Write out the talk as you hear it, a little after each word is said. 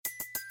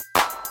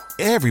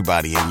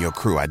Everybody in your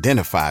crew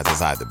identifies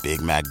as either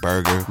Big Mac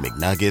Burger,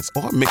 McNuggets,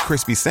 or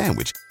McCrispy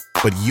Sandwich.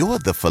 But you're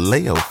the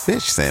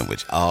Filet-O-Fish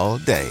Sandwich all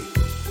day.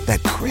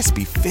 That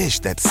crispy fish,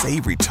 that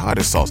savory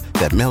tartar sauce,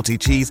 that melty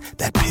cheese,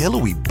 that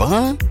pillowy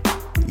bun.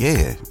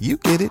 Yeah, you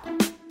get it.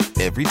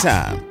 Every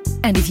time.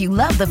 And if you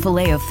love the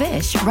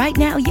Filet-O-Fish, right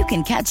now you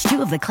can catch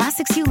two of the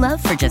classics you love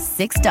for just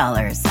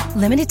 $6.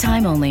 Limited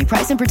time only.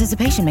 Price and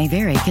participation may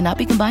vary. Cannot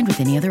be combined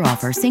with any other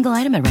offer. Single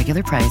item at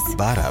regular price.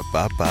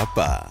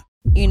 Ba-da-ba-ba-ba.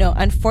 You know,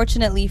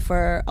 unfortunately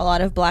for a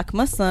lot of Black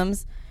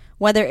Muslims,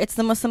 whether it's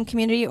the Muslim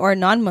community or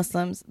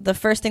non-Muslims, the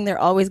first thing they're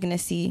always going to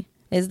see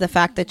is the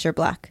fact that you're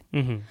Black.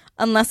 Mm-hmm.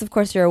 Unless, of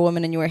course, you're a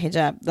woman and you wear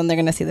hijab, then they're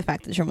going to see the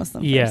fact that you're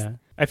Muslim first. Yeah.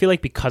 I feel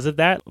like because of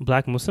that,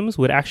 Black Muslims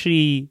would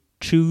actually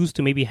choose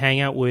to maybe hang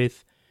out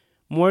with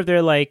more of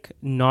their like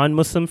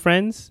non-Muslim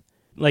friends.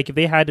 Like if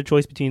they had a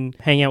choice between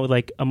hanging out with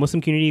like a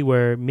Muslim community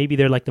where maybe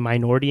they're like the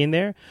minority in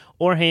there,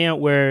 or hang out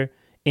where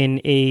in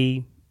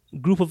a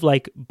group of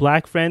like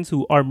Black friends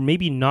who are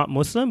maybe not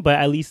Muslim, but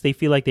at least they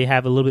feel like they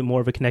have a little bit more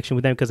of a connection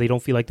with them because they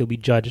don't feel like they'll be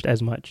judged as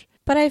much.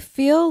 But I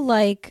feel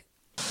like...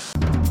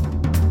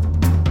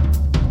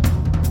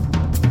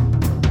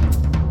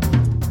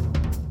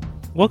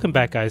 Welcome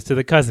back, guys, to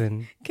the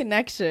Cousin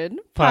Connection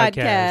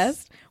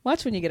Podcast.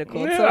 Watch when you get a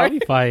cold Yeah, sore. I'll be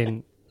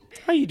fine.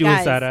 How you doing,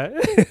 Guys, Sarah?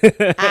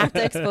 I have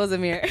to expose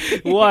Amir.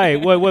 Why?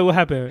 What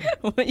happened?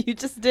 What you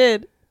just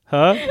did.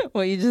 Huh?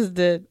 What you just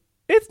did.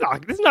 It's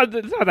not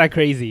that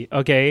crazy,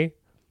 okay?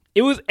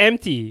 It was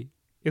empty.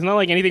 It's not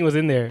like anything was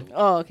in there.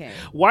 Oh, okay.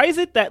 Why is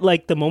it that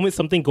like the moment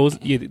something goes,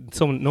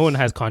 no one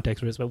has context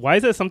for this, but why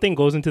is it something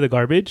goes into the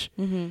garbage,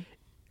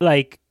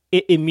 like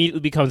it immediately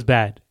becomes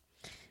bad?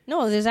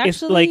 No, there's It's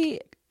actually...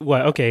 like,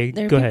 what? Okay,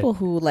 there are go ahead. people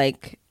who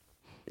like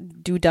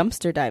do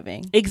dumpster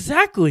diving.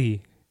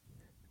 Exactly.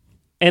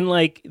 And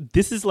like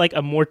this is like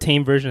a more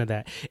tame version of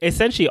that.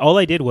 Essentially, all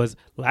I did was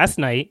last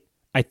night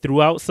I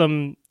threw out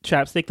some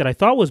chapstick that I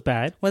thought was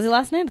bad. Was it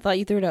last night? I thought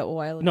you threw it out a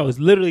while ago. No, it was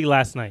literally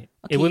last night.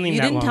 Okay, It wasn't even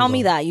you that didn't long tell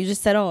me ago. that. You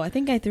just said, "Oh, I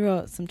think I threw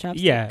out some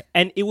chapstick." Yeah,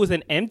 and it was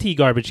an empty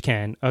garbage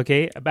can.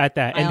 Okay, about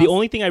that. And I the also-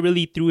 only thing I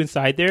really threw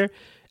inside there,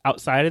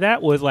 outside of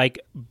that, was like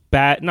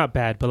not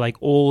bad, but like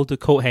old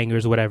coat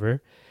hangers or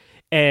whatever.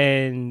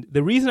 And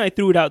the reason I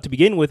threw it out to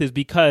begin with is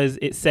because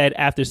it said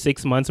after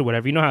 6 months or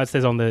whatever. You know how it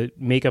says on the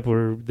makeup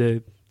or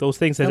those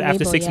things says The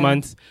after label, 6 yeah.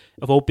 months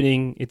of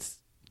opening, it's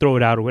throw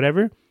it out or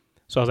whatever.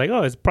 So I was like,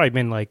 oh, it's probably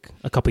been like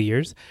a couple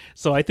years.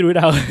 So I threw it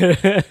out.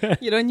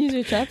 You don't use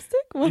your chapstick?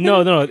 What?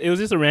 No, it was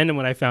just a random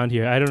one I found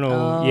here. I don't know.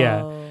 Oh.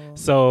 Yeah.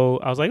 So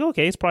I was like,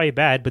 okay, it's probably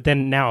bad. But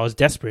then now I was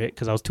desperate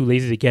because I was too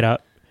lazy to get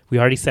up. We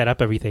already set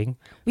up everything.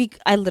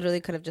 I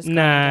literally could have just.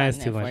 Nah, it's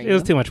too much. It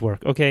was too much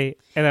work. Okay.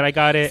 And then I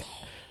got it.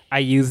 I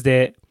used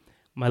it.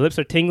 My lips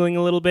are tingling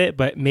a little bit,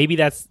 but maybe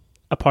that's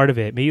a part of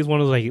it. Maybe it's one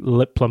of those like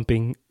lip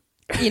plumping.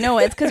 You know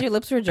what? It's because your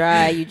lips were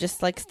dry. You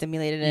just like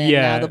stimulated it.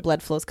 Yeah. And now the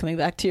blood flow's coming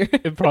back to your.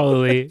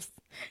 Probably.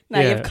 Now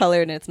you Yeah. have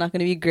color and it's not going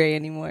to be gray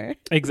anymore.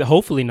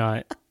 Hopefully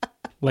not.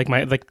 Like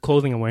my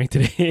clothing I'm wearing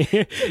today.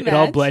 It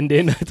all match. blend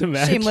in to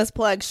match. Shameless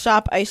plug.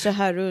 Shop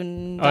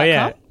AishaHarun.com. Oh,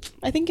 yeah.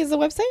 I think is the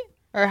website.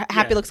 Or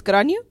Happy Looks Good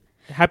on You.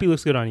 Happy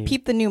Looks Good on You.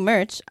 Peep the new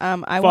merch. I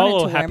wanted Follow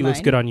to wear Happy Looks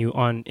mine. Good on You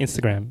on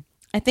Instagram.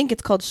 I think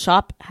it's called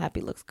Shop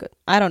Happy Looks Good.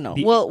 I don't know.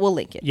 The- We'll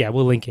link it. Yeah,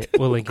 we'll link it.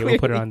 We'll link it. We'll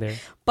put it on there.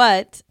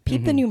 But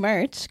peep the new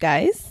merch,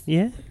 guys.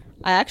 Yeah.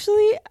 I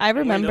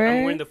remember.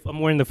 I'm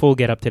wearing the full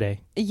get up today.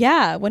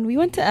 Yeah, when we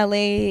went to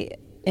LA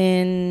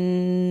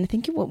in, I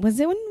think was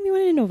it when we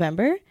went in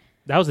November?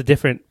 That was a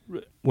different.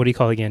 What do you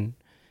call it again?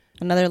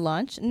 Another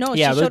launch? No,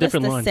 Yeah, it she was a showed us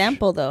different the launch.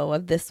 sample though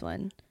of this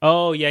one.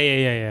 Oh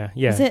yeah.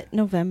 Was it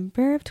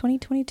November of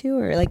 2022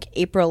 or like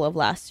April of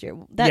last year?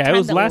 That yeah, time it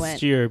was that we last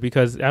went. year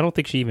because I don't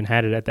think she even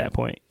had it at that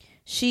point.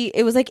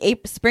 It was like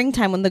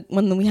springtime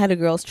when we had a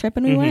girls trip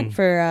and we went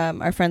for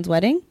our friend's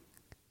wedding.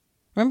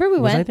 Remember we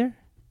Was went? I there?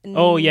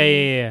 Oh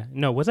yeah.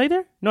 No, was I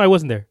there? No, I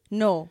wasn't there.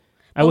 No.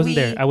 I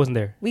wasn't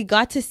there. We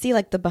got to see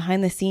like the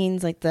behind the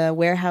scenes, like the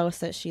warehouse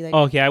that she like.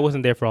 Oh, okay, I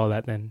wasn't there for all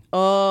that then.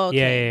 Oh,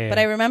 okay. Yeah. But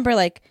I remember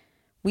like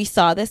we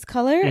saw this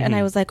color and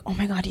I was like, oh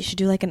my God, you should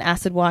do like an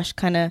acid wash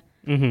kind of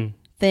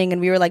thing.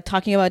 And we were like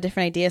talking about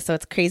different ideas. So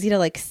it's crazy to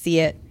like see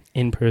it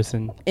In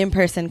person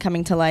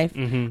coming to life.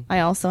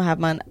 I also have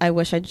mine. I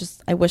wish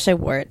I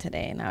wore it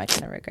today. Now I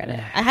kind of regret it.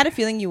 I had a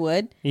feeling you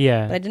would,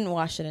 Yeah. but I didn't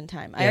wash it in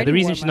time. Yeah, the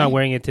reason she's not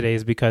wearing it today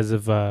is because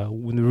of the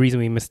reason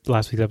we missed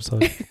last week's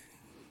episode.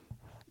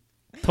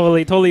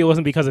 Totally, it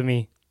wasn't because of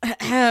me.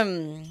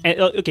 And,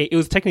 okay, it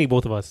was technically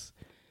both of us.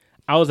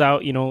 I was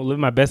out, living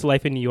my best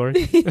life in New York.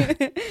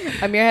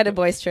 Amir had a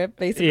boys trip,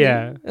 basically.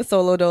 Yeah. A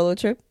solo dolo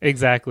trip.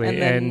 Exactly.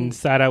 And then- And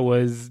Sarah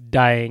was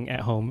dying at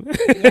home.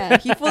 Yeah.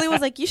 He fully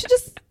was like, you should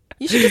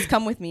just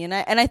come with me. And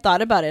I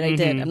thought about it. I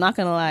did. I'm not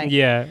going to lie.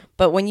 Yeah.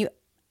 But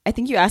I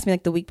think you asked me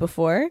like the week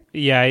before.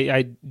 Yeah,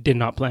 I did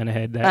not plan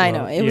ahead that I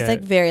well. know. It was Yeah.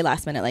 like very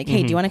last minute. Like,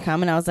 hey, do you want to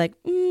come? And I was like,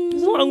 It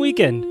was a long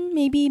weekend.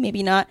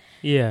 Maybe not.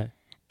 Yeah.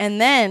 And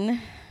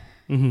then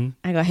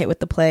I got hit with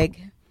the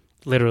plague.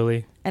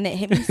 Literally. And it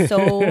hit me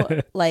so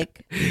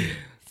like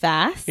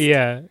fast.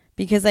 Yeah.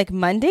 Because like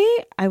Monday,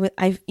 when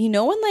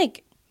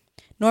like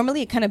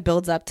normally it kind of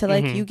builds up to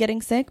like you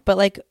getting sick, but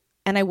like,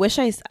 and I wish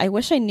I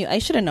knew, I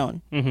should have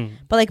known.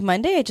 But like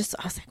Monday, I was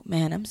like,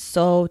 man, I'm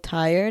so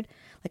tired.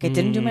 Like I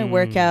didn't do my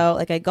workout.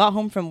 Like I got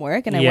home from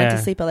work and I went to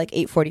sleep at like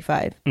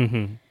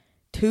 8:45.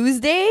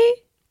 Tuesday,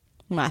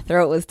 my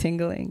throat was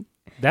tingling.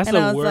 That's and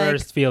the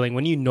worst feeling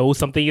when you know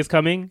something is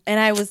coming. And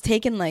I was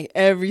taking like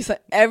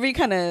every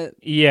kind of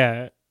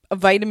a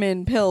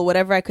vitamin pill,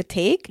 whatever I could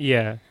take.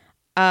 Yeah.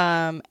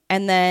 And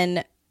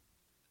then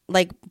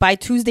like by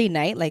Tuesday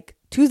night,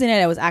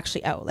 I was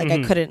actually out. Like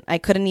I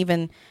couldn't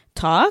even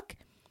talk.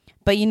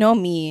 But you know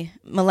me,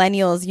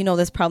 millennials, you know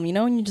this problem, you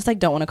know, and you just like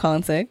don't want to call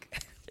in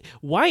sick.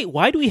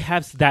 Why do we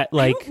have that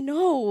like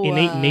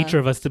innate nature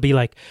of us to be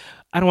like,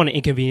 I don't want to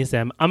inconvenience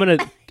them. I'm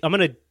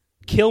gonna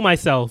kill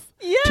myself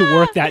to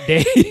work that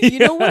day. You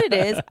know what it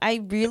is?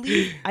 I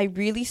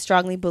really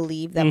strongly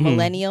believe that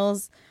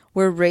millennials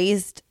were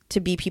raised to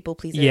be people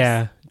pleasers.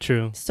 Yeah,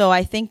 true. So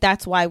I think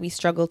that's why we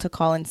struggle to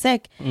call in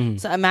sick.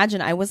 So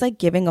imagine I was like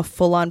giving a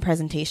full-on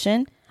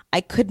presentation.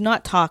 I could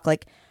not talk.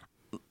 Like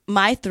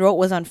my throat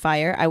was on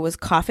fire. I was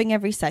coughing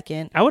every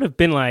second. I would have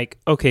been like,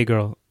 okay,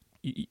 girl,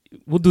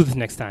 we'll do this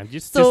next time.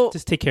 Just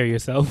take care of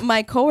yourself.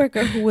 My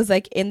coworker who was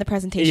like in the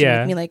presentation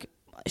with me, like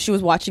she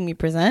was watching me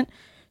present.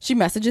 She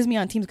messages me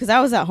on Teams because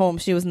I was at home.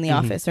 She was in the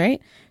office,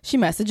 right? She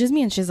messages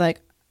me and she's like,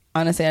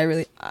 honestly,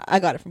 I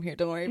got it from here.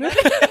 Don't worry about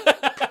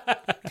it.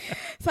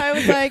 So I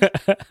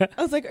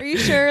was like, are you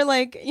sure?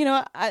 Like, you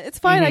know, it's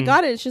fine. I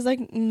got it. She's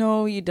like,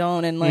 no, you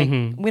don't. And like,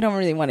 we don't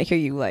really want to hear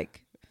you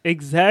like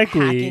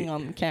exactly hacking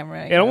on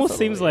camera. It almost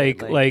seems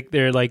like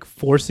they're like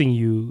forcing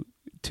you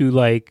to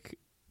like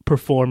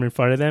perform in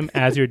front of them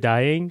as you're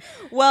dying.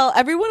 Well,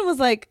 everyone was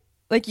like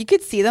you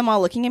could see them all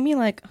looking at me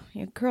like,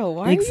 oh, girl,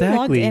 why are you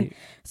logged in?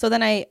 So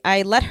then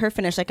I let her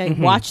finish. Like I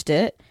watched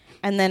it.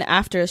 And then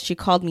after she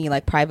called me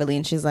like privately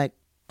and she's like,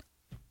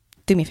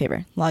 do me a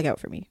favor, log out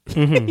for me.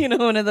 You know,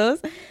 one of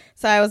those.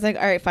 So I was like,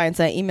 all right, fine.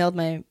 So I emailed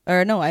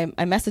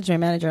I messaged my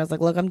manager. I was like,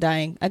 look, I'm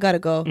dying. I got to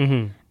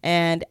go.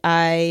 And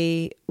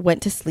I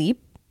went to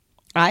sleep.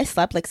 I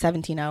slept like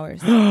 17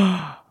 hours.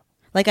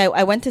 Like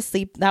I went to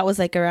sleep. That was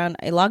like around,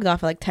 I logged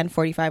off at like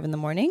 10:45 in the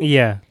morning.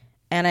 Yeah.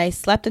 And I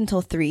slept until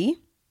 3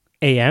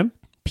 a.m.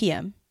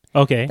 p.m.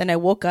 Okay. Then I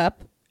woke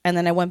up and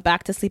then I went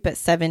back to sleep at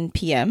 7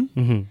 p.m.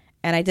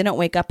 And I didn't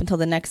wake up until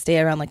the next day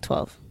around like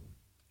 12.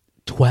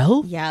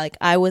 12? Yeah, like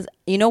I was,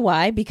 you know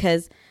why?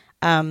 Because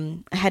I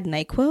had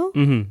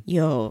NyQuil.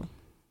 Yo,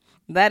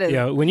 that is.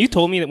 Yeah, when you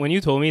told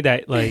me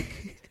that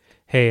like,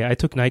 hey, I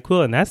took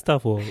NyQuil and that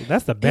stuff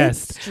that's the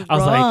best. I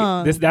was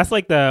like, that's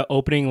like the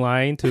opening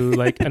line to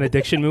like an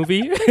addiction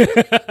movie.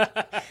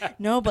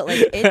 No, but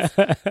like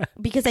it's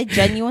because I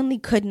genuinely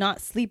could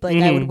not sleep. Like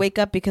I would wake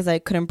up because I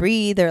couldn't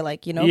breathe or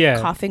like, you know,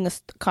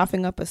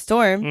 coughing up a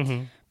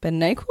storm. But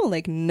NyQuil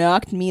like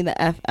knocked me the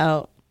F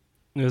out.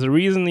 There's a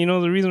reason, you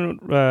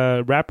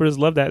know, rappers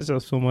love that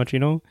stuff so much, you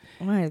know.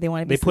 Why? They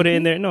want to be They put it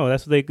in there. No,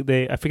 that's what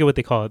they I forget what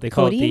they call it. They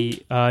call it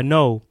the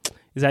no.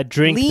 Is that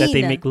drink lean. That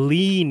they make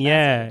lean?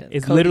 Yeah.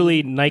 It's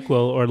literally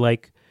NyQuil or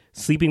like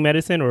sleeping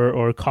medicine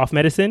or cough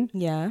medicine.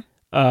 Yeah.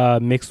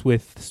 Mixed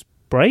with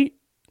Sprite.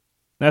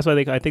 That's why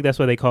I think that's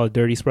why they call it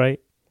dirty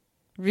Sprite.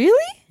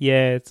 Really?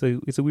 Yeah, it's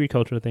a weird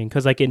cultural thing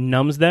because like it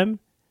numbs them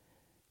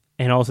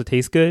and also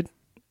tastes good.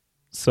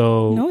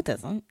 So no, it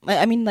doesn't.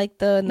 I mean, like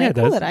the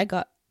NyQuil that I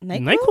got.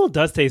 NyQuil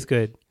does taste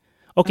good.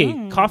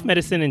 Okay, cough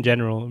medicine in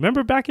general.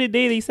 Remember back in the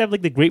day they used to have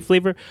like the grape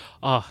flavor?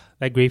 Oh,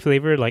 that grape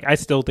flavor. Like I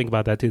still think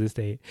about that to this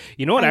day.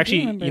 You know what?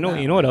 Actually, you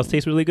know what else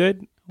tastes really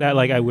good? That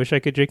like I wish I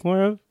could drink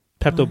more of?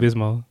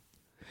 Pepto-Bismol.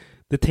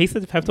 The taste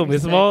of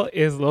Pepto-Bismol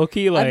is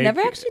low-key like... I've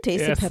never actually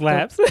tasted Pepto.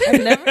 Slaps.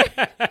 I've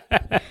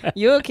never...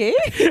 You okay?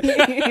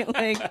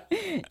 Like,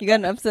 you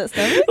got an upset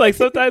stomach? Like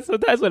sometimes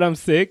when I'm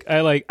sick,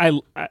 I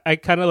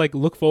kind of like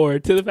look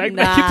forward to the fact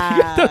that I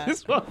can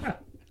take Pepto-Bismol.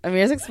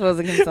 Amir's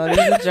exposing himself. He's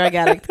a drug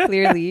addict,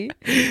 clearly.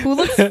 Who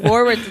looks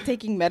forward to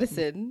taking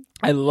medicine?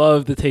 I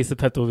love the taste of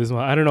Pepto-Bismol.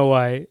 I don't know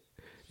why.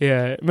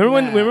 Yeah.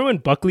 Remember when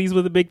Buckley's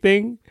was a big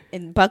thing?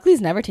 And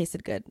Buckley's never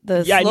tasted good.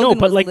 I know,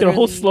 but like their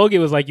whole slogan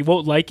was like, you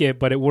won't like it,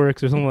 but it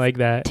works or something like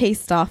that.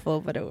 Tastes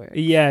awful, but it works.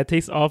 Yeah, it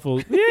tastes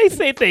awful. Yeah,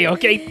 same thing,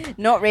 okay?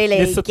 Not really.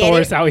 Miss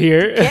Thesaurus out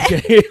here.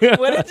 Okay.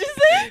 What did you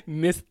say?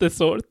 Miss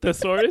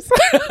Thesaurus.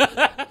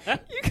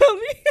 You called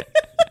me?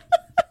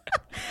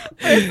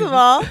 First of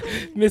all,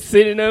 Miss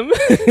Synonym.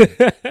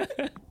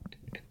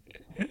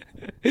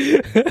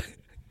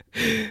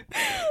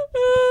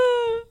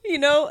 You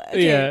know,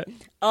 okay. Yeah.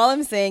 All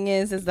I'm saying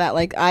is that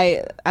like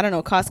I don't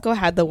know, Costco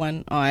had the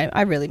one. Oh,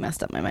 I really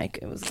messed up my mic.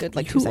 It was good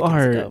like 2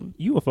 seconds ago.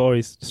 You have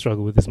always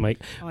struggled with this mic.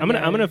 I'm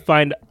gonna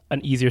find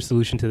an easier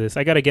solution to this.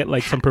 I gotta get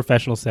like some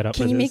professional setup.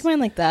 Can you make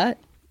mine like that?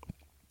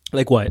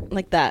 Like what?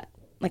 Like that.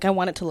 Like I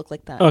want it to look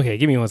like that. Okay,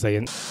 give me 1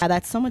 second.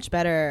 That's so much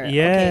better.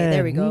 Yeah. Okay,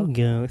 there we go.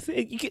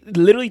 It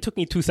literally took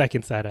me 2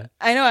 seconds, Sada.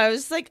 I know. I was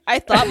just like, I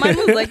thought mine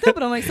was like that,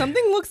 but I'm like,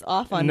 something looks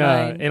off on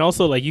mine. And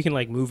also like you can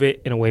like move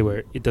it in a way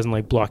where it doesn't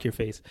like block your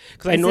face.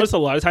 Because I notice a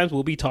lot of times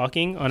we'll be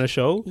talking on a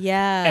show.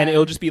 Yeah. And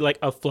it'll just be like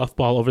a fluff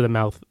ball over the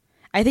mouth.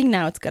 I think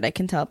now it's good. I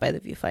can tell by the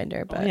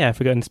viewfinder. But I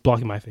forgot it's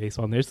blocking my face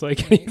on there, so I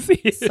can't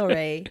see it.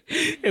 Sorry.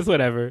 It's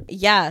whatever.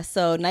 Yeah,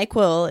 so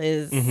NyQuil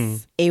is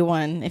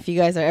A1 if you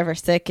guys are ever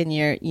sick and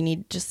you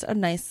need just a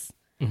nice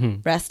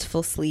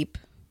restful sleep.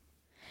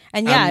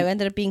 And I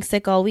ended up being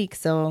sick all week,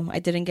 so I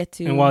didn't get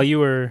to. And while you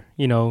were,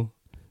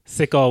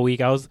 sick all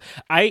week,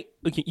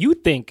 you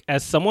think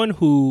as someone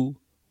who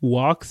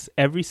walks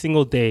every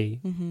single day,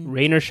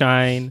 rain or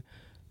shine,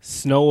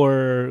 snow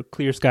or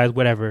clear skies,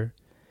 whatever,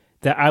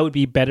 that I would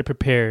be better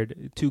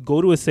prepared to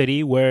go to a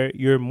city where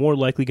you're more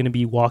likely going to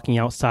be walking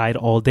outside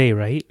all day,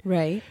 right?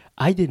 Right.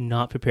 I did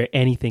not prepare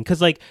anything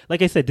because, like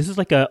I said, this is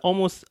like a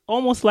almost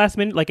last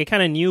minute. Like I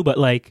kind of knew, but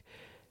like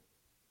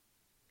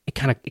it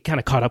kind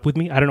of caught up with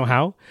me. I don't know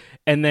how.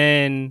 And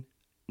then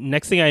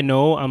next thing I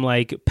know, I'm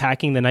like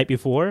packing the night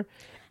before,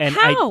 and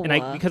how?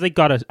 Because I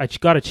got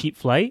a cheap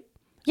flight.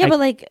 Yeah, but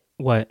like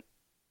what?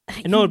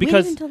 No,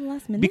 because until the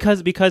last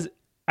minute? because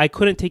I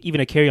couldn't take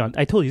even a carry-on.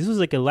 I told you this was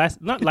like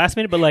not last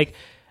minute, but like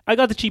I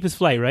got the cheapest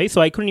flight, right?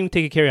 So I couldn't even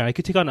take a carry-on. I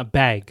could take on a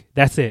bag.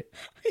 That's it.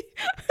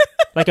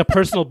 Like a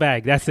personal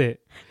bag. That's it.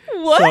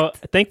 What?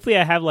 So thankfully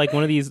I have like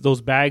one of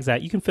those bags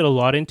that you can fit a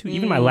lot into,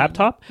 even my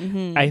laptop.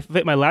 I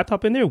fit my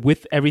laptop in there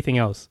with everything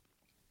else.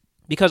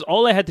 Because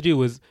all I had to do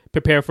was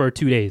prepare for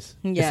 2 days,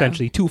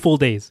 essentially 2 full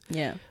days.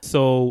 Yeah.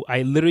 So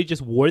I literally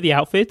just wore the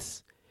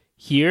outfits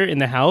here in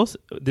the house.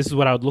 This is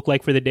what I would look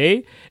like for the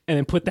day, and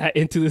then put that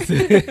into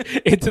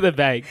the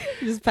bag.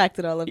 You just packed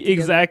it all up together.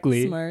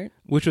 Exactly. Smart.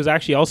 Which was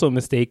actually also a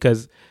mistake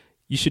because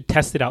you should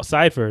test it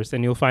outside first,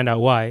 and you'll find out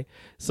why.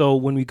 So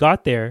when we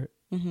got there,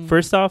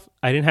 first off,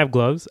 I didn't have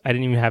gloves. I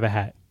didn't even have a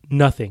hat.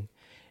 Nothing.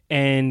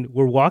 And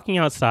we're walking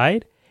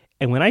outside.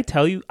 And when I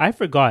tell you, I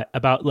forgot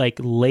about like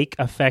lake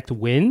effect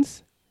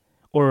winds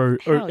or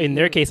in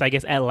their case, I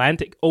guess,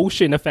 Atlantic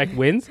Ocean effect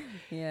winds.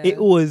 Yeah. It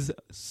was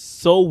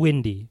so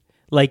windy,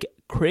 like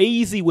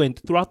crazy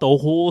wind throughout the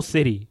whole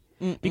city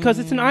because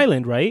it's an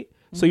island, right?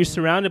 So you're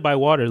surrounded by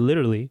water,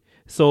 literally.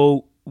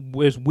 So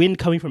there's wind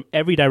coming from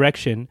every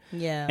direction.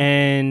 Yeah.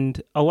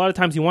 And a lot of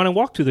times you want to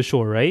walk to the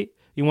shore, right?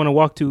 You want to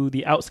walk to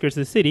the outskirts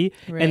of the city,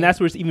 and that's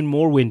where it's even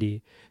more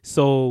windy.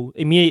 So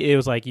immediately it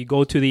was like you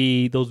go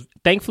to those.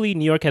 Thankfully,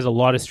 New York has a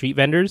lot of street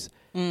vendors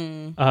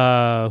who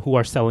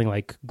are selling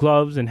like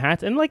gloves and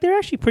hats, and like they're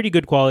actually pretty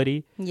good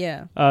quality.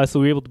 Yeah.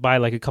 So we were able to buy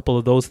like a couple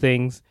of those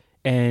things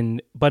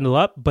and bundle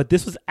up. But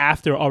this was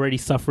after already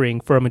suffering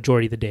for a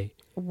majority of the day.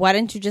 Why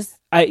didn't you just?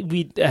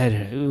 You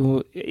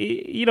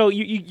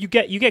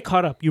get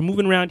caught up. You're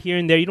moving around here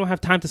and there. You don't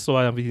have time to slow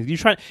down everything. You're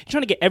trying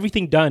to get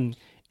everything done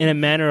in a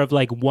manner of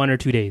like 1 or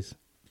 2 days.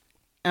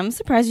 I'm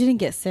surprised you didn't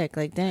get sick.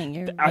 Like,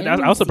 dang, I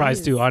was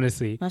surprised too,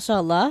 honestly.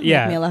 MashaAllah.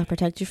 Yeah. May Allah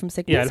protect you from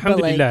sickness. Yeah,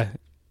 alhamdulillah.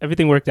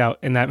 Everything worked out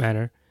in that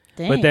manner.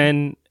 Dang. But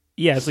then,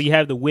 so you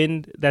have the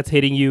wind that's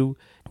hitting you.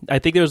 I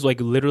think there was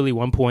like literally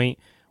one point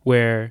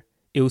where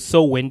it was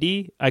so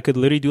windy, I could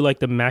literally do like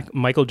the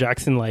Michael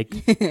Jackson the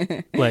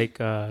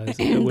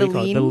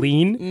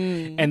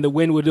lean, and the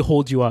wind would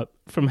hold you up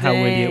from how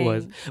windy it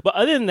was. But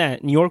other than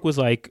that, New York was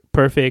like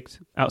perfect.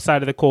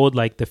 Outside of the cold,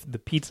 like the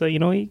pizza,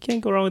 you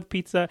can't go wrong with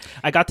pizza.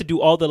 I got to do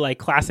all the like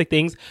classic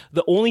things.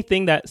 The only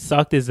thing that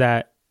sucked is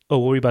that. Oh,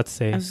 what were you about to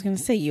say? I was gonna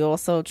say you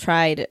also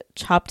tried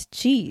chopped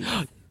cheese.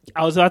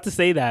 I was about to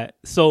say that.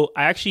 So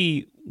I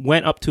actually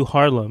went up to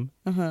Harlem.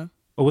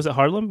 Or was it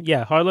Harlem?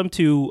 Yeah, Harlem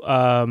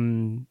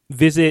to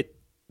visit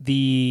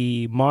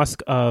the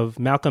mosque of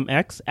Malcolm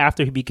X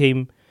after he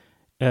came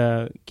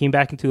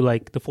back into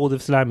like the fold of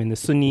Islam in the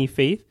Sunni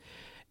faith,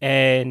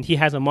 and he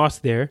has a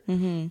mosque there.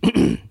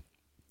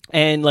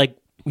 And like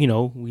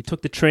we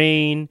took the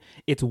train.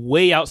 It's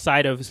way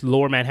outside of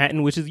Lower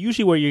Manhattan, which is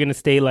usually where you're gonna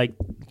stay. Like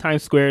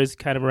Times Square is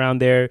kind of around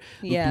there,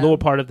 lower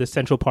part of the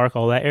Central Park,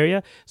 all that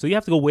area. So you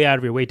have to go way out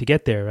of your way to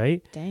get there,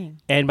 right? Dang.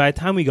 And by the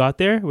time we got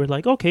there, we're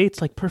like, okay, it's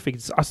like perfect.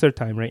 It's Asr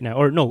time right now,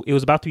 or no, it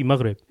was about to be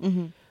Maghrib.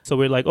 So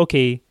we're like,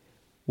 okay,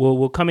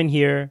 we'll come in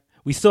here.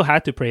 We still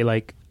had to pray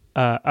like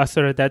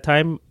Asr at that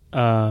time,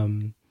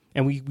 and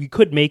we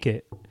could make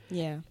it.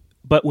 Yeah.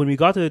 But when we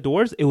got to the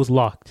doors, it was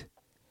locked.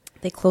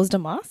 They closed a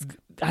mosque?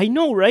 I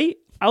know, right?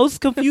 I was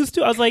confused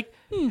too. I was like,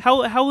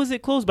 how was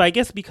it closed? But I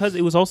guess because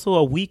it was also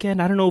a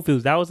weekend. I don't know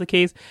if that was the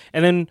case.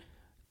 And then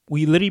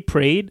we literally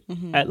prayed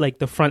at like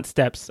the front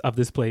steps of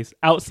this place,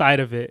 outside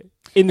of it,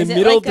 in the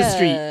middle of the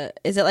street.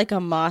 Is it like a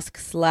mosque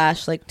 /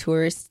 like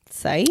tourist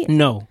site?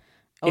 No.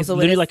 It's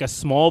literally like a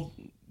small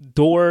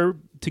door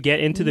to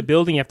get into the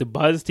building. You have to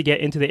buzz to get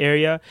into the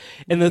area.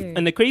 And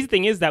the crazy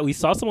thing is that we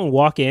saw someone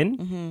walk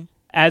in.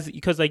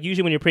 Because like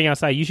usually when you're praying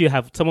outside, usually you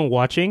have someone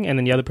watching and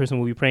then the other person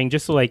will be praying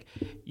just so like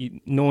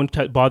no one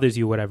bothers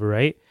you or whatever,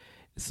 right?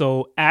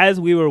 So as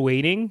we were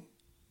waiting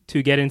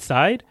to get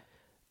inside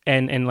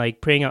and like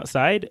praying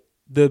outside,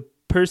 the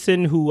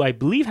person who I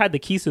believe had the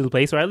keys to the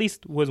place, or at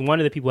least was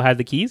one of the people who had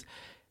the keys,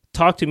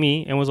 talked to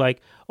me and was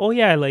like, oh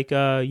yeah, like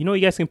you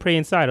guys can pray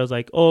inside. I was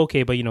like, oh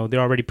okay, but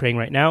they're already praying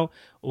right now.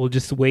 We'll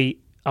just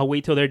wait. I'll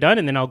wait till they're done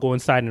and then I'll go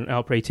inside and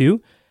I'll pray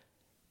too.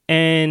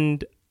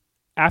 And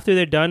after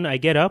they're done, I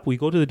get up. We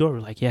go to the door.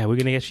 We're like, yeah, we're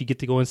going to actually get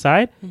to go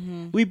inside.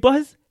 We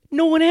buzz.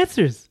 No one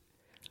answers.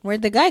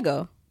 Where'd the guy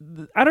go?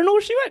 I don't know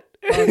where she went.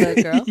 Oh,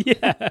 the girl.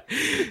 Yeah.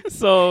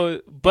 So,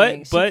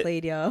 but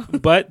played, yo.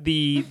 but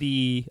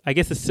the I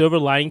guess the silver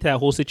lining to that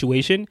whole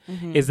situation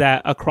is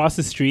that across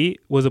the street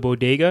was a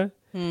bodega,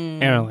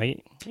 and I'm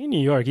like, in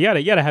New York, you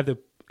gotta have the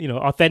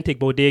authentic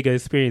bodega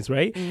experience,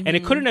 right? And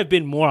it couldn't have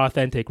been more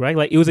authentic, right?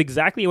 Like it was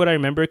exactly what I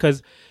remember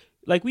because,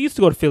 like, we used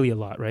to go to Philly a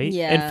lot, right?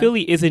 Yeah. And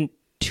Philly isn't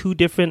too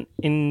different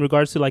in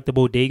regards to like the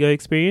bodega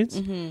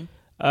experience.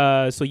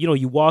 So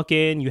you walk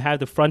in, you have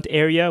the front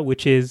area,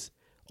 which is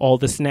all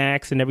the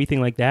snacks and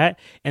everything like that,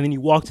 and then you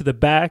walk to the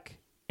back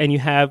and you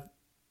have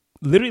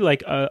literally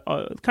like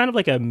a kind of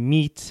like a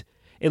meat.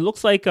 It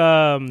looks like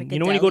when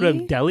you go to a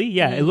deli,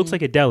 it looks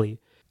like a deli.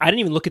 I didn't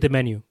even look at the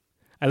menu.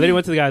 I literally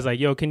went to the guy. I was like,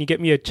 "Yo, can you get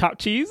me a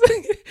chopped cheese?"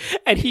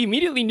 And he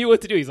immediately knew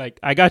what to do. He's like,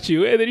 "I got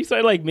you." And then he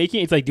started like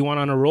making it. It's like, "Do you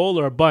want on a roll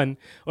or a bun,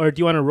 or do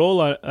you want a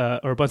roll or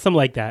a bun?" Something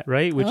like that,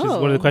 right? Which is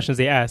one of the questions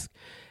they ask.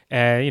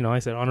 And I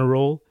said on a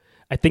roll.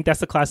 I think that's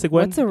the classic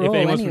one. What's a roll? If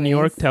anyone's from New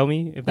York, tell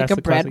me if that's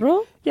the bread classic.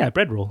 roll. Yeah,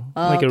 bread roll.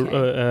 Oh, like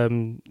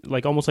okay.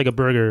 Like almost like a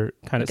burger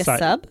kind like of a size.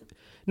 sub.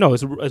 No,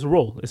 it's a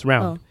roll. It's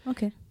round. Oh,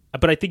 okay.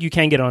 But I think you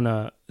can get on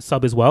a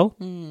sub as well.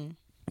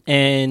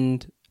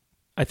 And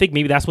I think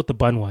maybe that's what the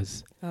bun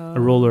was. A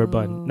roll or a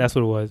bun. That's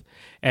what it was.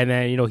 And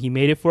then, he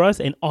made it for us.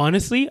 And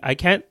honestly, I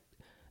can't,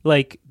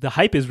 like, the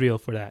hype is real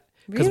for that.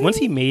 Because once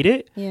he made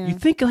it, you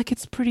think, like,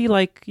 it's pretty,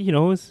 like,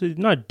 it's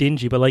not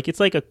dingy, but, like, it's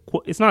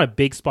not a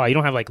big spot. You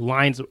don't have, like,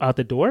 lines out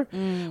the door.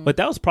 But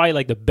that was probably,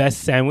 like, the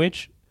best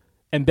sandwich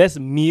and best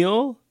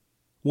meal.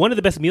 One of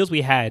the best meals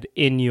we had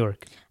in New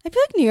York. I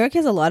feel like New York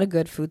has a lot of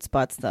good food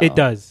spots, though. It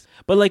does.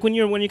 But like when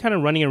you're kind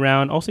of running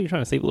around, also you're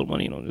trying to save a little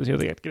money. You're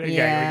like, go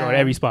at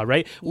every spot,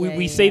 right?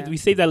 We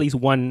saved at least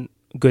one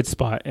good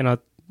spot, and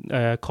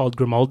called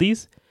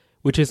Grimaldi's,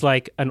 which is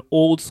like an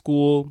old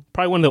school,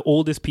 probably one of the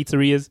oldest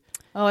pizzerias.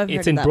 Oh, I've heard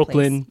It's in of that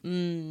Brooklyn.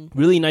 Place.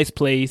 Really nice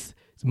place.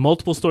 It's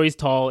multiple stories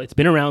tall. It's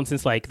been around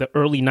since like the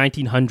early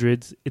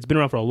 1900s. It's been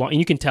around for a long, and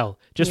you can tell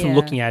just from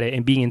looking at it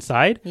and being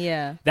inside.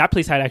 Yeah, that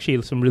place had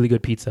actually some really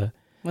good pizza.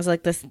 Was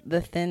like the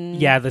thin.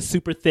 Yeah, the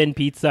super thin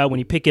pizza. When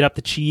you pick it up,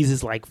 the cheese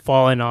is like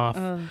falling off.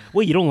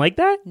 Wait, you don't like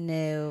that?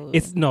 No.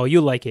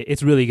 You'll like it.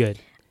 It's really good.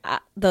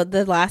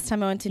 The last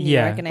time I went to New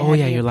York and I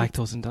had you're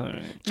lactose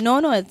intolerant.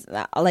 No, it's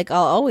like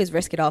I'll always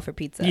risk it all for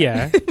pizza.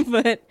 Yeah.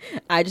 But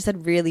I just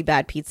had really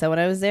bad pizza when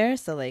I was there,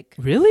 so like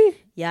really?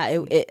 Yeah,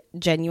 it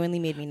genuinely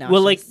made me nauseous.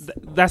 Well, like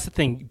that's the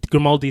thing.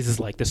 Grimaldi's is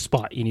like the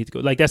spot you need to go.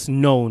 Like that's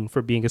known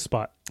for being a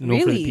spot known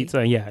for the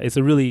pizza. Yeah, it's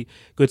a really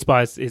good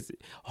spot. It's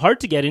hard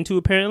to get into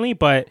apparently,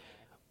 but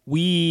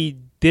we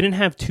didn't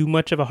have too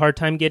much of a hard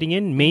time getting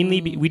in.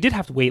 Mainly, we did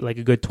have to wait like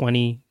a good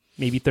 20,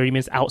 maybe 30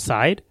 minutes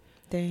outside.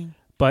 Dang.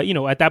 But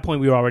at that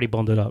point we were already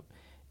bundled up,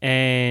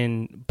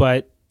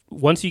 but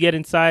once you get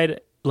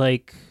inside,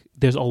 like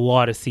there's a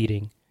lot of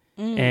seating.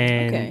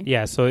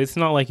 So it's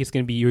not like you're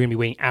gonna be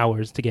waiting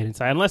hours to get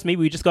inside, unless maybe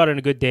we just got on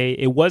a good day.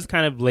 It was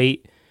kind of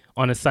late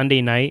on a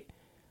Sunday night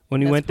when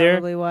we went there.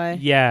 That's probably why.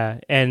 Yeah,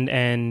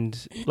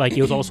 and like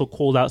it was also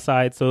cold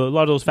outside, so a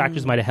lot of those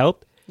factors might have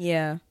helped.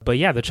 Yeah. But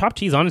yeah, the chopped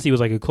cheese honestly was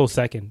like a close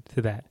second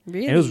to that.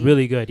 Really? And it was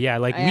really good. Yeah,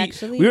 like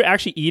we were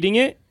actually eating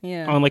it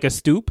on like a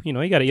stoop. You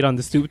got to eat on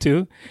the stoop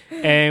too.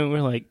 And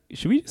we're like,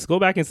 should we just go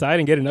back inside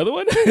and get another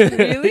one?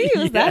 Really? It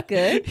was that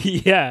good?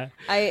 Yeah.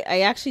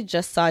 I actually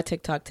just saw a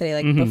TikTok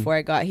today, like before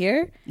I got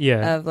here.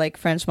 Yeah. Of like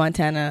French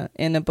Montana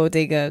in a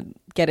bodega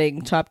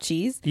getting chopped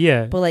cheese.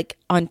 Yeah. But like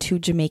on 2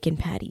 Jamaican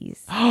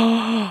patties.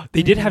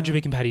 They did have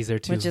Jamaican patties there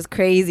too. Which is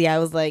crazy. I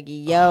was like,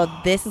 yo,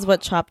 this is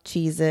what chopped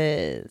cheese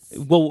is.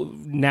 Well,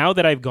 now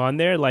that I've gone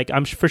there, like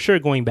I'm for sure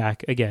going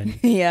back again.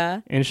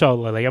 Yeah.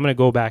 Inshallah. Like I'm going to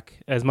go back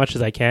as much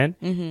as I can.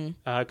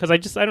 Because I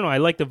don't know. I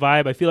like the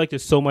vibe. I feel like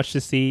there's so much to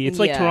see. It's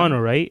like Toronto,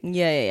 right?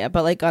 Yeah.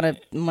 But like on a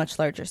much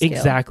larger scale.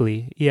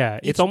 Exactly. Yeah.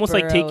 It's almost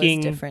like taking...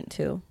 is different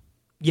too.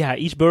 Yeah,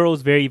 each borough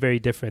is very, very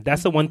different.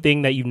 That's the one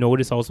thing that you've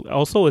noticed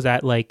also is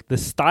that like the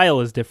style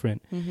is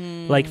different.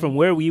 Like from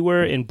where we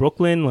were in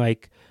Brooklyn,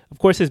 like of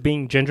course it's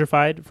being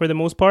gentrified for the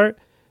most part.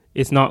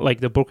 It's not like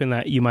the Brooklyn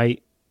that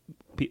the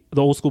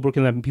old school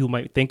Brooklyn that people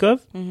might think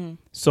of.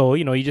 So,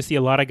 you just see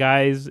a lot of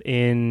guys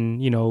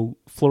in,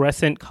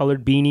 fluorescent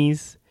colored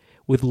beanies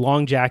with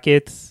long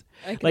jackets.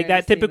 Like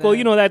that typical,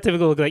 that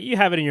typical look, like you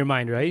have it in your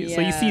mind, right? Yeah.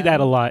 So you see that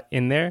a lot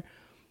in there.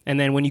 And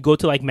then when you go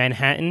to like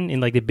Manhattan in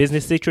like the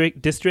business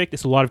district,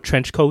 it's a lot of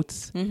trench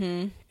coats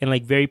and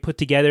like very put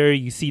together.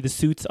 You see the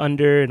suits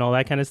under and all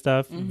that kind of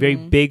stuff. Very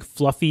big,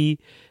 fluffy.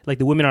 Like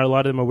a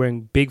lot of them are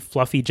wearing big,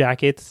 fluffy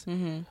jackets.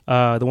 The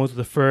ones with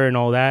the fur and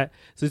all that.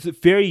 So it's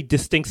very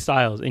distinct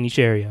styles in each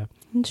area.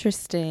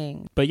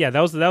 Interesting. But yeah,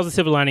 that was the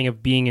silver lining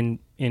of being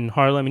in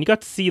Harlem, and you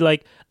got to see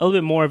like a little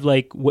bit more of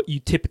like what you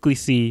typically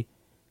see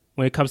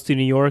when it comes to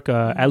New York,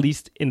 at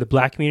least in the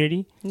Black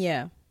community.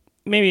 Yeah.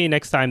 Maybe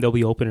next time they'll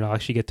be open and I'll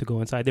actually get to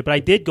go inside there. But I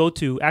did go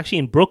to, actually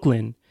in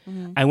Brooklyn,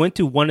 I went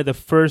to one of the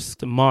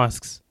first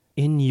mosques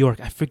in New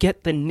York. I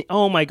forget the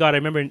oh my God,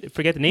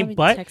 forget the name,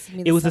 but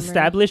it was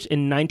established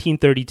in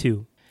 1932.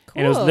 Cool.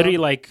 And it was literally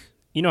like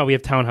you know, we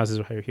have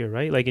townhouses right here,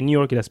 right? Like in New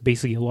York, that's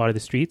basically a lot of the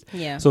streets.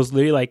 Yeah. So it's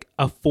literally like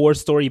a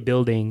 4-story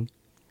building.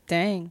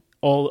 Dang.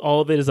 All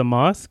of it is a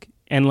mosque.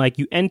 And like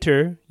you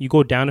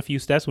go down a few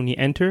steps. When you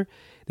enter,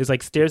 there's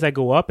like stairs that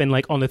go up. And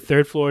like on the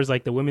 3rd floor is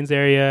like the women's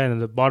area.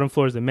 And the bottom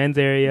floor is the men's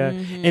area.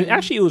 Mm-hmm. And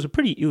actually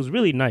it was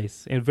really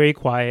nice and very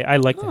quiet. I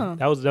liked it.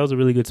 That was a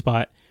really good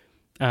spot.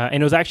 And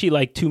it was actually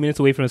like 2 minutes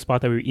away from the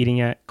spot that we were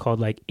eating at called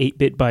like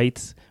 8-Bit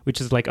Bites,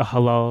 which is like a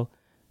halal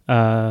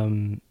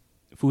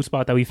food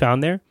spot that we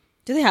found there.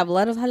 Do they have a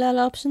lot of halal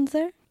options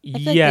there? I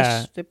feel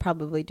like they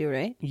probably do,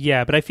 right?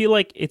 Yeah, but I feel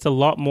like it's a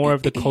lot more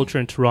of the culture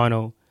in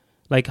Toronto.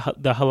 Like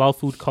the halal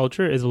food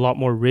culture is a lot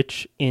more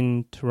rich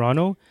in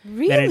Toronto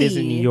than it is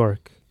in New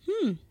York.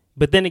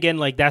 But then again,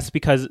 like that's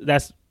because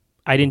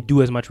I didn't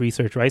do as much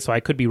research, right? So I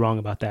could be wrong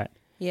about that.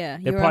 Yeah,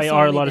 there probably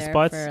are a lot of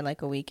spots for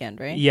like a weekend,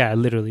 right? Yeah,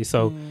 literally.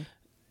 So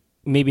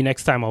maybe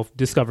next time I'll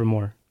discover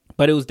more.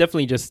 But it was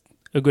definitely just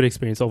a good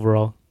experience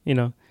overall. You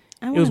know,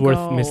 it was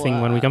worth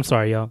missing 1 week. I'm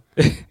sorry, y'all.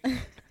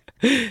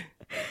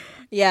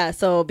 Yeah,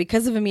 so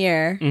because of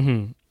Amir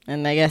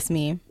and I guess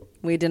me,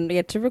 we didn't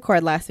get to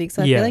record last week,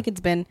 so I feel like it's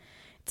been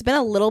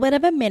a little bit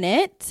of a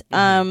minute.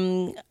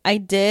 I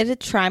did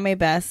try my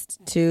best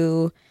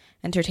to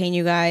entertain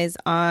you guys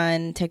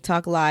on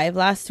TikTok Live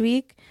last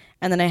week,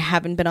 and then I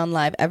haven't been on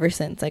live ever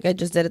since. Like I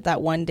just did it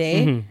that one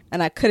day,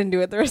 and I couldn't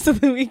do it the rest of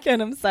the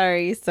weekend. I'm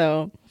sorry.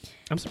 So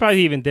I'm surprised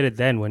you even did it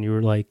then when you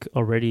were like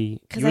already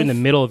in the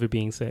middle of it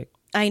being sick.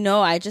 I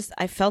know. I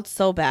felt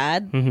so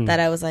bad that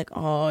I was like,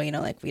 oh, you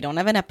know, like we don't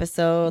have an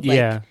episode.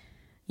 Like,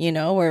 you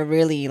know, we're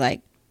really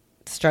like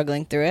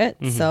struggling through it.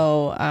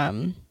 So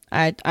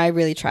I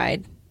really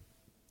tried.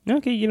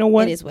 Okay, you know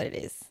what? It is what it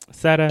is.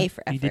 Sarah,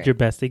 you did your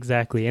best.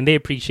 Exactly. And they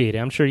appreciate it.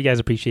 I'm sure you guys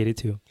appreciate it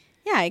too.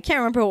 Yeah, I can't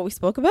remember what we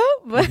spoke about,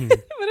 but but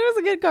it was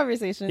a good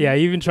conversation. Yeah,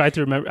 you even tried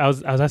to remember. I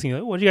was asking you,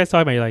 like, what did you guys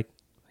talk about? You're like,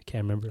 I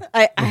can't remember.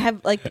 I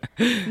have like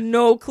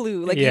no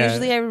clue. Like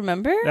usually I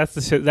remember. That's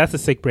the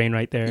sick brain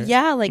right there.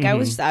 Yeah, like I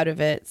was just out of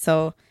it.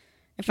 So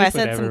if I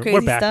said some crazy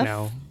we're back stuff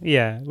now.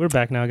 Yeah, we're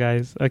back now,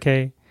 guys.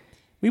 Okay,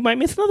 we might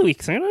miss another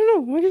week. So I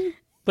don't know,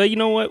 but you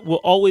know what? We'll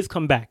always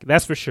come back.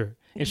 That's for sure.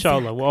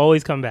 Inshallah, we'll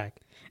always come back.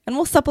 And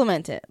we'll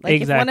supplement it.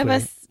 Like if one of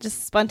us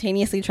just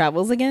spontaneously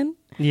travels again,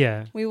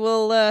 we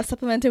will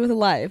supplement it with a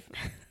live.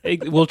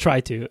 We'll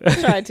try to.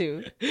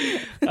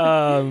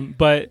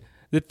 But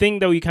the thing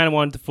that we kind of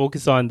wanted to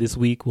focus on this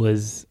week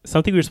was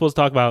something we were supposed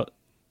to talk about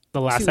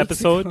the last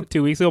episode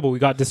 2 weeks ago, but we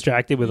got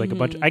distracted with like a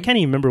bunch. I can't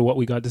even remember what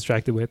we got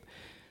distracted with.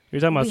 We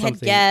were talking about something.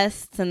 We had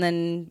guests and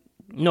then...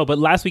 No, but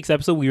last week's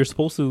episode, we were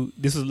supposed to...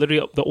 This is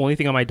literally the only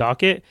thing on my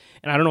docket,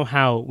 and I don't know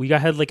how. We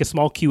had like a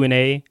small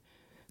Q&A,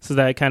 so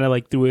that kind of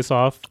like threw us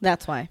off.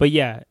 That's why. But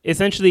yeah,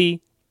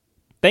 essentially,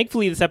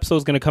 thankfully, this episode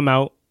is going to come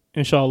out,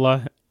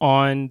 inshallah,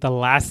 on the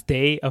last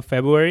day of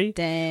February.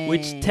 Dang.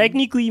 Which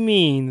technically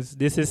means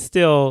this is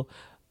still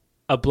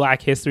a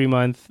Black History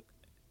Month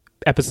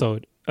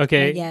episode.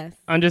 Okay? Yes.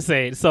 I'm just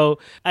saying. So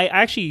I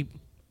actually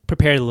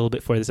prepared a little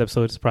bit for this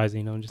episode,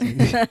 surprisingly. No, I'm just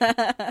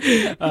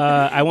saying.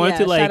 I wanted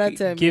to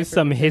like give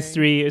some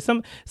history,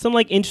 some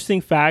like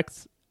interesting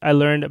facts I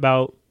learned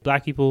about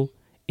Black people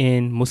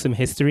in Muslim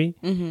history,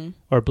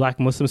 or Black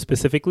Muslims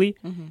specifically,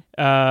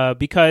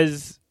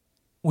 because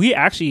we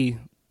actually,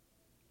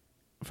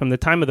 from the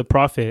time of the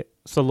Prophet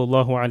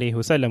sallallahu alaihi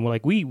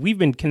wasallam, we've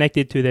been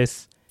connected to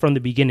this from the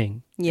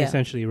beginning,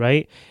 essentially,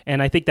 right?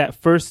 And I think that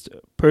first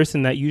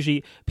person that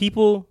usually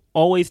people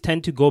always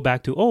tend to go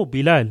back to,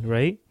 Bilal,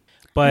 right?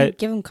 But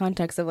give him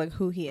context of like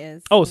who he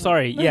is. Oh,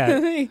 sorry,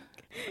 yeah.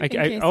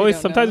 I always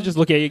sometimes just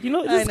look at you. You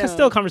know, this is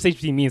still a conversation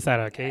between me and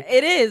Sarah. Okay,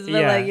 it is,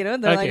 but like you know,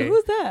 they're like,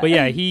 who's that? But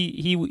yeah,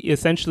 he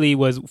essentially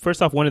was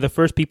first off one of the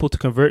first people to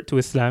convert to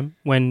Islam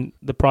when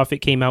the Prophet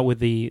came out with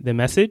the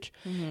message,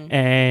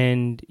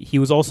 and he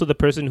was also the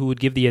person who would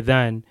give the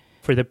adhan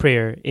for the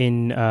prayer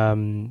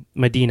in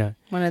Medina.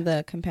 One of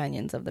the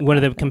companions of the Prophet. One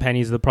of the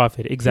companions of the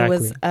Prophet, exactly.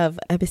 Who was of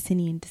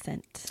Abyssinian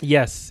descent.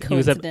 Yes, he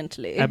was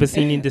coincidentally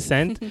Abyssinian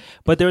descent.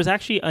 But there was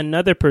actually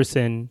another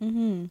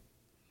person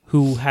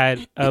who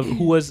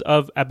was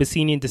of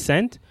Abyssinian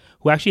descent,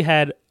 who actually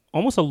had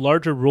almost a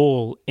larger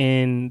role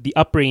in the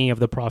upbringing of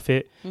the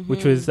Prophet,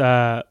 which was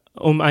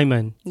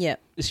Ayman. Yeah.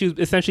 She was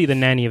essentially the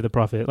nanny of the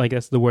Prophet. Like,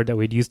 that's the word that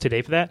we'd use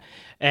today for that.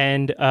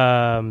 And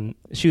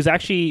she was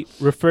actually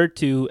referred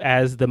to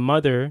as the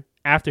mother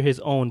after his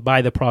own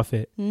by the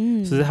Prophet.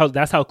 So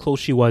that's how close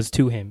she was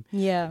to him.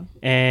 Yeah.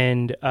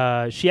 And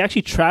she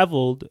actually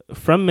traveled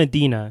from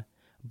Medina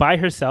by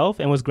herself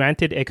and was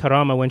granted a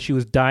karama when she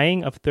was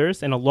dying of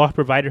thirst, and Allah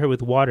provided her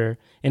with water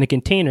in a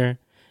container,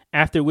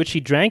 after which she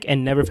drank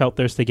and never felt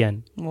thirst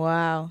again.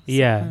 Wow.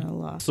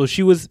 Yeah. So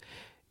she was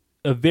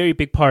a very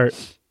big part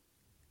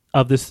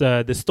of this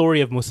the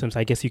story of Muslims,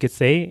 I guess you could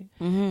say,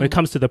 when it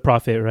comes to the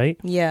Prophet, right?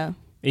 Yeah.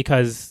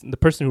 Because the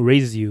person who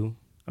raises you,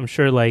 I'm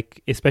sure,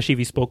 like, especially if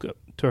you spoke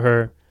to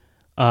her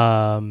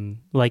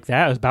like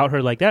that, about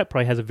her like that,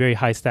 probably has a very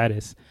high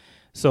status.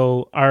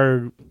 So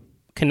our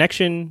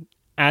connection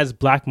as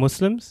Black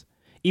Muslims,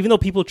 even though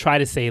people try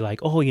to say like,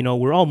 oh, you know,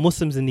 we're all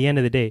Muslims in the end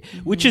of the day,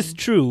 which is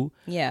true.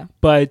 Yeah.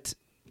 But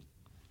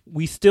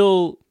we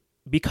still,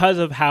 because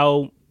of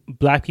how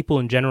Black people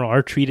in general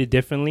are treated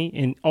differently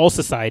in all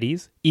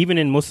societies, even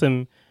in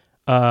Muslim,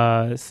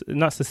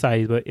 not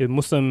societies, but in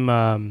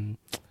Muslim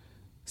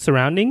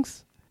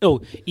surroundings. Oh,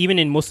 even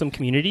in Muslim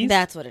communities.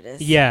 That's what it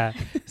is. Yeah.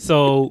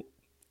 So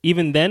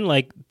even then,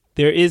 like,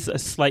 there is a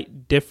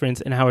slight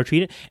difference in how we're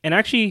treated. And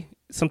actually,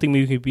 something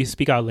we could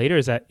speak out later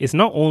is that it's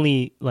not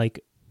only like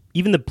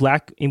even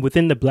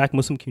within the Black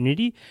Muslim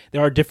community,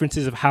 there are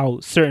differences of how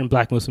certain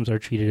Black Muslims are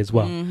treated as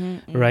well,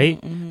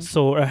 right?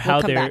 So, or how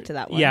we'll come back to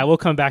that one. Yeah, we'll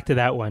come back to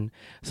that one.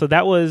 So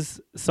that was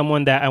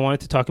someone that I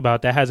wanted to talk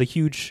about that has a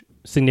huge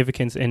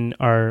significance in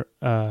our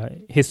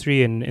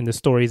history and in the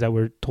stories that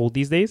we're told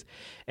these days.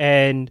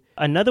 And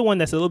another one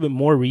that's a little bit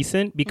more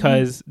recent,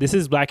 because this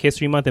is Black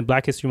History Month, and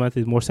Black History Month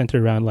is more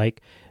centered around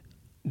like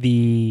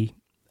the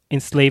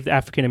enslaved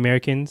African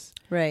Americans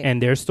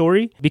and their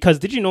story. Because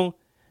did you know,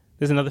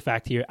 there's another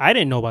fact here, I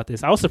didn't know about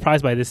this, I was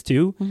surprised by this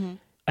too.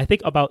 I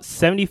think about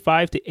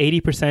 75 to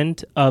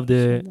 80% of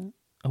the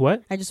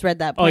what? I just read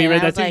that. Oh, you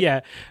read that too? Like,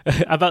 yeah.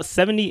 about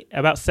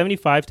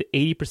 75 to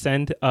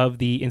 80% of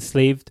the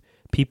enslaved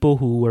people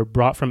who were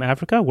brought from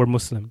Africa were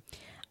Muslim.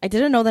 I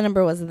didn't know the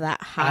number was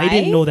that high. I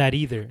didn't know that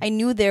either. I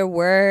knew there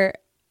were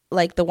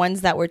like the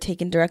ones that were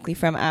taken directly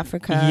from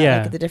Africa,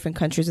 like the different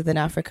countries within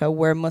Africa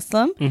were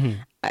Muslim.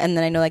 And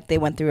then I know like they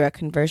went through a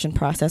conversion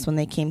process when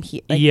they came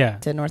here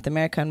to North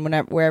America and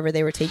wherever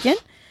they were taken.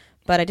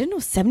 But I didn't know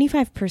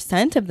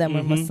 75% of them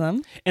were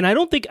Muslim. And I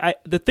don't think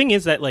the thing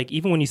is that like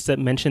even when you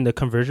mentioned the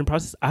conversion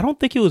process, I don't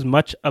think it was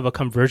much of a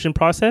conversion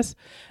process.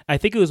 I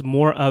think it was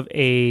more of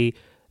a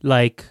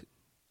like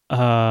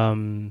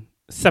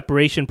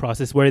separation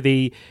process where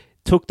they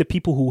took the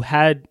people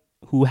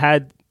who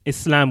had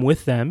Islam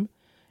with them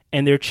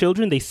and their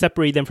children, they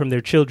separated them from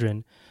their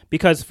children.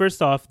 Because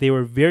first off, they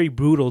were very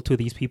brutal to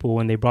these people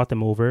when they brought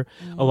them over.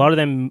 A lot of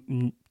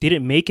them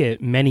didn't make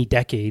it many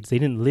decades. They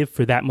didn't live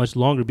for that much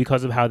longer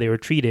because of how they were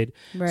treated.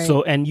 Right.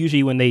 So, and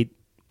usually when they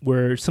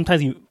were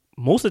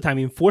most of the time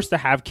even forced to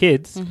have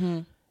kids,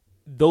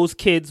 those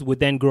kids would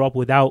then grow up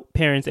without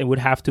parents and would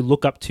have to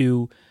look up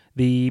to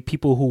the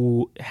people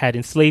who had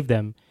enslaved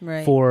them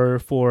for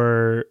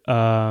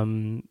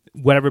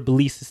whatever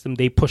belief system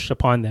they pushed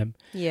upon them.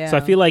 Yeah. So I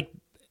feel like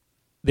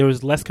there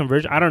was less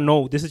conversion. I don't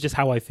know. This is just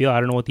how I feel.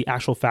 I don't know what the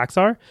actual facts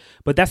are,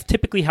 but that's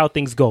typically how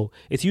things go.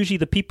 It's usually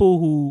the people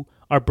who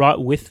are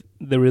brought with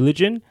the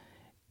religion,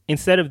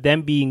 instead of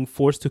them being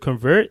forced to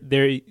convert,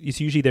 it's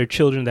usually their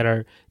children that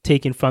are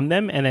taken from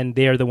them, and then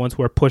they are the ones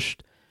who are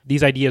pushed.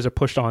 These ideas are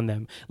pushed on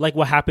them, like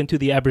what happened to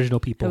the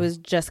Aboriginal people. I was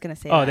just gonna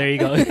say. Oh, that. There you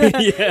go.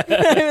 Yeah.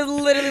 It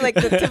was literally like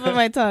the tip of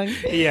my tongue.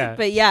 Yeah,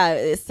 but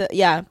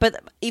yeah,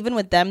 But even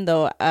with them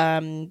though,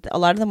 a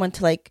lot of them went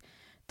to like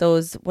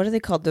those, what are they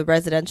called? The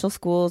residential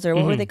schools, or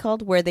what were they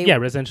called? Where they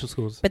residential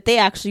schools. But they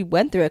actually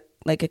went through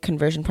a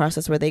conversion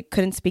process where they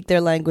couldn't speak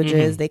their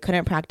languages, they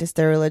couldn't practice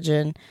their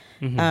religion.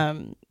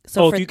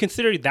 So if you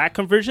consider that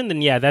conversion, then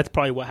that's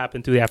probably what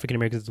happened to the African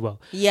Americans as well.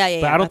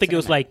 But I don't think it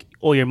was like,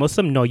 oh, you're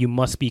Muslim? No, you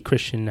must be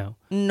Christian now.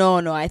 No,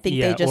 I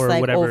think they just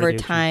like over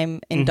time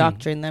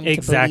indoctrinate them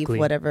to believe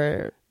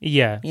whatever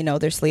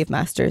their slave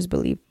masters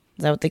believe.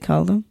 Is that what they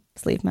call them?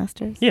 Slave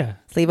masters? Yeah.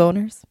 Slave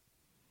owners?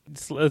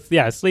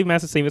 Slave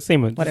master,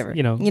 same whatever.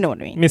 You know what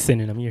I mean.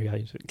 Missing in them.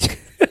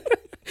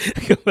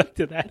 Go back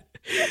to that.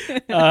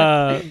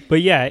 But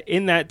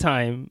in that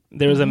time,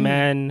 there was a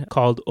man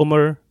called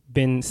Umar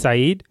bin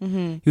Said.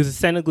 He was a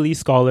Senegalese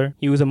scholar.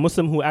 He was a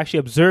Muslim who actually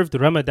observed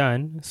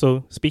Ramadan.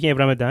 So speaking of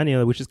Ramadan,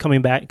 which is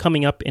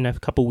coming up in a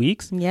couple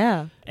weeks.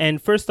 Yeah.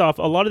 And first off,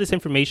 a lot of this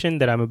information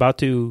that I'm about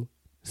to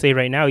say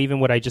right now, even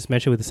what I just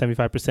mentioned with the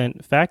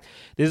 75% fact,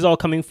 this is all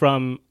coming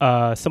from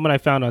someone I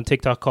found on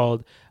TikTok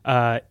called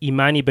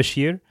Imani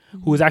Bashir,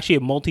 who is actually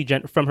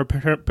from her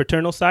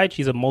paternal side,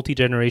 she's a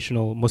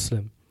multi-generational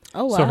Muslim.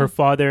 Oh, wow. So her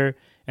father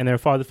and their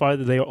father,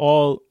 they are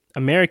all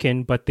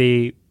American, but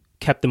they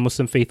kept the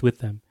Muslim faith with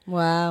them.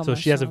 Wow. So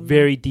she has a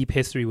very deep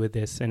history with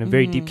this and a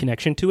very deep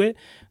connection to it.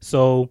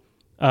 So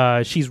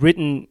she's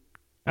written,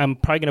 I'm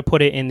probably going to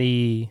put it in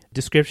the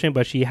description,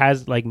 but she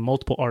has like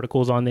multiple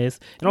articles on this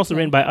and also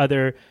written by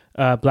other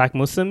Black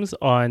Muslims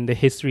on the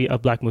history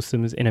of Black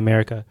Muslims in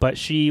America. But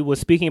she was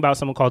speaking about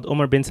someone called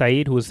Umar bin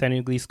Said, who was a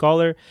Senegalese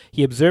scholar.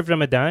 He observed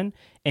Ramadan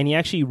and he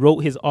actually wrote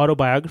his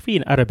autobiography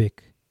in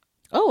Arabic.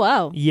 Oh,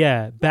 wow.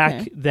 Yeah.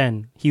 Back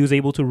then, he was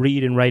able to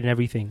read and write and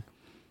everything.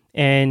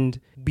 And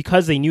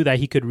because they knew that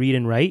he could read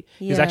and write,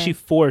 he was actually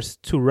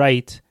forced to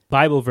write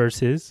Bible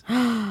verses.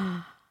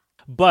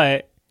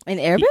 But in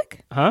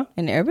Arabic?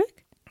 In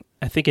Arabic?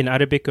 I think in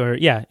Arabic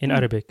in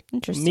Arabic.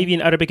 Interesting. Maybe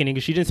in Arabic and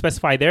English. She didn't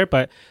specify there,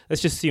 but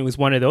let's just see it was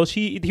one of those.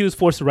 He was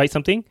forced to write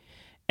something,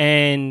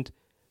 and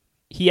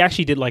he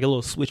actually did like a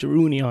little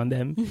switcheroony on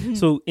them.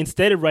 So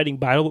instead of writing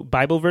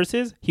Bible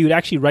verses, he would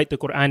actually write the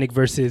Quranic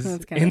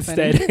verses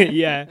instead.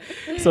 Yeah.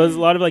 So there's a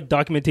lot of like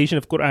documentation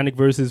of Quranic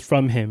verses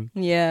from him.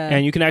 Yeah.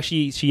 And you can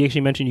she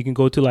actually mentioned you can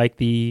go to like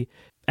the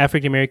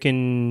African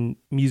American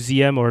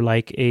Museum or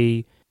like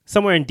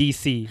somewhere in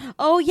DC.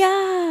 Oh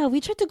yeah, we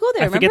tried to go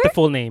there. I forget the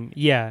full name.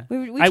 Yeah,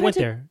 I went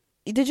there.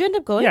 Did you end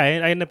up going? Yeah,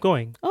 I ended up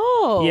going. Oh,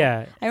 Oh.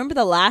 Yeah. I remember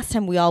the last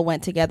time we all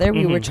went together,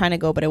 we were trying to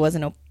go, but it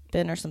wasn't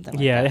open or something like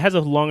that. Yeah, it has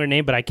a longer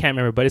name, but I can't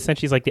remember. But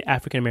essentially, it's like the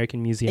African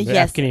American Museum, the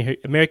African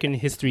American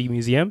History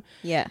Museum.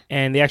 Yeah.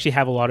 And they actually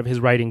have a lot of his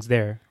writings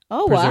there.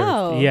 Oh, preserved.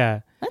 wow.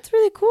 Yeah. That's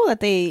really cool that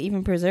they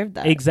even preserved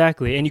that.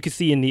 Exactly. And you can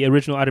see in the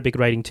original Arabic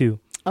writing too.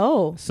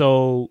 Oh.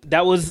 So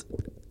that was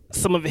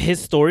some of his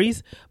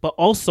stories. But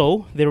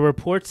also, there were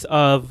reports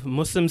of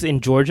Muslims in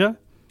Georgia.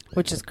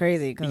 Which is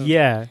crazy.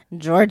 Yeah.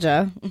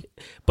 Georgia.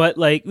 But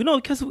like,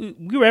 because we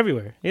were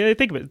everywhere. Yeah,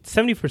 think of it.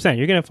 70%.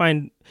 You're going to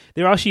find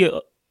there are actually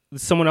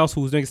someone else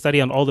who was doing a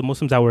study on all the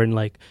Muslims that were in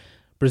like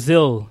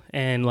Brazil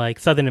and like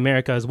Southern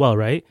America as well,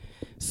 right?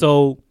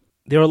 So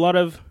there are a lot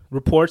of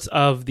reports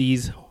of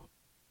these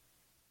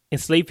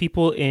enslaved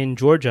people in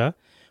Georgia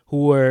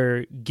who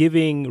were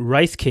giving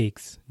rice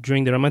cakes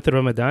during the month of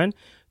Ramadan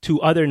to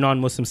other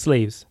non-Muslim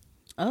slaves.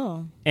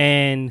 Oh.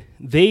 And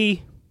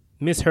they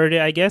misheard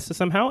it, I guess,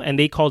 somehow, and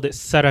they called it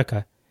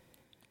saraka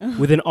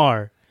with an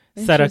R.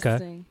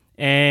 Saraka.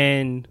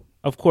 And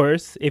of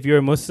course, if you're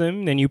a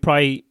Muslim, then you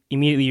probably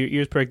immediately your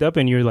ears perked up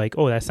and you're like,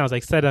 oh, that sounds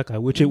like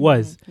sadaqah, which it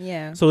was.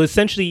 Yeah. So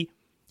essentially,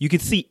 you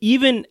could see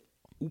even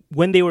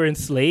when they were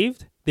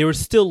enslaved, they were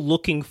still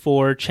looking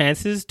for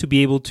chances to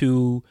be able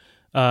to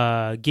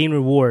gain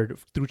reward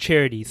through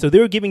charity. So they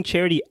were giving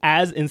charity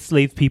as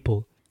enslaved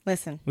people.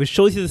 Listen. Which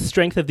shows you the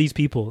strength of these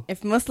people.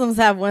 If Muslims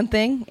have one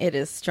thing, it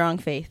is strong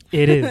faith.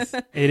 It is.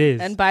 It is.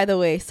 And by the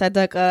way,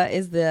 sadaqah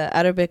is the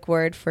Arabic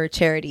word for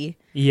charity.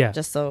 Yeah.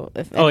 Just so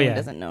if anyone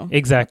doesn't know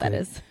exactly what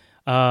that is.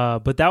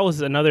 But that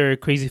was another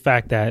crazy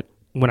fact that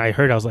when I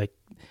heard, I was like,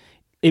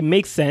 it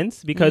makes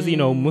sense because,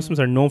 Muslims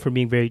are known for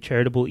being very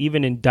charitable,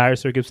 even in dire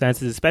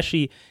circumstances,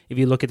 especially if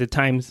you look at the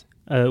times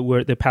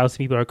where the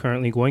Palestinian people are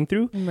currently going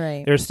through.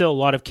 Right. There's still a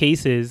lot of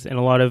cases and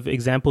a lot of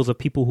examples of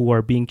people who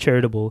are being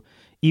charitable,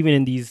 even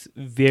in these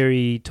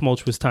very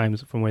tumultuous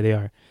times from where they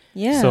are.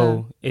 Yeah.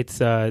 So it's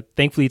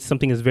thankfully it's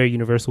something that's very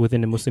universal within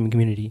the Muslim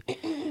community.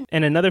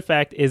 And another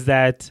fact is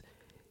that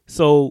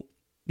the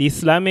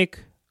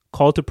Islamic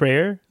call to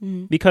prayer,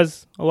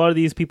 because a lot of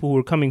these people who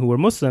were coming who were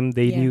Muslim,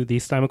 they knew the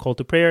Islamic call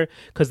to prayer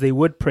because they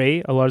would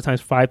pray a lot of times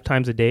 5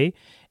 times a day,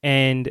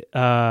 and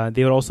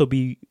they would also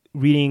be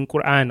reading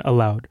Quran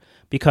aloud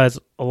because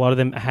a lot of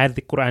them had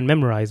the Quran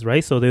memorized,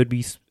 right? So they would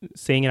be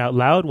saying it out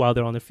loud while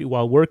they're on the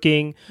while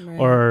working,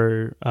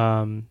 or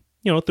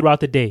throughout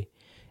the day.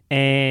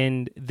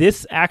 And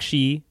this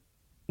actually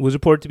was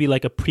reported to be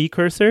like a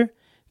precursor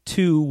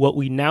to what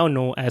we now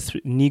know as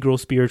Negro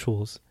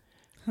spirituals.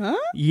 Huh?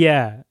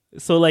 Yeah.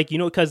 So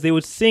because they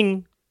would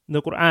sing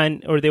the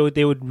Quran, or they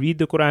would read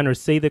the Quran or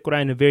say the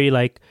Quran in a very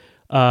like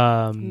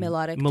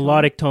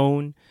melodic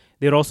tone.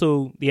 They'd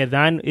also, the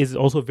adhan is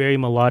also very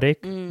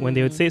melodic when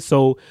they would say.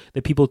 So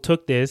the people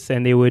took this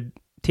and they would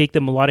take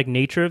the melodic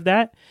nature of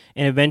that,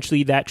 and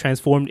eventually that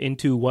transformed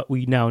into what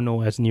we now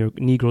know as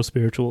Negro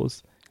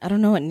spirituals. I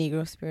don't know what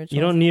Negro spirituals.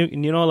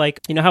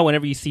 How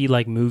whenever you see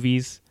like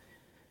movies,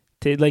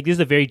 this is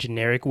a very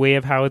generic way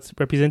of how it's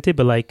represented,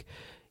 but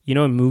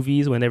in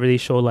movies, whenever they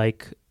show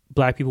like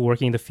black people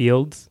working in the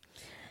fields,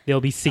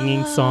 they'll be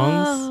singing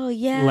songs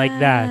like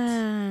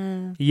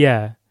that.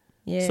 Yeah.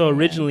 Yeah. So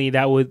originally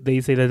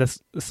they say that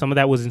some of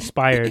that was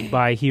inspired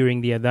by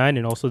hearing the adhan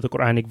and also the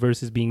Quranic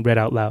verses being read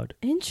out loud.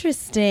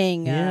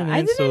 Interesting. Yeah,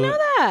 I didn't know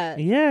that.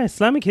 Yeah,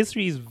 Islamic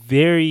history is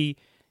very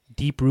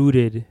deep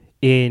rooted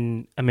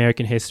in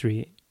American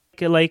history.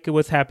 Like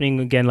what's happening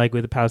again, like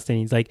with the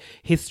Palestinians, like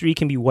history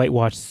can be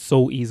whitewashed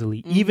so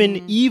easily.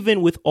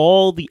 Even with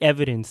all the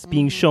evidence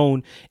being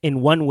shown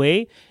in one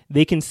way,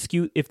 they can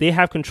skew. If they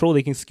have control,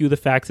 they can skew the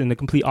facts in the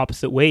complete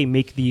opposite way,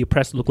 make the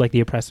oppressed look like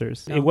the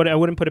oppressors. I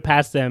wouldn't put it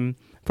past them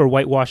for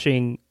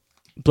whitewashing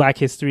Black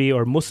history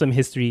or Muslim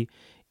history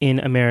in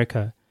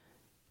America,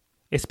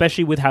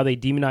 especially with how they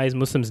demonize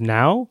Muslims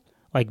now.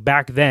 Like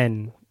back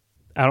then,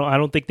 I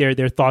don't think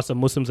their thoughts of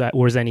Muslims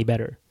was any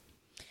better.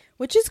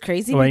 Which is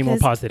crazy. Or any more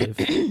positive.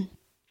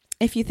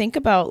 If you think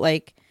about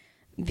like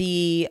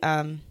the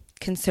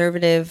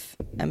conservative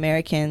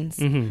Americans,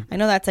 I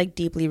know that's like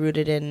deeply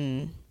rooted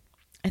in,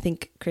 I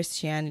think,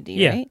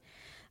 Christianity, right?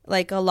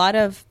 Like a lot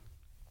of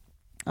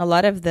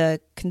the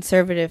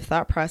conservative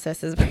thought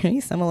process is very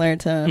similar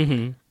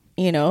to,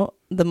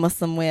 the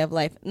Muslim way of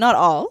life. Not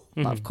all,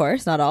 of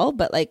course, not all,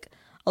 but like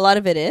a lot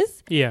of it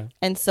is. Yeah.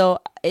 And so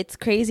it's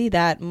crazy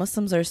that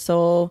Muslims are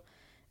so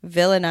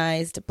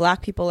villainized.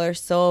 Black people are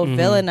so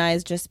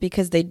villainized just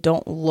because they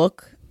don't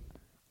look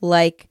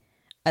like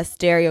a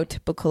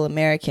stereotypical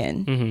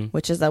American,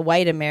 which is a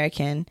white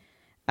American,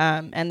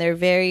 and they're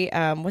very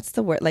what's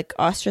the word, like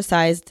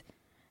ostracized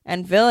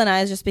and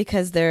villainized just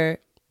because they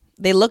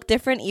look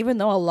different, even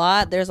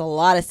though there's a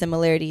lot of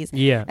similarities.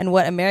 And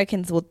what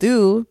Americans will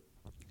do,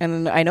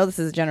 and I know this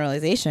is a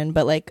generalization,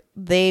 but like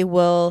they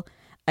will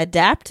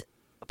adapt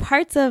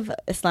parts of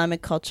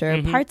Islamic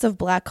culture, parts of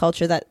Black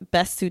culture that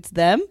best suits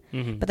them,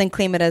 but then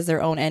claim it as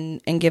their own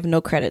and give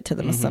no credit to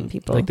the Muslim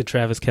people. Like the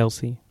Travis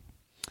Kelce.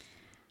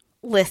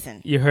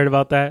 Listen. You heard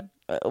about that?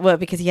 What?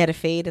 Because he had a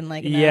fade and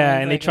like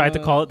and they tried to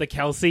call it the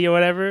Kelsey or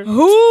whatever.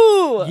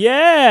 Who?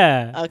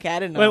 Yeah. Okay, I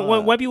didn't know.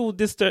 When white people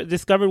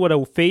discovered what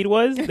a fade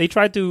was, they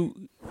tried to.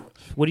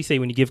 What do you say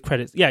when you give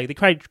credit? Yeah, they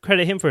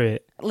credit him for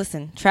it.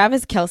 Listen,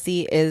 Travis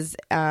Kelce is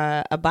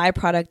a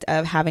byproduct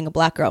of having a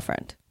black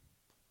girlfriend.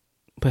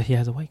 But he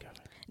has a white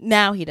girlfriend.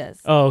 Now he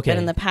does. Oh, okay. But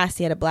in the past,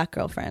 he had a black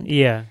girlfriend.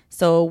 Yeah.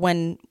 So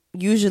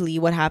usually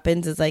what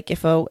happens is like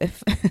if a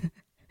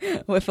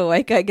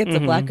white guy gets a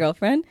black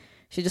girlfriend,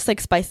 she just like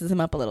spices him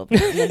up a little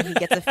bit, and then he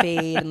gets a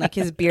fade, and like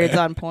his beard's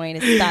on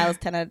point, his style's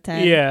 10 out of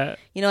 10. Yeah.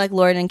 You know, like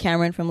Lauren and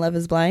Cameron from Love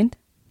Is Blind.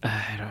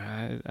 I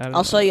don't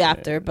I'll show you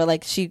after, but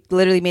like she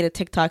literally made a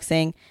TikTok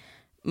saying,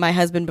 "My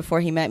husband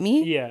before he met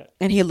me." Yeah.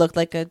 And he looked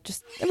like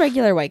just a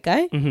regular white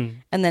guy. Mm-hmm.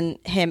 And then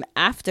him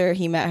after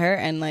he met her,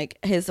 and like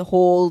his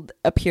whole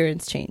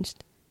appearance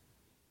changed.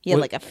 He had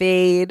like a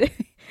fade,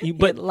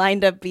 but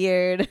lined up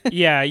beard.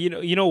 Yeah,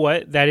 you know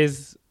what? That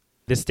is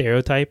the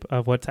stereotype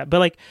of what's happening. But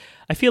like,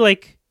 I feel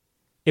like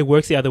it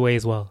works the other way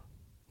as well.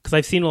 Because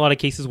I've seen a lot of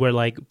cases where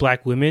like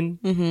black women,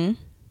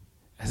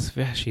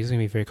 she's gonna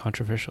be very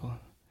controversial.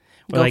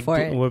 Go for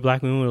it. Where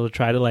black women will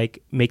try to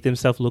like make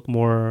themselves look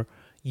more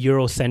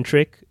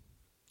Eurocentric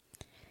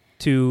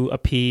to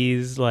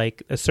appease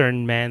like a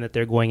certain man that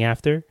they're going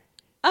after.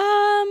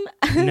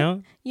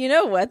 No. You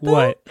know what? Though?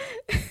 What?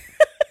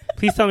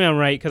 Please tell me I'm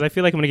right, because I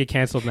feel like I'm gonna get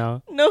canceled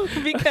now. No,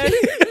 because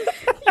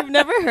you've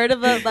never heard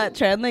about that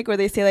trend, like where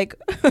they say like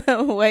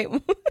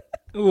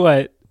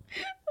What?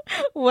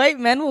 White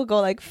men will go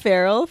like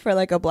feral for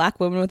like a black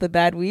woman with a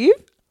bad weave.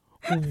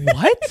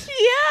 What?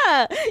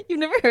 Yeah, you've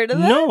never heard of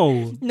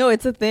that? No,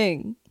 it's a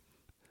thing.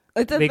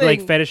 It's a thing. They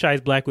like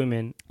fetishize black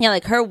women. Yeah,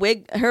 like her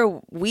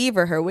weave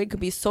or her wig could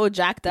be so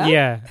jacked up.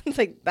 Yeah, it's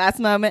like that's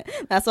my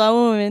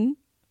woman.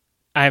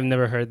 I've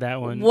never heard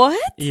that one.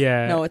 What?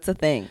 Yeah. No, it's a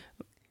thing.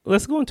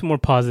 Let's go into more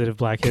positive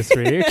black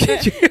history.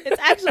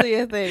 It's actually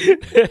a thing.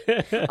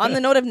 On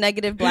the note of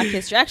negative black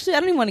history, actually, I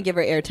don't even want to give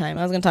her airtime.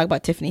 I was going to talk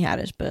about Tiffany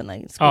Haddish, but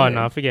like,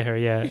 no, forget her.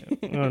 Yeah,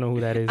 I don't know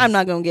who that is. I'm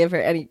not going to give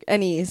her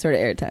any sort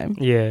of airtime.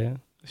 Yeah,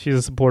 she's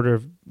a supporter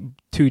of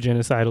 2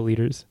 genocidal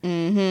leaders.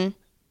 Mm-hmm.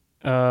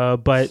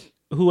 But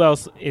who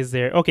else is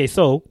there? Okay,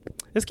 so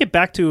let's get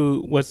back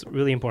to what's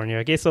really important here.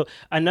 Okay, so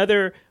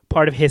another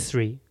part of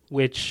history,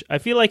 which I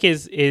feel like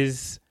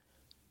is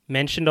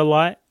mentioned a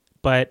lot,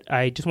 but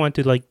I just want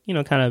to like,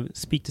 kind of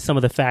speak to some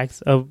of the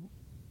facts of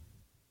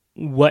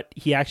what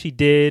he actually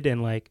did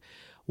and like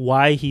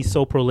why he's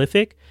so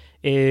prolific,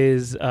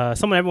 is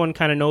someone everyone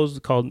kind of knows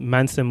called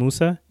Mansa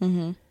Musa.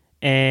 Mm-hmm.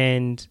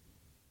 And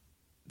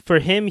for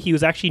him, he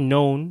was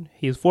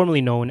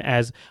formerly known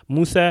as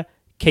Musa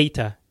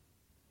Keita.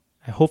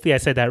 Hopefully I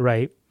said that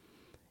right.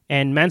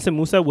 And Mansa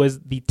Musa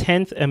was the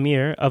 10th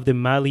emir of the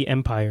Mali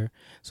Empire.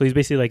 So he's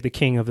basically like the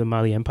king of the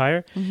Mali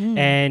Empire. Mm-hmm.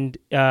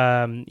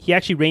 And he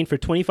actually reigned for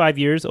 25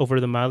 years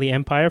over the Mali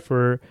Empire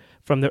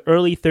from the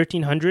early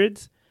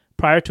 1300s.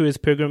 Prior to his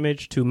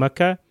pilgrimage to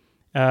Mecca,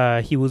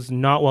 he was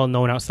not well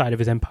known outside of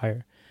his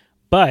empire.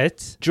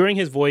 But during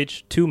his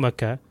voyage to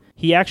Mecca,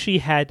 he actually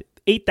had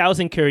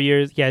 8,000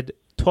 couriers. He had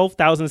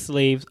 12,000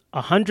 slaves,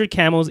 100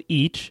 camels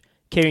each,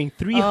 carrying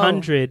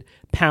 300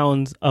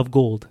 pounds of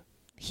gold.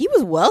 He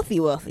was wealthy.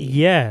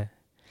 Yeah.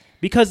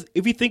 Because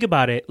if you think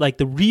about it, like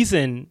the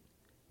reason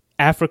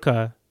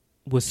Africa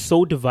was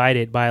so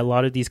divided by a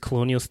lot of these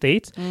colonial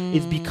states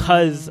is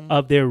because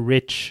of their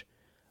rich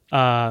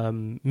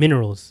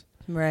minerals.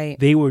 Right.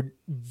 They were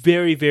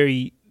very,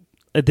 very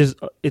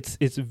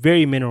it's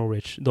very mineral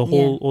rich, the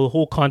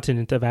whole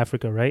continent of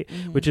Africa, right?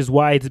 Mm-hmm. Which is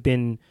why it's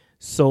been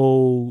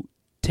so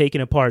taken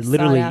apart,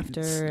 literally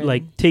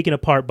like taken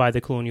apart by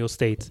the colonial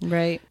states.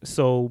 Right.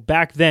 So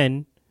back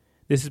then,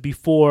 this is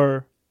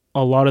before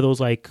a lot of those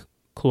like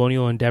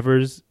colonial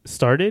endeavors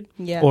started,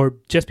 or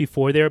just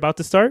before they're about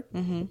to start.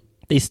 Mm-hmm.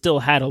 They still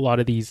had a lot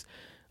of these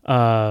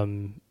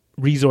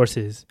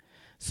resources.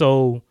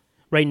 So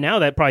right now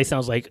that probably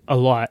sounds like a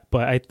lot,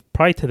 but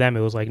probably to them it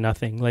was like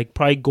nothing. Like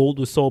probably gold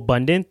was so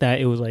abundant that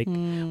it was like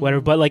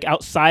whatever. But like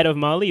outside of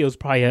Mali, it was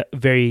probably a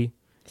very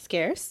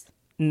scarce.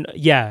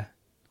 Yeah.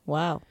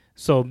 Wow.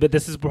 So, but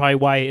this is probably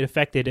why it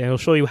affected, and I'll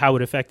show you how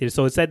it affected.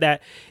 So it said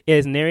that it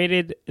is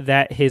narrated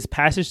that his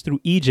passage through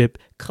Egypt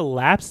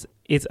collapsed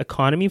its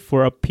economy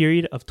for a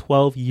period of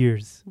 12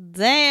 years.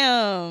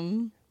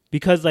 Damn.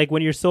 Because like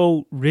when you're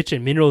so rich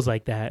in minerals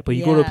like that, but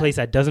you go to a place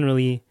that doesn't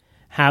really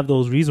have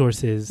those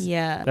resources.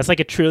 Yeah. That's like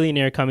a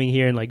trillionaire coming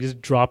here and like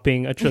just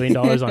dropping $1 trillion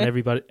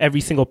on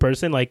every single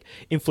person. Like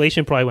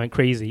inflation probably went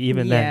crazy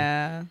even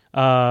then.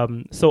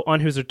 So on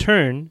his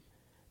return,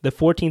 the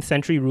 14th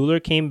century ruler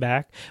came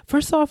back.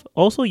 First off,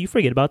 also you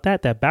forget about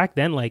that back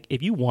then, like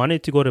if you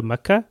wanted to go to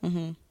Mecca,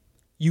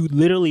 you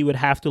literally would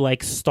have to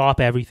like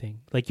stop everything.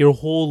 Like your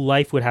whole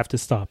life would have to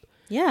stop.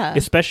 Yeah.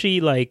 Especially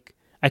like,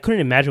 I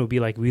couldn't imagine it would be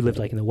like we lived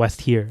like in the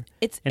West here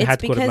and had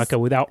to go to Mecca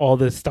without all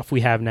the stuff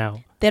we have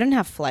now. They don't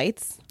have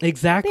flights.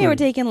 Exactly. They were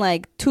taking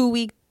like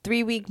 2-week,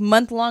 3-week,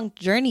 month-long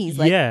journeys,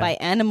 like by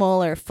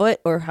animal or foot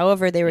or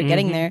however they were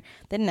getting there.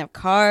 They didn't have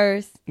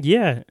cars.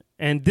 Yeah.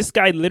 And this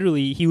guy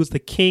literally, he was the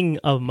king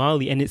of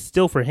Mali, and it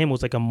still for him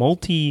was like a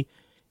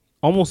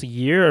almost a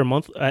year or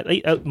month,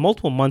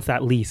 multiple months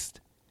at least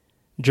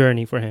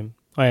journey for him.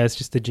 Oh yeah, it's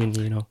just the jinn,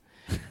 you know.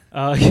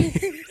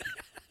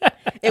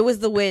 It was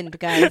the wind,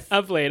 guys.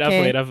 I've played.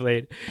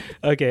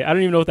 Okay, I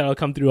don't even know if that'll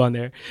come through on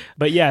there.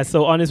 But yeah,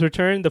 so on his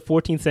return, the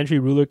 14th century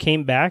ruler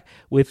came back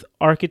with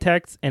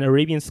architects and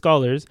Arabian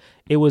scholars.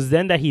 It was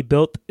then that he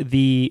built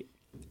the,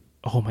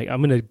 I'm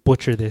going to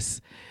butcher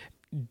this,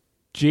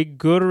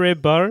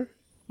 Jigurrebar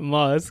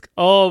Mosque.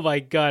 Oh my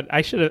God.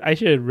 I should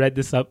have read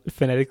this up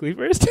phonetically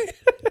first.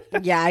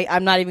 Yeah,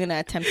 I'm not even going to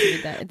attempt to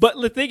do that. But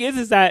the thing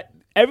is that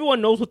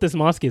everyone knows what this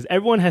mosque is.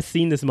 Everyone has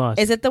seen this mosque.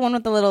 Is it the one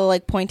with the little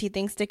like pointy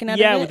thing sticking out of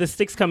it? Yeah, with the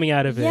sticks coming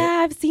out of it.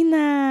 Yeah, I've seen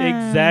that.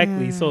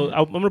 Exactly. So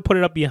I'm going to put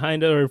it up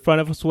behind it or in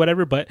front of us,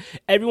 whatever. But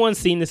everyone's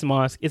seen this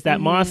mosque. It's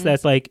that mosque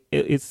that's like,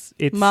 it's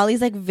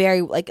Mali's like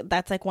very, like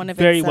that's like one of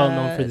very its, well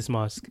known for this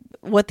mosque.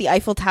 What the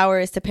Eiffel Tower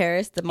is to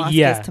Paris, the mosque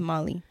is to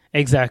Mali.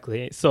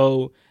 Exactly.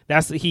 So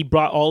he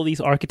brought all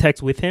these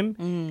architects with him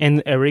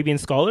and Arabian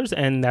scholars,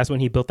 and that's when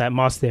he built that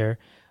mosque there.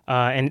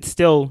 And it's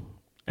still,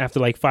 after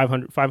like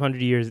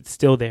 500 years, it's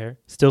still there,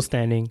 still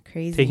standing,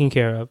 taken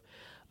care of.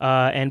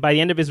 And by the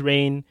end of his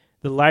reign,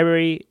 the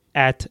library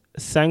at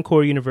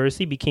Sankore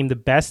University became the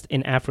best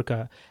in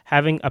Africa,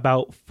 having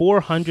about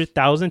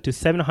 400,000 to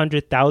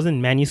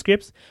 700,000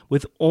 manuscripts,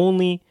 with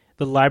only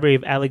the Library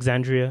of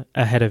Alexandria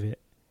ahead of it.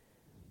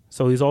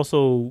 So he's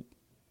also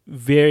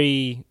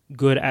very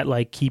good at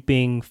like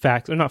keeping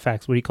facts, or not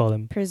facts, what do you call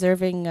them?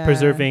 Preserving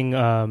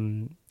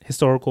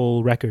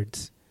historical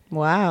records.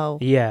 Wow.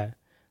 Yeah.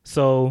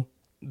 So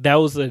that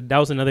was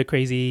another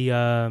crazy,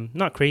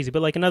 not crazy,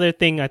 but like another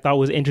thing I thought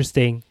was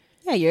interesting.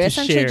 Yeah, you're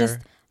essentially just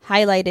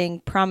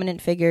highlighting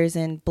prominent figures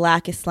in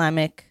Black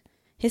Islamic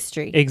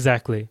history.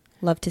 Exactly.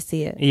 Love to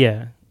see it.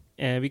 Yeah.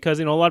 And because,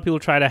 a lot of people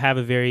try to have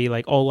a very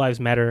like all lives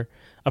matter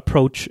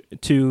approach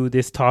to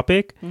this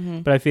topic,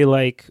 but I feel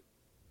like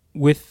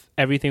with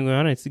everything going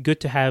on, it's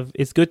good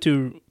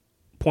to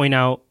point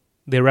out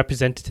the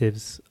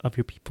representatives of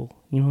your people.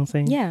 You know what I'm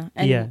saying? Yeah.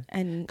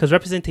 And because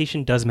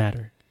representation does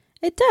matter.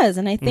 It does.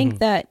 And I think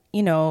that,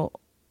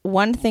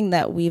 one thing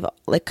that we've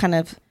like kind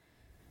of,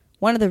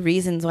 one of the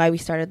reasons why we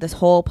started this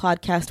whole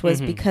podcast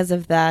was because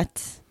of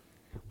that,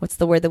 what's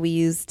the word that we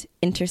used?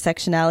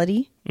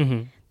 Intersectionality.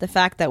 The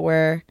fact that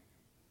we're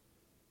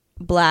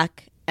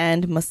Black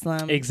and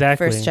Muslim,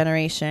 first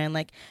generation.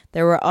 Like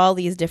there were all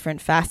these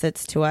different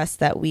facets to us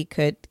that we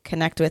could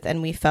connect with,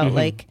 and we felt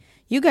like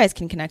you guys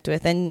can connect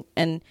with. And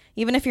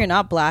even if you're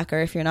not Black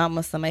or if you're not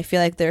Muslim, I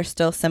feel like there are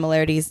still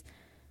similarities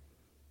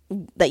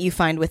that you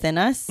find within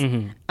us.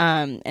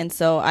 And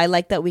so I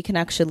like that we can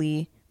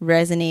actually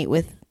resonate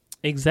with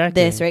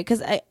this, right?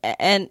 Because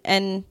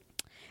and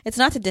it's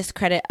not to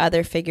discredit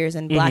other figures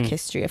in Black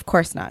history, of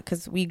course not,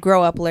 because we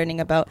grow up learning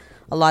about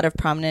a lot of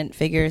prominent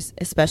figures,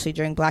 especially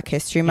during Black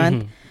History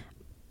Month.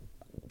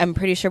 I'm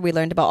pretty sure we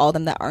learned about all of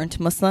them that aren't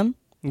Muslim.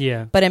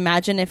 Yeah. But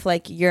imagine if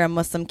like you're a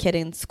Muslim kid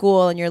in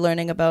school and you're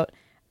learning about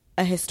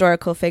a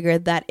historical figure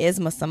that is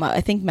Muslim. I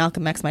think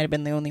Malcolm X might have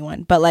been the only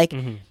one, but like,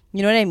 you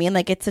know what I mean?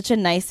 Like it's such a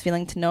nice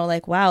feeling to know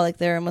like, wow, like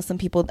there are Muslim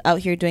people out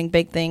here doing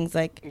big things.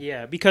 Like,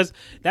 yeah, because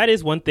that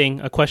is one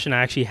thing, a question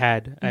I actually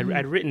had.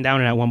 I'd written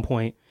down at one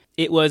point.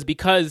 It was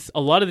because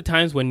a lot of the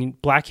times when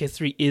Black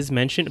history is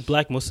mentioned,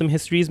 Black Muslim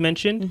history is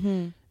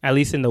mentioned, at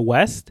least in the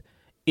West,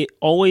 it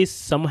always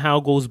somehow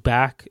goes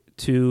back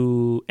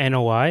to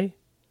NOI,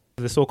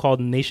 the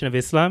so-called Nation of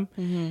Islam.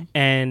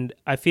 And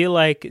I feel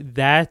like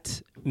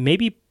that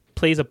maybe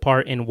plays a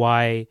part in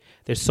why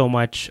there's so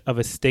much of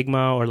a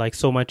stigma, or like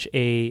so much of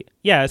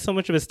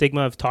a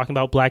stigma of talking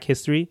about Black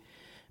history,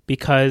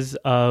 because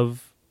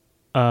of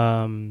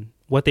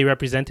what they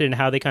represented and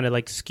how they kind of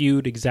like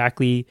skewed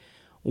exactly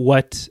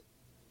what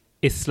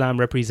Islam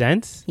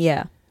represents.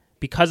 Yeah.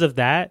 Because of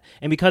that,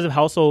 and because of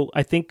how also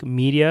I think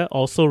media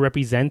also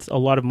represents a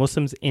lot of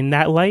Muslims in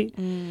that light.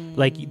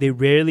 Like they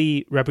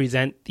rarely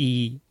represent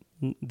the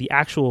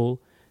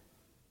actual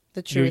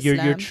true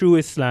your true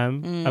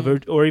Islam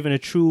or even a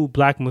true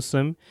Black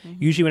Muslim.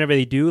 Usually whenever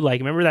they do,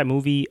 like remember that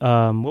movie,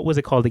 what was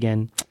it called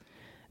again?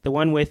 The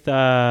one with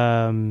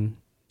Lauren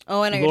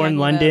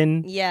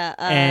London. Yeah.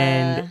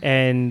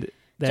 And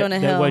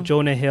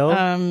Jonah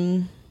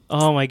Hill.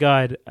 Oh my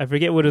God, I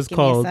forget what it's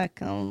called. Give me a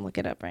sec, I'll look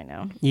it up right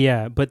now.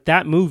 Yeah, but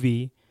that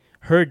movie,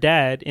 her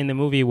dad in the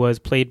movie was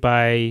played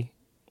by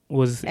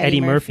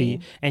Eddie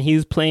Murphy, and he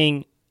was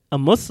playing a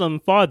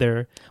Muslim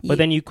father, but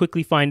then you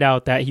quickly find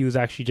out that he was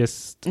actually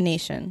just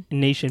nation.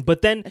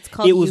 But then it's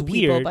called it was You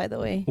weird. People, by the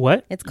way.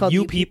 What? It's called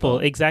You People,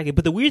 exactly.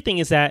 But the weird thing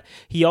is that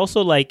he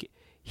also like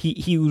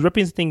he was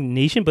representing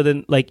nation, but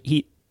then like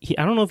he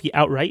I don't know if he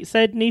outright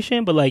said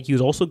nation, but like he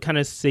was also kind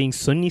of saying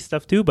Sunni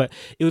stuff too. But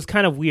it was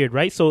kind of weird,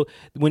 right? So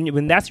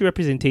when that's your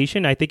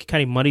representation, I think it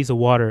kind of muddies the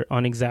water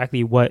on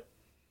exactly what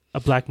a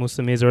Black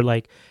Muslim is, or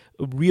like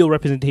a real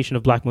representation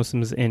of Black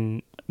Muslims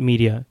in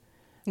media.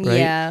 Right?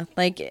 Yeah,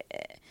 like,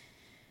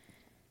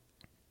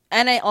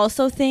 and I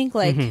also think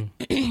like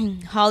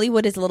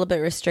Hollywood is a little bit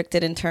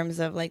restricted in terms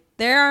of like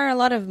there are a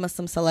lot of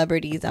Muslim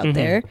celebrities out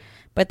there,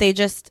 but they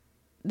just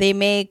they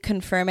may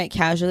confirm it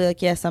casually,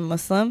 like, yes, I'm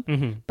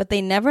Muslim, but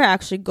they never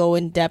actually go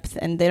in depth,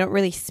 and they don't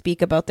really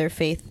speak about their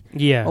faith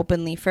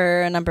openly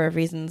for a number of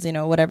reasons, you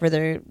know, whatever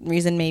their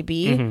reason may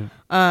be.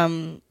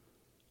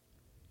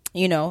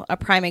 You know, a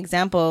prime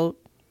example,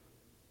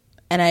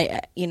 and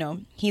I, you know,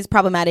 he's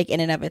problematic in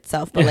and of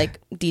itself, but like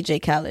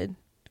DJ Khaled.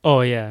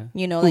 Oh yeah,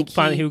 you know, like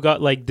who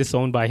got like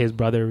disowned by his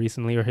brother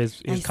recently, or his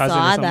cousin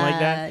or something like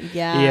that.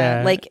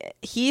 Yeah, like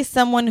he's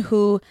someone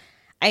who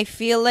I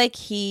feel like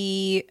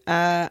he,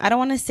 I don't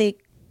want to say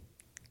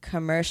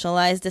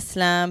commercialized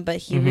Islam, but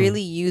he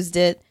really used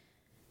it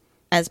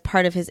as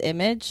part of his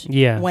image.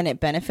 Yeah, when it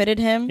benefited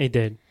him, it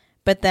did.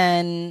 But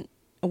then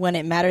when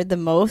it mattered the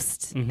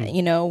most,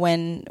 you know,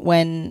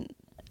 when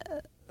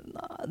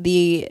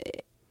the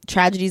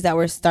tragedies that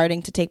were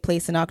starting to take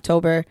place in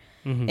October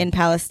in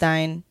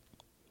Palestine,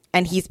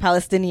 and he's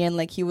Palestinian,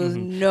 like he was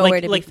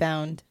nowhere to be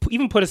found.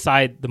 Even put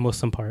aside the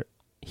Muslim part,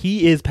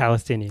 he is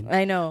Palestinian.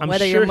 I know. I'm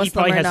whether sure you're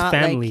Muslim he or has not,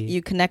 family. like,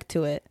 you connect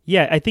to it.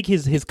 Yeah, I think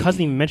his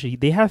cousin even mentioned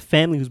they have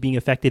family who's being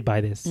affected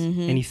by this,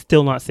 and he's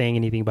still not saying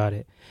anything about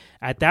it.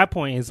 At that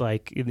point, it's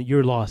like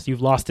you're lost. You're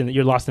lost in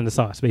the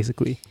sauce,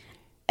 basically.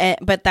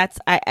 But that's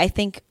I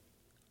think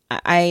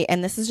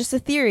and this is just a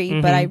theory,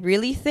 but I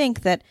really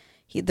think that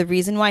the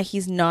reason why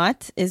he's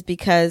not is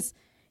because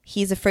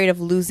he's afraid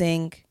of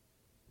losing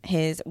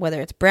his,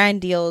 whether it's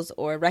brand deals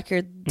or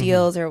record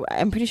deals, or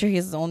I'm pretty sure he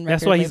has his own record.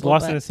 That's why he's label,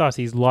 lost in the sauce.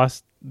 He's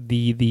lost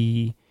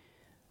the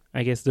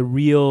I guess the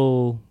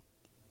real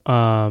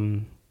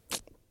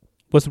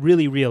what's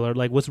really real, or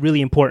like what's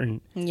really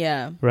important.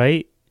 Yeah.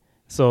 Right?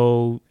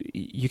 So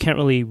you can't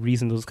really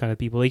reason those kind of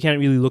people. You can't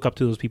really look up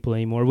to those people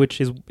anymore,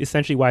 which is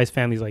essentially why his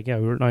family's like, yeah,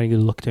 we're not even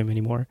going to look to him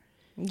anymore.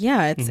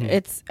 Yeah,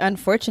 it's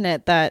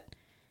unfortunate that,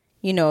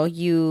 you know,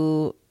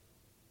 you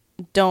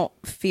don't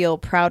feel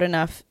proud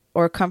enough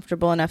or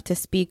comfortable enough to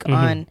speak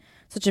on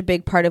such a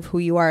big part of who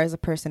you are as a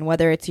person,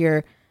 whether it's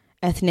your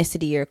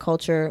ethnicity, your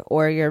culture,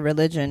 or your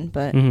religion.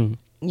 But,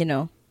 you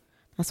know,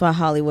 that's why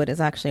Hollywood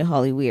is actually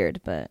Holly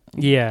weird. But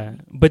yeah.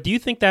 But do you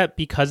think that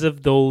because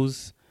of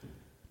those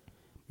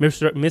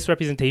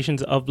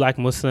misrepresentations of Black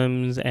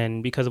Muslims,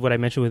 and because of what I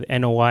mentioned with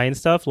NOI and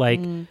stuff,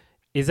 like,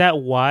 is that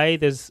why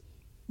there's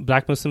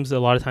Black Muslims a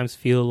lot of times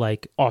feel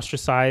like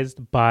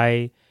ostracized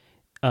by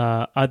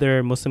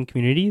other Muslim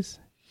communities?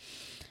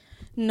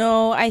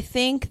 No, I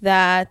think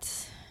that,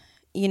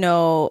 you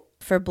know,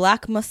 for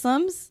Black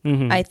Muslims,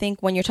 I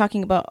think when you're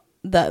talking about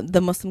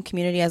the Muslim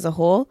community as a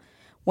whole,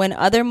 when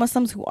other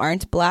Muslims who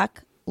aren't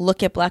Black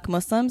look at Black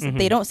Muslims,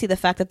 they don't see the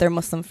fact that they're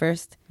Muslim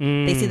first.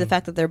 They see the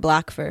fact that they're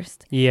Black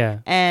first. Yeah.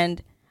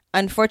 And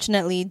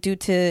unfortunately, due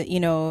to, you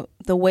know,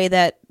 the way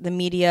that the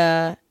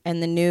media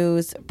and the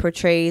news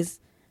portrays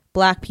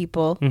Black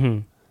people,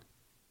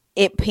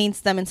 it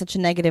paints them in such a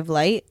negative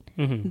light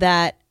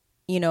that,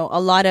 you know,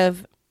 a lot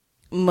of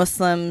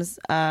Muslims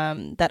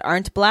that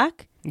aren't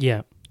Black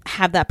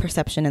have that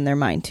perception in their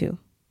mind too.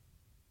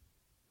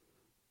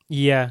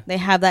 Yeah. They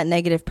have that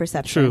negative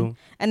perception. True.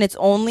 And it's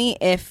only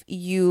if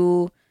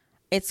you,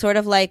 it's sort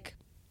of like,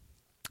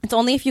 it's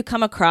only if you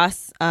come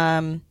across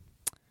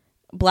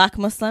Black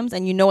Muslims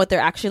and you know what they're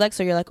actually like.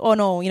 So you're like, oh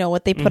no, you know,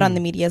 what they put on the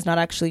media is not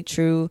actually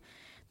true.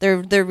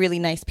 They're really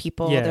nice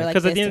people. Yeah,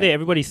 because at the end of the day,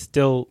 everybody's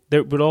still,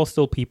 we're all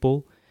still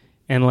people.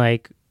 And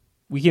like,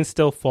 we can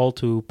still fall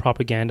to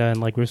propaganda and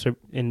like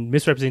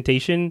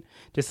misrepresentation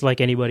just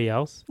like anybody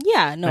else.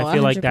 Yeah, no, I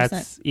feel 100%. Like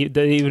that's,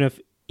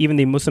 even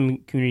the Muslim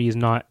community is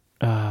not,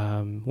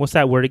 what's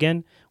that word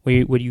again?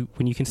 When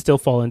you can still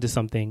fall into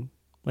something,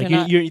 like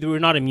we're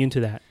not immune to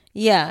that.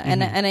 Yeah,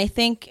 and I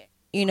think,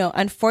 you know,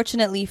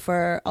 unfortunately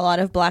for a lot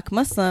of Black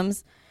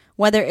Muslims,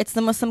 whether it's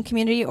the Muslim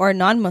community or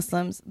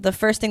non-Muslims, the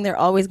first thing they're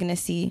always going to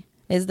see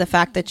is the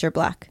fact that you're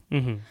Black.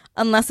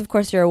 Unless, of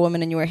course, you're a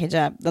woman and you wear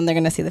hijab, then they're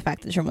going to see the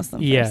fact that you're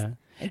Muslim. Yeah,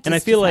 and I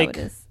feel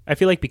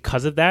like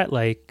because of that,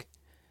 like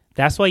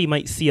that's why you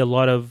might see a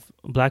lot of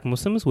Black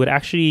Muslims would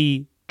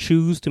actually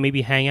choose to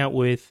maybe hang out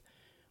with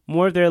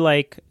more of their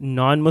like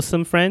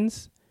non-Muslim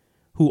friends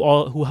who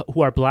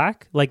are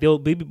Black. Like they'll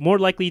be more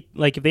likely,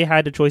 like if they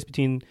had a choice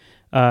between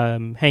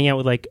hanging out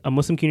with like a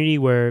Muslim community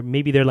where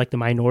maybe they're like the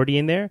minority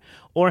in there,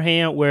 or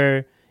hang out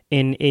where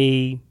in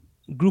a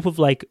group of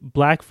like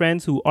Black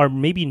friends who are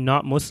maybe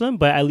not Muslim,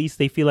 but at least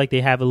they feel like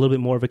they have a little bit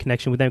more of a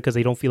connection with them because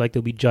they don't feel like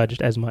they'll be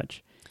judged as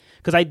much.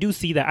 Because I do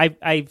see that.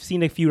 I've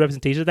seen a few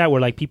representations of that where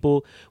like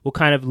people will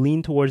kind of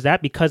lean towards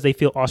that because they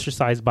feel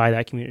ostracized by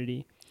that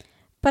community.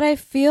 But I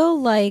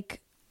feel like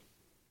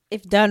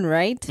if done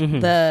right,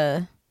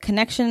 the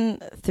connection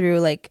through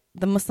like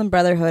the Muslim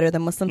Brotherhood or the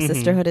Muslim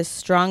Sisterhood is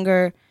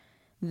stronger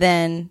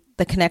than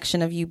the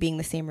connection of you being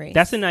the same race.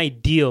 That's in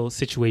ideal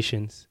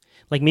situations.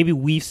 Like maybe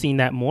we've seen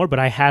that more, but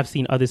I have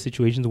seen other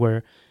situations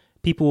where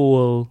people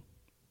will,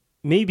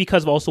 maybe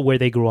because of also where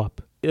they grew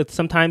up. It's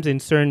sometimes in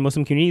certain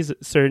Muslim communities,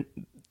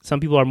 some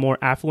people are more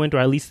affluent, or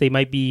at least they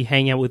might be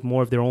hanging out with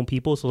more of their own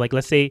people. So like,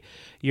 let's say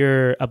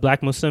you're a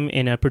Black Muslim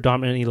in a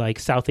predominantly like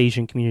South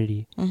Asian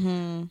community.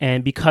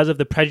 And because of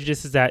the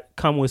prejudices that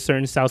come with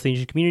certain South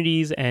Asian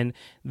communities, and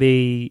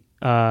they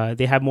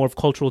they have more of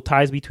cultural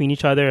ties between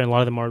each other, and a lot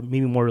of them are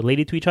maybe more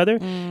related to each other.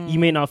 You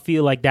may not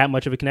feel like that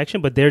much of a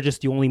connection, but they're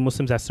just the only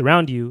Muslims that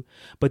surround you.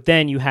 But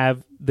then you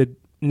have the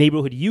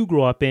neighborhood you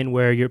grow up in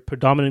where you're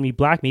predominantly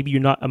black. Maybe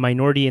you're not a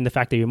minority in the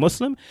fact that you're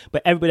Muslim,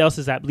 but everybody else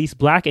is at least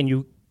black, and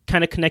you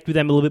kind of connect with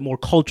them a little bit more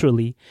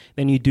culturally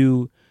than you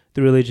do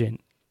the religion.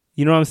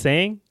 You know what I'm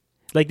saying?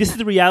 Like, this is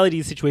the reality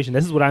of the situation.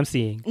 This is what I'm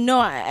seeing.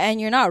 No, and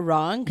you're not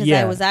wrong, because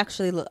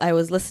I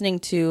was listening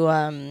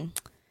to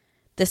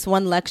this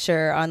one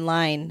lecture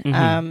online.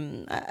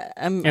 And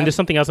there's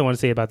something else I want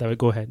to say about that.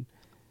 Go ahead.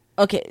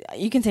 Okay,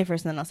 you can say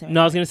first and then I'll say.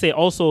 No, I was going to say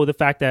also the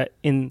fact that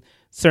in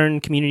certain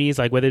communities,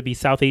 like whether it be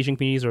South Asian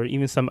communities or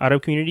even some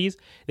Arab communities,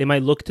 they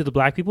might look to the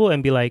black people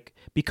and be like,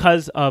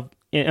 because of,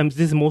 and this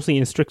is mostly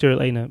in stricter,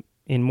 like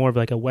in more of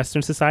like a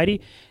Western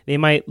society, they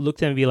might look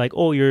to them and be like,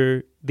 oh,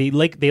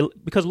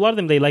 because a lot of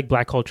them, they like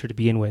black culture to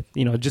begin with.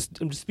 You know, I'm just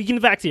speaking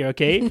the facts here,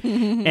 okay?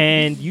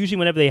 And usually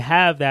whenever they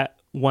have that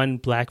one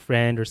black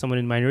friend or someone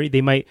in minority,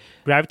 they might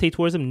gravitate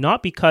towards them,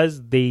 not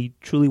because they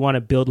truly want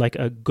to build like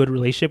a good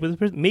relationship with the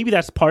person. Maybe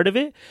that's part of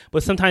it,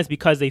 but sometimes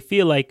because they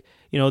feel like,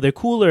 you know, they're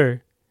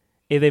cooler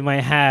if they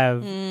might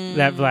have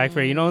that black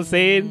friend. You know what I'm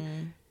saying?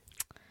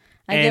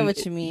 I get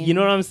what you mean. You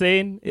know what I'm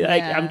saying? Yeah.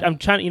 Like I'm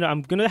trying, you know,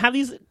 I'm gonna have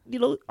these, you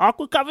know,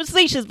 awkward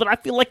conversations, but I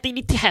feel like they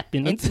need to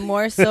happen. It's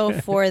more so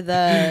for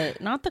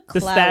not the clout, the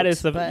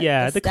status of the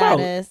status. Clout.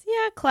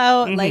 Yeah,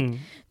 clout. Like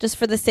just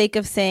for the sake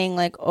of saying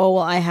like, oh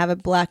well, I have a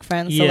black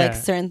friend, so like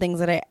certain things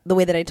the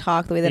way that I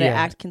talk, the way that I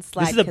act can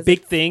slide. This is a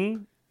big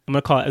thing. I'm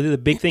gonna call it. This is a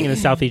big thing in the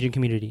South Asian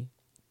community.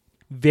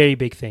 Very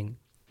big thing.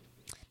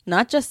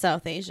 Not just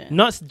South Asian.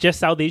 Not just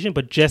South Asian,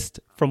 but just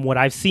from what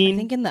I've seen. I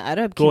think in the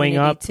Arab growing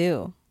community up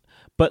too.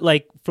 But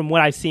like from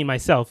what I've seen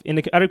myself, in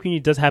the Arab community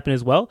it does happen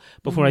as well.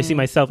 But from what I see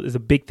myself, is a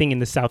big thing in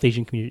the South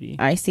Asian community.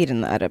 I see it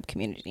in the Arab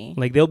community.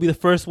 Like they'll be the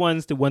first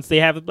ones to, once they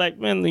have a black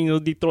man, you know,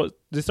 they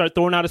start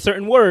throwing out a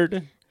certain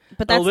word.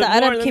 But that's the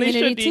Arab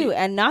community too,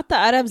 and not the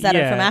Arabs that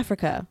are from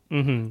Africa.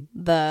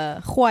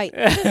 The white,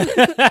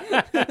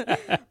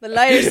 the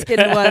lighter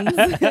skinned ones.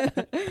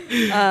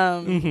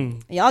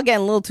 Y'all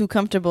getting a little too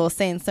comfortable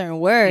saying certain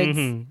words,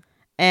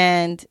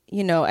 and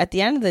you know, at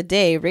the end of the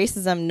day,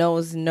 racism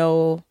knows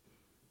no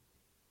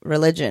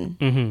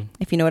religion.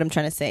 If you know what I'm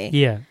trying to say.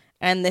 Yeah.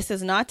 And this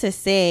is not to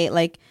say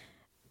like,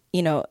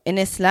 you know, in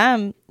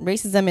Islam,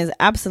 racism is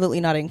absolutely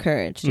not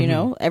encouraged. You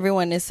know,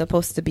 everyone is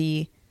supposed to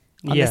be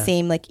on the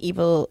same like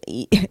even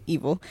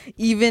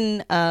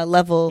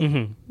level.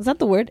 Is that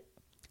the word?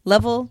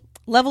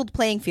 Leveled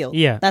playing field.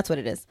 Yeah, that's what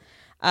it is.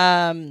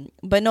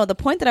 But no, the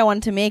point that I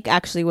wanted to make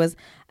actually was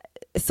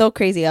so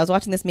crazy. I was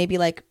watching this maybe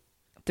like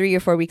 3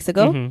 or 4 weeks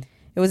ago.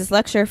 It was this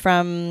lecture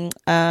from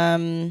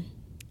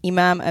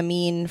Imam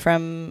Amin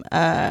from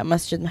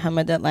Masjid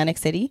Muhammad Atlantic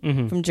City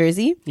from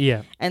Jersey.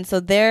 Yeah. And so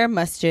their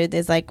masjid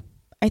is like,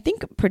 I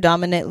think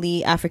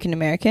predominantly African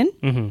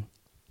American.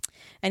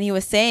 And he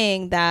was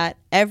saying that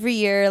every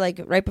year,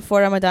 like right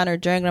before Ramadan or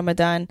during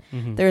Ramadan,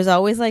 there's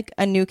always like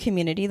a new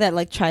community that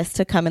like tries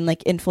to come and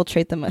like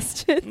infiltrate the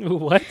masjid.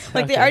 What?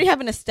 Like they already have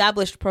an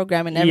established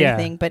program and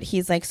everything, but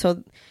he's like, so,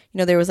 you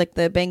know, there was like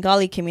the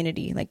Bengali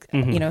community, like,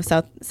 you know,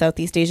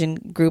 Southeast Asian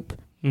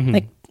group,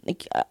 like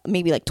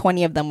maybe like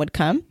 20 of them would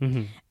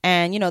come.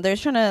 And, you know, they're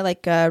trying to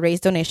like raise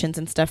donations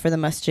and stuff for the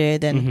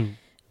masjid and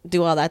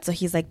do all that. So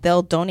he's like,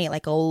 they'll donate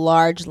like a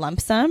large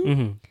lump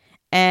sum.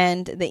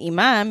 And the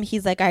imam,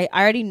 he's like, I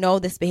already know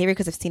this behavior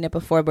because I've seen it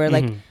before, where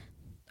like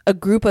a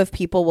group of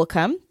people will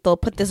come, they'll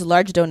put this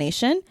large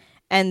donation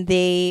and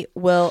they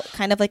will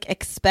kind of like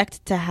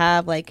expect to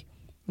have like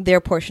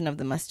their portion of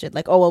the masjid.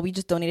 Like, oh, well, we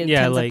just donated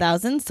tens of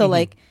thousands. So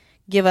like,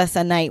 give us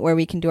a night where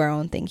we can do our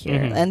own thing here.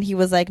 And he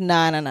was like,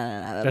 nah.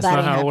 That's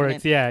not how it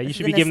works. Yeah, you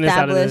should be giving this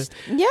out of the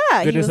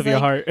goodness of your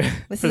heart.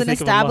 This is an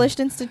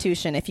established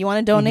institution. If you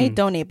want to donate,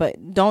 donate,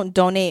 but don't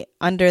donate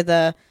under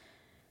the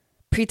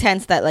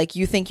pretense that like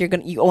you think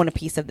you own a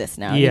piece of this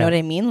now. You know what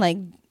I mean?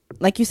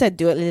 Like you said,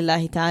 do it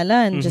lillahi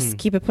ta'ala and just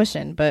keep it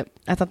pushing. But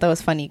I thought that was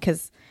funny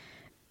because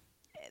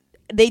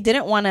they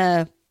didn't want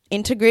to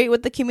integrate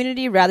with the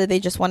community, rather they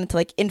just wanted to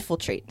like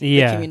infiltrate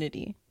the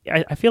community.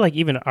 I feel like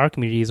even our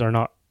communities are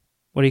not,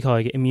 what do you call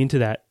it, immune to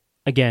that.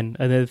 Again,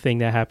 another thing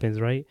that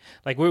happens, right?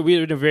 Like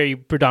we're in a very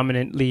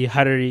predominantly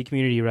Harari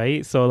community,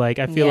 right? So like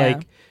I feel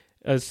like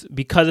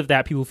because of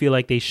that, people feel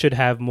like they should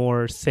have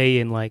more say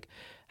in like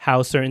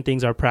how certain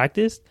things are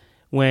practiced,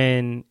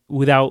 when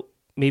without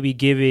maybe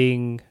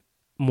giving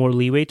more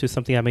leeway to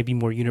something that might be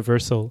more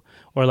universal,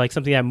 or like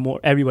something that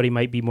everybody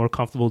might be more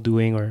comfortable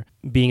doing or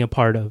being a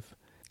part of.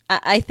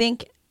 I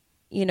think,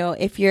 you know,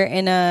 if you're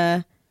in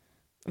a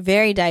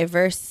very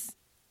diverse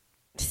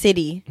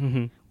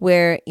city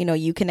where, you know,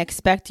 you can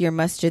expect your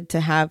masjid to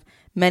have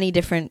many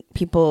different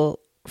people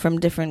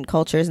from different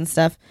cultures and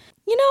stuff,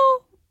 you know,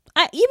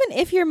 even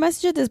if your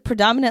masjid is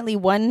predominantly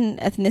one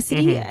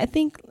ethnicity, I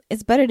think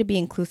it's better to be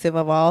inclusive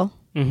of all,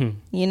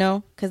 you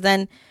know, because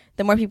then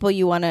the more people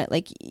you want to,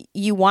 like,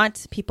 you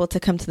want people to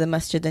come to the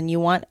masjid and you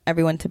want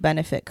everyone to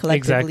benefit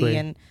collectively. Exactly.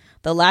 And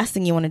the last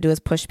thing you want to do is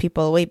push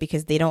people away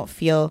because they don't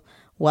feel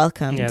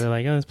welcomed. Yeah, they're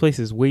like, oh, this place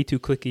is way too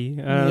cliquey.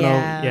 I don't know.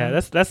 Yeah,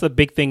 that's a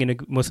big thing in the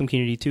Muslim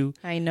community too.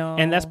 I know.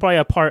 And that's probably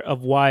a part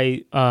of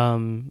why,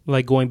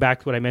 like going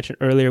back to what I mentioned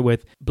earlier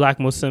with Black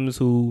Muslims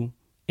who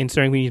in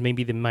certain communities may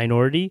be the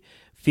minority,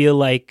 feel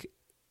like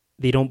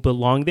they don't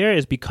belong there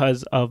is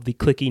because of the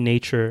cliquey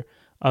nature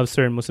of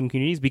certain Muslim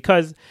communities.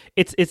 Because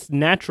it's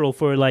natural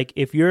for, like,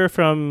 if you're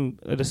from,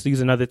 let's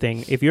use another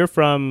thing, if you're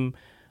from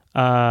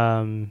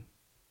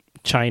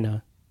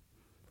China,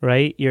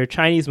 right? You're a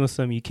Chinese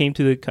Muslim. You came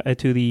to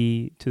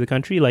the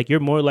country. Like, you're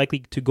more likely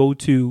to go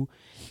to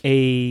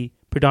a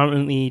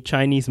predominantly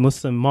Chinese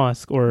Muslim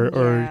mosque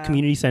or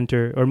community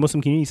center or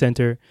Muslim community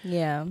center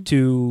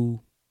to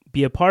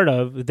be a part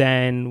of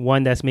than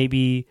one that's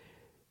maybe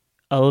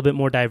a little bit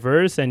more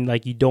diverse and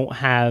like you don't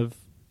have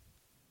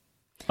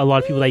a lot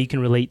of people that you can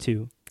relate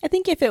to. I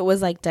think if it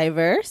was like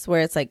diverse, where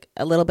it's like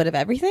a little bit of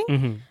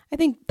everything, I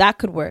think that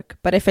could work.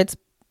 But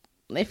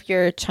if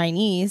you're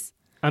Chinese,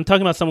 I'm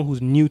talking about someone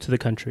who's new to the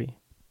country.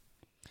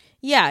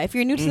 Yeah, if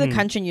you're new to the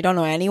country and you don't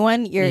know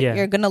anyone,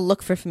 you're gonna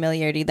look for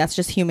familiarity. That's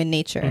just human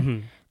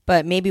nature.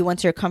 But maybe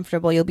once you're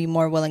comfortable, you'll be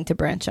more willing to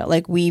branch out.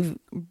 Like we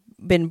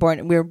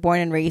were born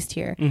and raised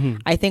here.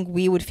 I think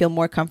we would feel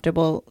more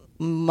comfortable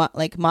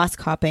like mosque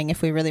hopping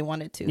if we really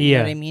wanted to. You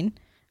know what I mean?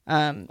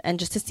 And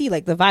just to see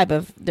like the vibe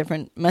of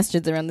different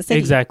masjids around the city.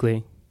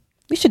 Exactly.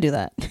 We should do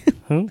that.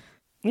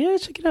 Yeah,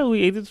 check it out.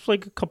 It's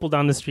like a couple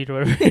down the street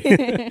or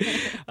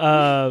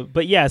whatever.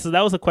 But yeah, so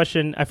that was a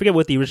question. I forget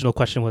what the original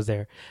question was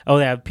there. Oh,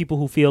 they have people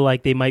who feel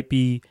like they might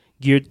be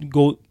geared,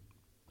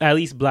 at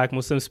least Black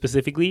Muslims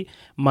specifically,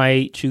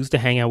 might choose to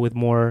hang out with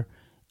more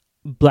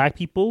Black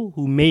people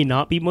who may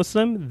not be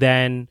Muslim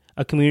than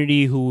a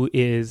community who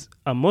is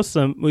a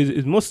Muslim,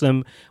 is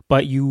Muslim,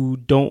 but you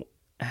don't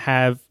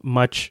have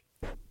much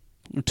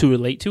to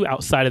relate to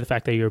outside of the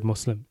fact that you're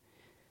Muslim.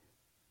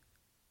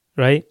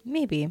 Right?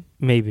 Maybe.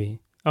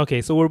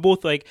 Okay, so we're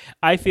both like,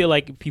 I feel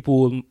like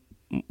people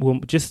will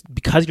just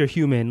because you're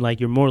human, like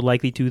you're more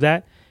likely to do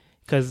that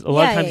because a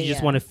lot of times you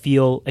just want to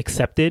feel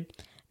accepted.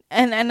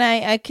 And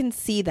I can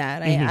see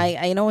that.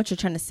 I know what you're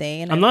trying to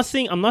say. And I'm not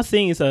saying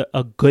it's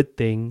a good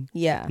thing.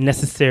 Yeah.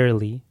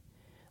 Necessarily,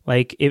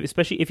 like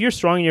especially if you're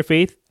strong in your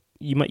faith,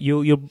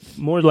 you'll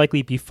more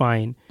likely be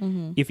fine.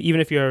 Even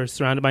if you're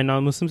surrounded by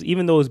non-Muslims,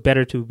 even though it's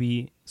better to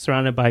be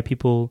surrounded by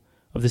people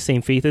of the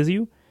same faith as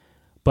you.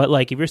 But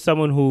like if you're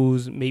someone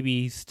who's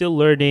maybe still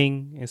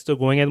learning and still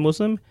growing as a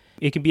Muslim,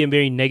 it can be a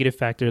very negative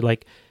factor.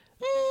 Like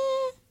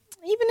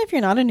even if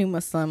you're not a new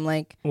Muslim,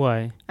 like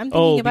why? I'm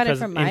thinking about it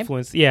from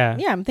influence. Yeah,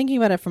 I'm thinking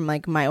about it from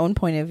like my own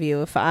point of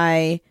view. If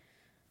I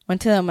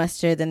went to the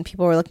masjid and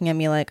people were looking at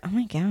me like, oh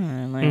my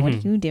god, like what are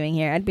you doing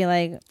here? I'd be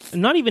like,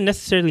 not even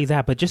necessarily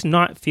that, but just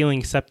not feeling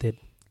accepted.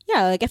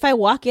 Yeah, like if I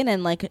walk in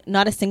and like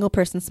not a single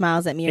person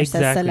smiles at me or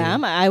says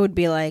salam, I would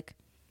be like,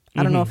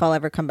 I don't know if I'll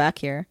ever come back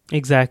here.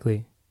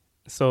 Exactly.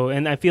 So,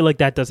 and I feel like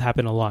that does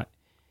happen a lot,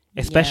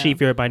 especially if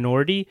you're a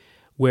minority,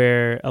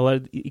 where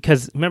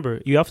because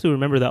remember, you have to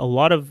remember that a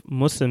lot of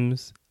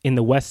Muslims in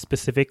the West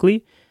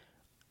specifically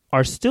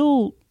are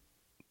still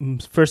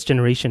first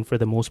generation for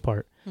the most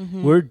part.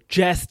 We're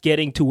just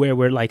getting to where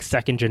we're like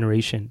second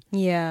generation.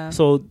 Yeah.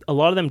 So a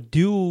lot of them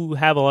do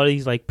have a lot of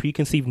these like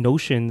preconceived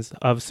notions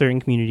of certain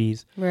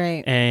communities.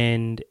 Right.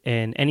 And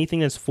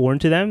anything that's foreign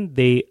to them,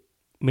 they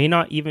may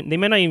not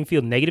even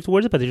feel negative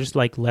towards it, but they're just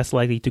like less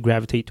likely to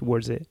gravitate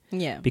towards it.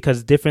 Yeah. Because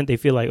it's different, they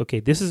feel like, okay,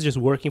 this is just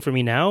working for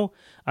me now.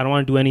 I don't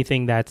want to do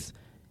anything that's,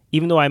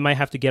 even though I might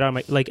have to get out of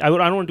my, like, I don't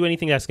want to do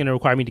anything that's going to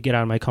require me to get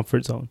out of my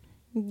comfort zone.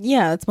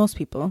 Yeah, that's most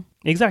people.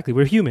 Exactly.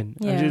 We're human.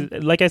 Yeah.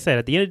 Like I said,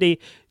 at the end of the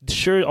day,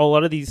 sure, a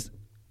lot of these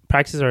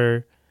practices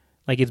are,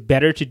 like, it's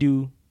better to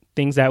do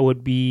things that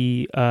would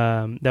be,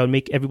 that would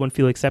make everyone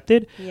feel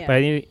accepted. Yeah.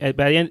 But at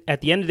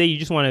the end of the day, you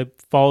just want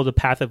to follow the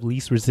path of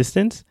least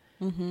resistance.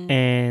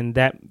 And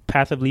that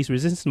path of least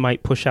resistance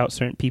might push out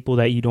certain people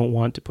that you don't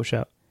want to push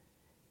out.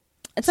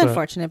 It's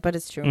unfortunate, but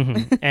it's true.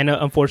 And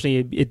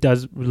unfortunately, it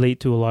does relate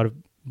to a lot of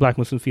Black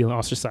Muslims feeling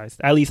ostracized.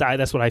 At least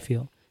that's what I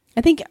feel.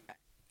 I think,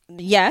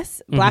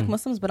 yes, Black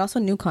Muslims, but also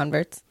new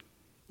converts,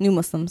 new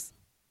Muslims.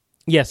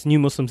 Yes, new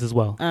Muslims as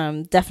well.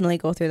 Definitely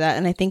go through that.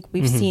 And I think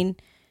we've seen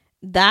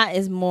that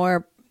is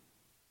more,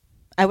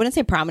 I wouldn't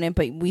say prominent,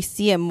 but we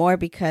see it more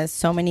because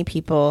so many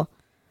people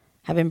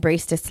have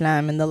embraced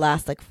Islam in the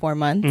last like 4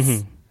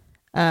 months,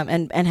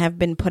 and have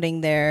been putting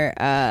their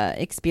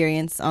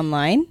experience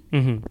online.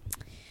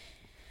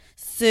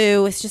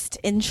 So it's just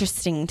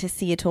interesting to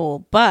see it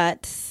all.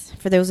 But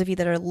for those of you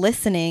that are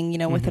listening,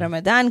 with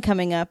Ramadan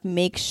coming up,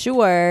 make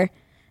sure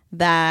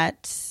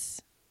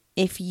that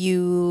if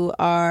you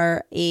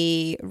are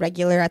a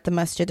regular at the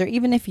masjid, or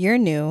even if you're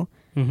new,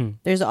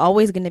 there's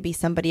always going to be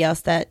somebody else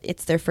that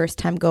it's their first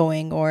time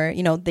going, or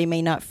they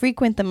may not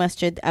frequent the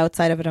masjid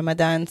outside of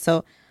Ramadan.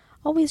 So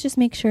always just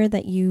make sure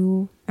that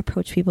you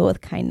approach people with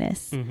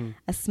kindness.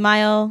 A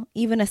smile,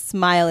 even a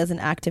smile, is an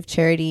act of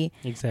charity.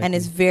 Exactly. And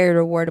is very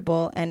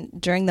rewardable. And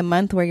during the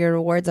month where your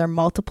rewards are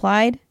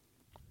multiplied,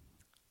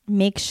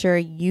 make sure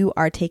you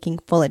are taking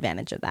full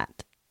advantage of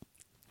that.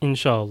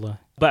 Inshallah.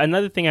 But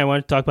another thing I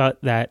want to talk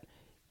about that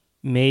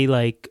may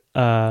like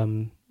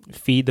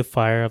feed the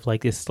fire of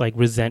like this like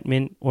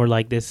resentment or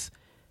like this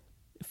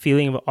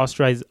feeling of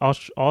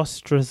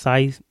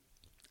ostracized.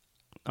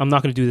 I'm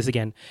not going to do this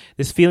again.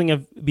 This feeling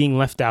of being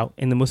left out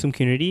in the Muslim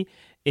community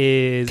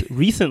is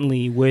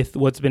recently with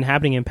what's been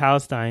happening in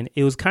Palestine.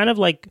 It was kind of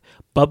like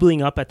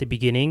bubbling up at the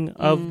beginning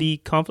of the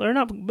conflict, or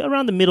not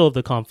around the middle of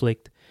the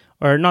conflict,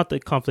 or not the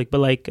conflict, but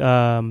like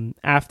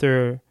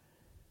after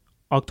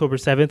October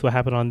 7th, what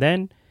happened on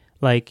then,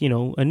 like, you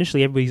know,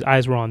 initially everybody's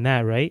eyes were on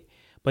that, right?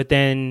 But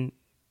then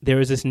there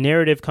was this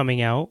narrative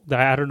coming out that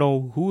I don't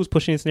know who was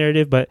pushing this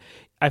narrative, but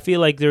I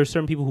feel like there are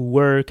certain people who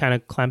were kind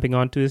of clamping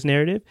onto this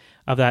narrative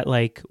of that,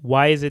 like,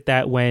 why is it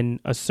that when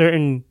a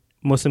certain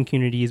Muslim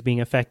community is being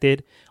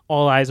affected,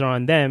 all eyes are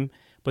on them,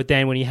 but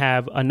then when you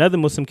have another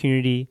Muslim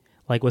community,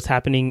 like what's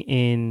happening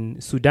in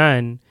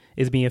Sudan,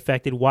 is being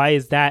affected, why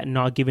is that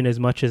not given as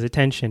much as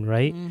attention,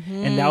 right?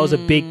 And that was a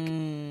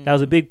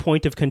big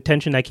point of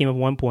contention that came up at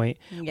one point.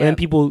 But then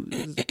people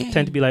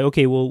tend to be like,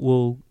 okay,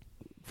 we'll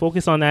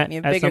focus on that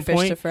at some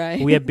point.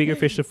 We have bigger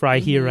fish to fry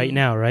here right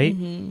now, right?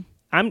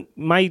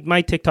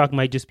 My TikTok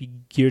might just be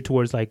geared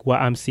towards like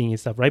what I'm seeing and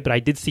stuff, right? But I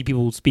did see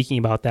people speaking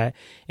about that.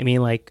 I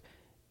mean, like,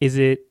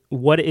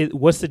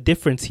 what's the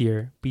difference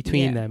here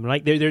between them?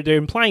 Like they're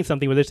implying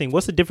something where they're saying,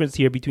 what's the difference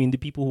here between the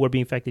people who are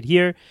being affected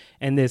here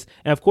and this?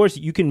 And of course,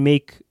 you can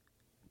make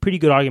pretty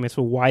good arguments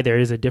for why there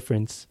is a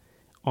difference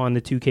on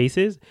the two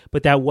cases,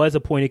 but that was a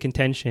point of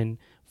contention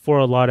for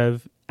a lot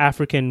of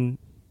African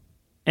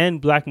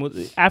and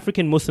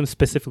African Muslims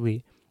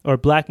specifically, or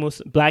black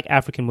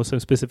African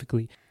Muslims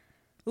specifically.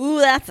 Ooh,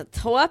 that's a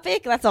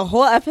topic. That's a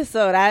whole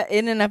episode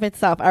in and of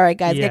itself. All right,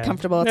 guys, get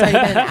comfortable. It's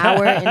already been an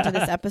hour into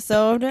this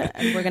episode,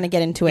 and we're going to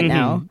get into it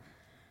now.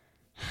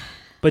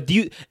 But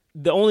the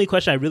only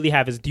question I really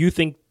have is, do you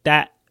think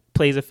that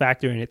plays a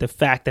factor in it? The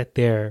fact that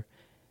they're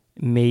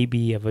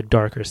maybe of a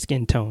darker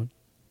skin tone?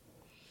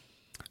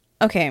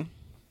 Okay.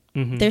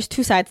 There's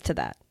two sides to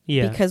that.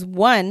 Yeah. Because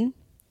one,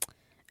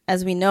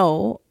 as we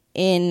know,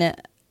 in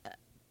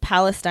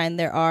Palestine,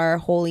 there are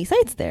holy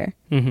sites there.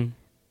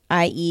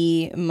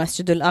 I.e.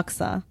 Masjid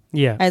al-Aqsa.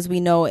 Yeah. As we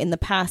know in the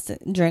past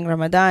during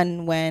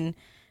Ramadan, when,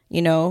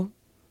 you know,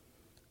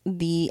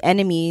 the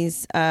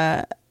enemies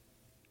are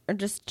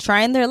just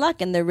trying their luck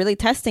and they're really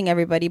testing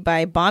everybody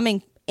by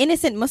bombing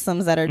innocent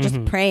Muslims that are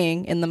just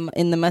praying in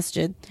the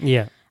masjid.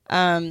 Yeah.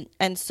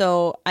 And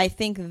so I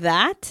think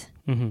that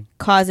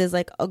causes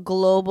like a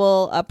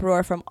global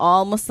uproar from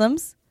all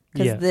Muslims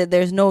because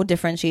there's no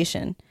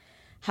differentiation.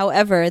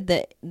 However,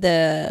 the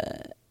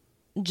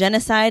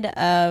genocide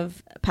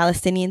of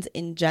Palestinians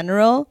in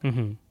general,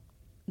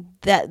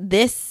 that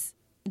this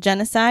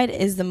genocide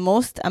is the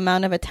most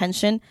amount of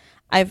attention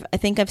I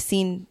think I've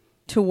seen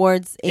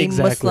towards a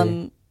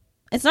Muslim.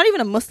 It's not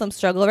even a Muslim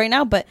struggle right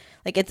now, but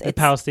like it's a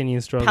Palestinian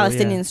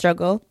struggle.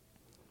 Struggle.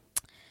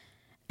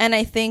 And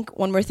I think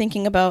when we're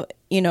thinking about,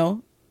 you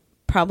know,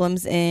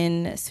 problems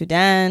in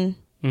Sudan,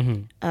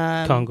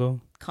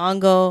 Congo,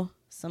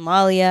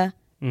 Somalia,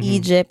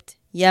 Egypt,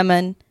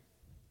 Yemen,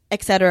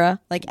 etc.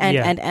 Like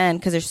and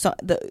because there's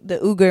the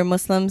Uyghur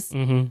Muslims.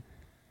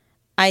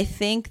 I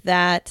think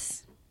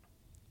that,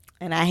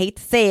 and I hate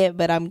to say it,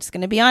 but I'm just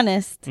gonna be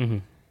honest.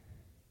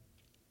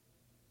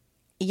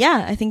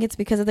 Yeah, I think it's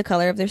because of the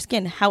color of their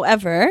skin.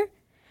 However,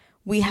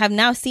 we have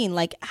now seen,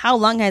 like, how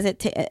long has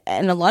it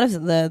and a lot of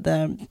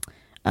the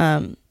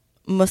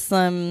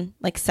Muslim,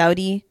 like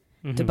Saudi,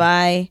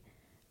 Dubai,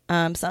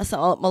 so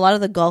a lot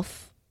of the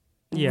Gulf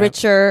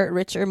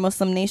richer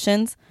Muslim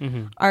nations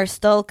are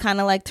still kind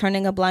of like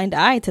turning a blind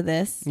eye to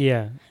this.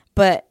 Yeah.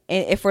 But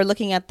if we're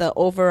looking at the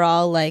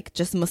overall, like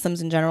just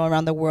Muslims in general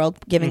around the world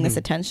giving this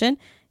attention,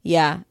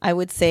 yeah, I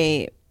would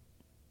say,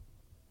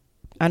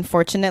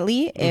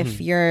 unfortunately, if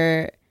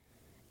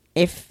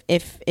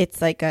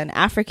it's like an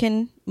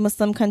African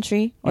Muslim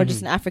country or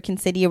just an African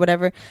city or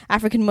whatever,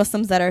 African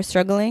Muslims that are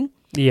struggling,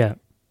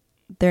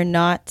 they're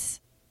not,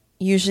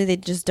 usually they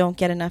just don't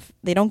get enough,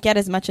 they don't get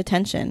as much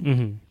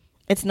attention.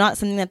 It's not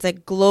something that's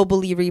like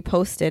globally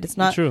reposted. It's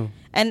not true.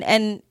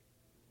 And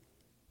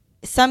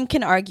some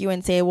can argue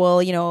and say,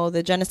 well, you know,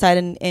 the genocide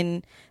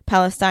in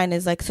Palestine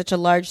is like such a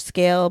large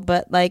scale,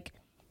 but like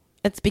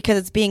it's because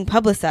it's being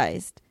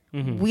publicized.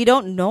 We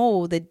don't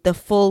know the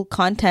full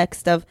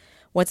context of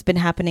what's been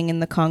happening in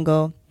the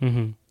Congo,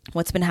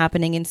 what's been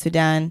happening in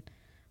Sudan,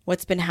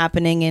 what's been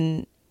happening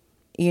in,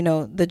 you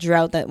know, the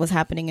drought that was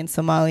happening in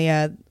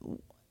Somalia,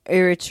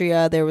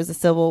 Eritrea, there was a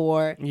civil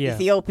war,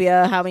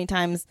 Ethiopia, how many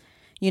times,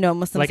 you know,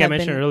 Muslims like I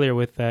mentioned earlier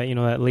with you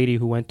know, that lady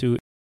who went to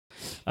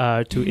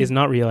Is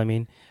Not Real. I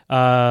mean,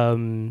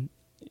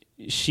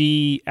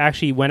 she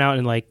actually went out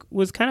and like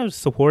was kind of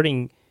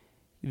supporting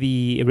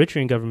the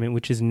Eritrean government,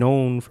 which is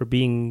known for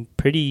being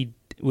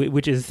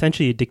which is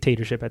essentially a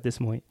dictatorship at this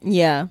point.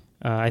 Yeah.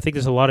 I think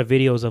there's a lot of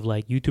videos of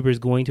like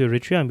YouTubers going to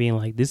Eritrea and being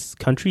like, this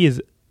country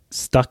is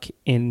stuck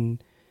in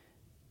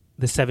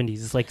the 70s.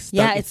 It's like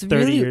stuck, it's 30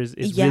 really, years.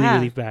 It's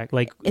really back.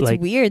 Like it's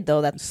like weird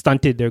though, that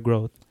stunted their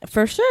growth.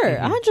 For sure.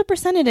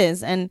 100% it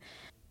is. And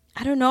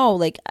I don't know,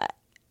 like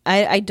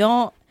I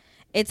don't,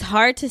 it's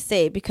hard to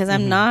say because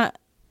I'm not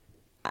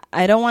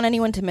I don't want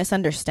anyone to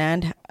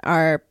misunderstand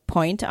our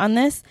point on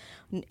this.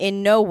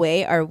 In no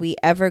way are we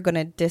ever going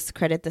to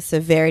discredit the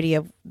severity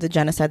of the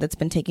genocide that's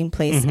been taking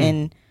place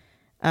in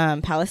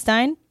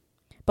Palestine.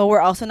 But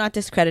we're also not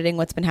discrediting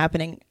what's been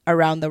happening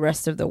around the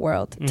rest of the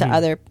world to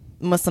other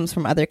Muslims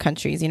from other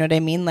countries. You know what I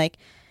mean? Like,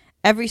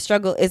 every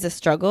struggle is a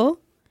struggle.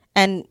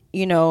 And,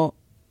 you know,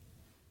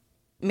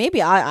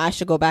 maybe I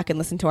should go back and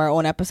listen to our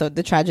own episode,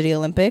 The Tragedy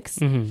Olympics,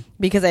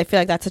 because I feel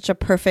like that's such a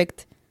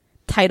perfect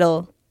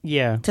title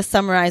to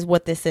summarize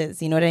what this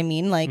is. You know what I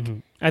mean? Like,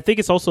 I think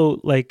it's also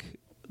like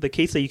the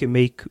case that you can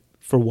make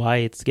for why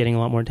it's getting a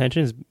lot more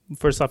attention is,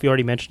 first off, you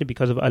already mentioned it,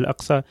 because of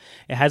Al-Aqsa.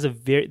 It has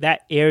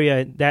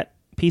that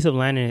piece of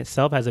land in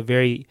itself has a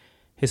very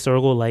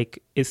historical,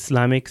 like,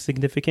 Islamic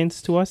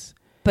significance to us.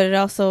 But it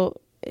also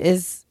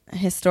is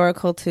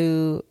historical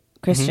to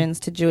Christians,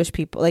 to Jewish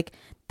people. Like,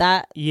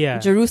 that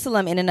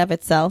Jerusalem in and of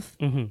itself,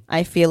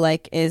 I feel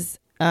like is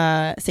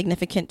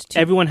significant to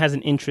everyone has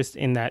an interest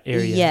in that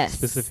area.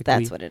 Specifically.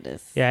 That's what it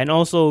is. Yeah, and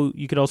also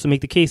you could also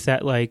make the case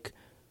that, like,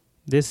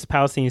 this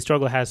Palestinian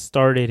struggle has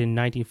started in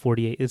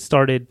 1948. It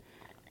started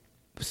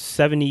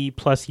 70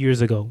 plus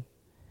years ago.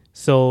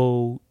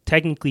 So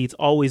technically it's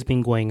always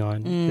been going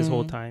on this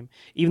whole time.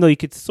 Even though you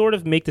could sort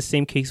of make the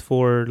same case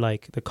for,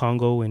 like, the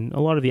Congo and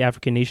a lot of the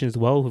African nations as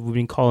well, who've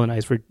been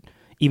colonized for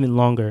even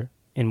longer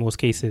in most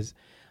cases.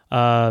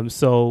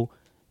 So,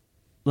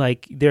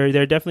 like, there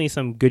are definitely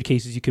some good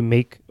cases you can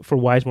make for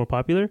why it's more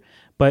popular,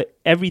 but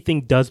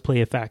everything does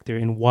play a factor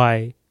in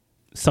why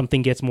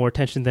something gets more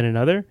attention than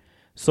another.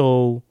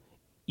 So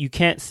you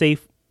can't say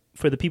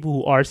for the people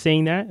who are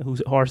saying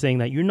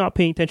that you're not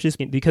paying attention to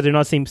skin because they're not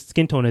the same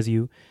skin tone as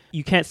you,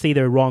 you can't say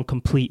they're wrong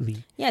completely.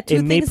 Yeah,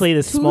 it may play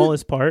the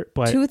smallest part,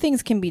 but two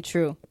things can be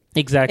true.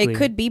 Exactly. It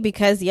could be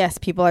because, yes,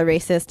 people are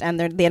racist and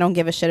they don't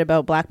give a shit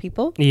about black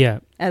people. Yeah.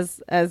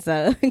 As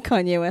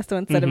Kanye West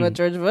once said about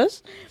George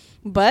Bush.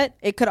 But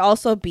it could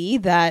also be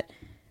that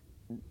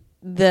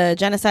the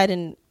genocide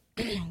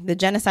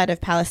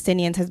of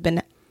Palestinians has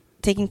been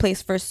taking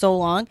place for so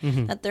long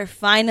that they're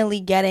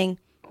finally getting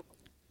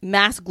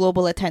mass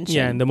global attention.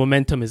 Yeah, and the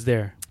momentum is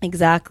there.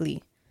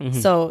 Exactly.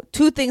 So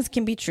two things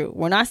can be true.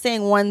 We're not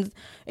saying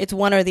it's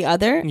one or the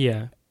other.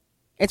 Yeah.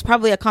 It's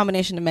probably a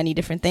combination of many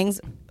different things,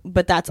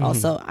 but that's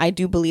also, I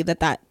do believe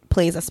that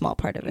plays a small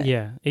part of it.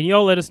 Yeah. And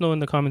y'all let us know in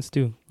the comments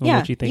too.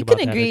 What you think you about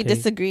can agree, that, okay?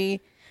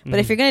 disagree. But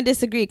if you're going to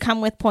disagree,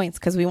 come with points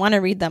because we want to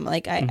read them.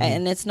 Like,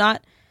 and it's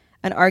not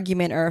an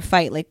argument or a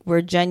fight. Like,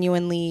 we're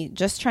genuinely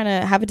just trying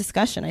to have a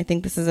discussion. I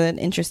think this is an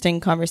interesting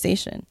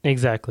conversation.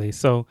 Exactly.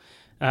 So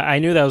I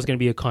knew that was going to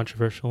be a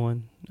controversial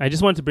one. I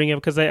just wanted to bring it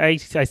up because I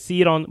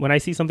see it when I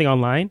see something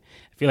online,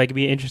 I feel like it'd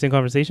be an interesting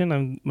conversation.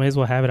 I might as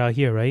well have it out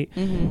here, right?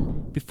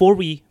 Before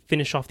we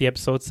finish off the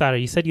episode, Sarah,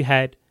 you said you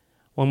had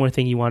one more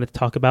thing you wanted to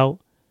talk about.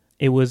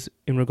 It was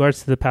in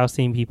regards to the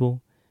Palestinian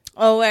people.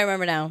 Oh, I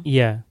remember now.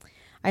 Yeah.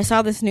 I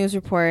saw this news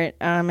report,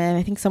 and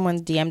I think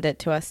someone DM'd it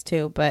to us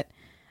too. But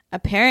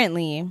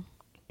apparently,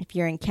 if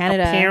you're in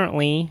Canada,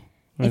 apparently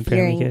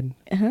kid.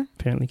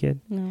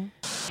 No.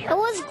 It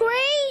was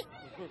great,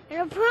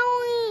 and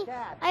apparently,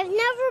 I've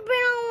never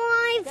been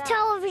on live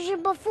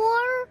television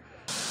before.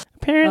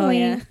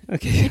 Apparently. Oh, yeah.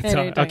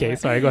 Okay.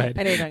 Sorry. Go ahead.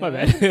 I know you're My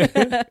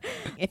bad.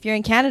 If you're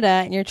in Canada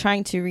and you're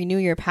trying to renew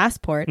your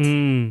passport,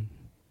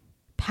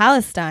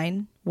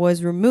 Palestine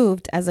was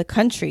removed as a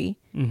country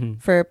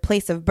for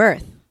place of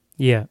birth.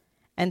 Yeah.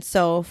 And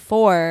so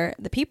for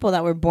the people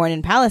that were born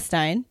in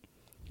Palestine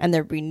and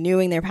they're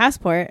renewing their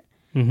passport,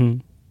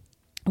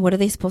 what are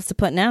they supposed to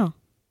put now?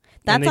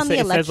 That's on the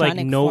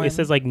electronic form. It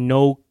says like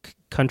no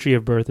country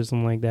of birth or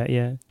something like that.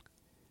 Yeah.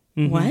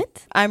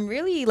 What? I'm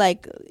really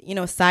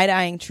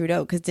side-eyeing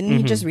Trudeau because didn't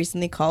he just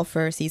recently call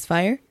for a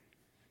ceasefire?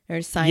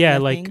 Or sign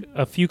nothing? Like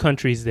a few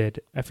countries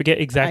did. I forget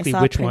exactly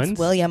which Prince ones.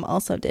 William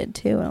also did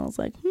too. And I was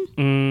like,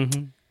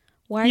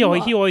 why?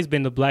 He always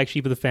been the black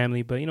sheep of the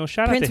family, but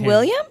shout out to him. Prince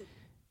William?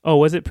 Oh,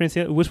 was it Prince?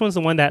 Which one's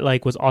the one that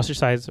like was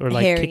ostracized or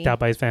like kicked out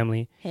by his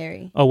family?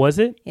 Harry. Oh, was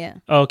it? Yeah.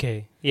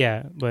 Okay.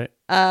 Yeah, but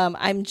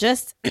I'm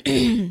just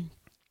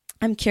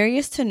I'm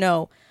curious to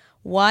know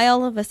why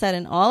all of a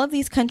sudden all of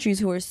these countries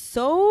who are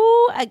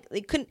so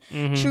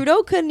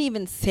Trudeau couldn't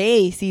even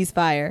say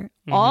ceasefire.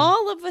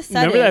 All of a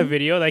sudden, remember that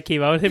video that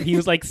came out with him? He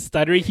was like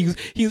stuttering. He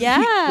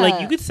like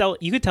you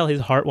could tell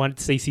his heart wanted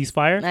to say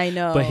ceasefire. I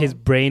know, but his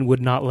brain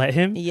would not let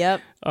him.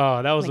 Yep.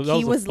 Oh, that was like,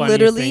 the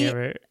funniest thing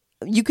ever.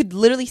 You could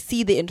literally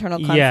see the internal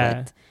conflict.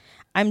 Yeah.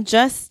 I'm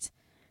just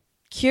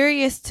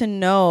curious to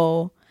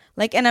know,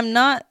 like, and I'm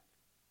not.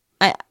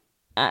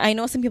 I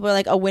know some people are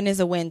like, a win is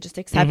a win, just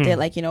accept it.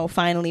 Like,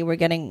 finally we're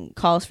getting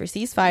calls for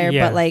ceasefire,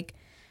 but like,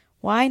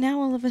 why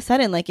now all of a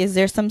sudden? Like, is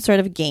there some sort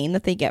of gain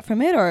that they get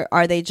from it, or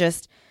are they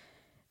just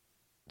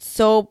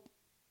so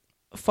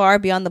far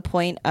beyond the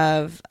point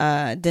of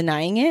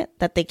denying it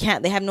that they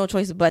have no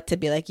choice but to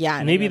be like,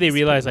 maybe they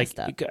realize like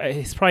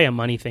it's probably a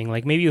money thing.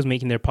 Like maybe it was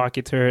making their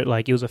pockets hurt,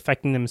 like it was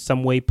affecting them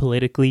some way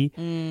politically,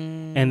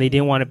 and they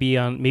didn't want to be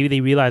on. Maybe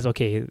they realized,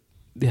 okay,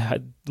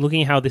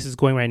 looking at how this is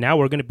going right now,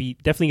 we're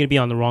definitely gonna be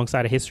on the wrong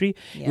side of history.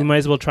 We might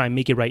as well try and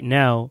make it right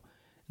now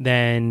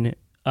than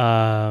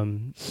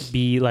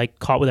be like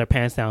caught with our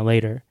pants down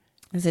later.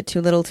 Is it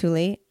too little too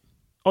late?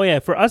 Oh yeah,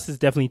 for us it's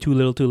definitely too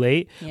little too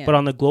late. Yeah. But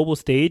on the global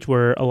stage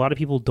where a lot of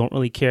people don't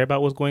really care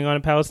about what's going on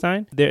in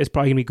Palestine, it's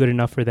probably gonna be good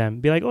enough for them.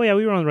 Be like, oh yeah,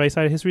 we were on the right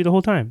side of history the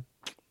whole time.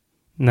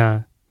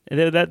 Nah.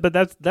 But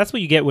that's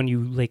what you get when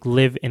you like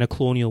live in a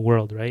colonial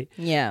world, right?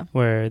 Yeah.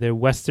 Where the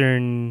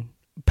Western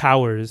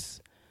powers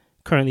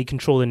currently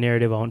control the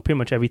narrative on pretty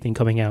much everything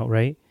coming out,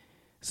 right?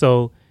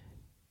 So,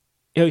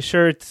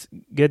 sure, it's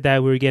good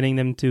that we're getting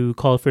them to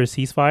call for a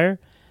ceasefire.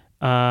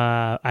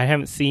 I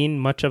haven't seen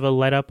much of a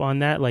let up on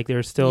that. Like, there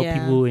are still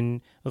people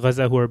in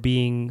Gaza who are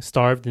being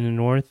starved in the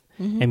north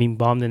and being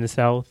bombed in the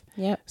south.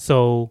 Yeah.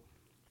 So,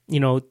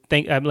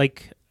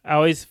 I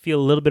always feel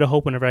a little bit of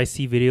hope whenever I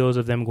see videos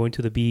of them going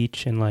to the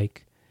beach and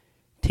like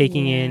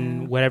taking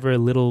in whatever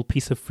little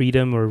piece of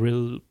freedom or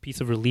real piece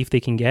of relief they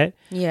can get.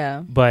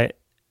 Yeah. But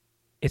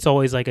it's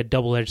always like a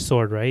double-edged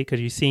sword, right? Because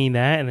you're seeing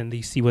that and then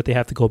you see what they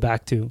have to go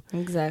back to.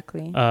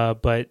 Exactly.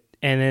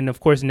 And then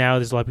of course now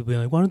there's a lot of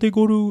people like, why don't they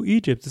go to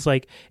Egypt? It's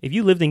like, if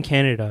you lived in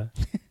Canada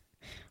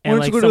and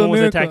like someone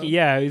was attacking,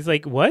 it's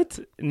like, what?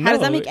 No. How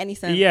does that make any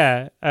sense?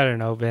 Yeah, I don't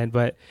know, man.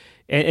 But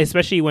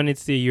especially when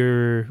it's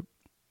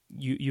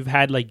you've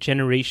had like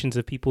generations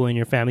of people in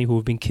your family who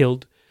have been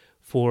killed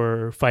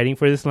for fighting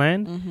for this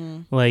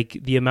land. Like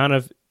the amount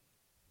of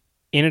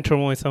inner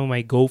turmoil someone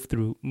might go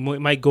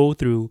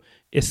through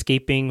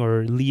escaping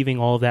or leaving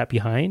all of that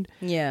behind.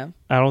 Yeah.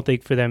 I don't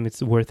think for them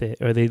it's worth it,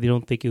 or they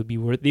don't think it would be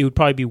worth it. Would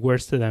probably be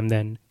worse to them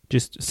than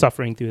just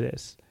suffering through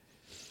this.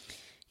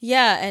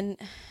 Yeah. And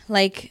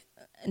like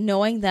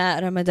knowing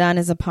that Ramadan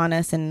is upon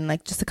us in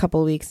like just a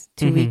couple of weeks,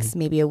 2 weeks,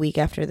 maybe a week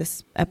after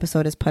this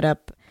episode is put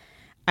up,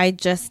 I'm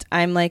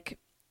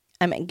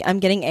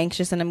getting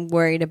anxious and I'm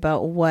worried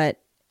about what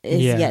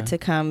is yet to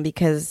come,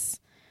 because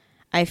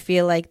I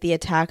feel like the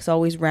attacks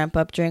always ramp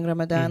up during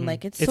Ramadan.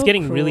 Like it's so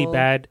getting cruel. Really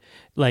bad.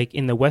 Like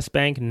in the West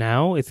Bank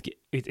now,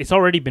 it's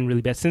already been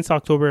really bad since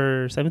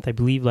October 7th. I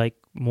believe like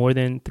more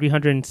than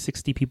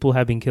 360 people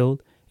have been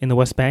killed in the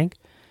West Bank.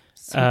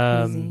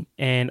 So crazy.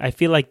 And I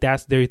feel like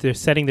they're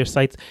setting their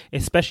sights,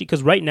 especially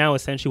because right now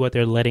essentially what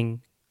they're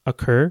letting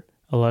occur,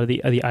 a lot of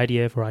the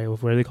IDF or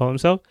IOF, whatever they call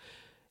themselves,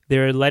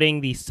 they're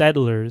letting the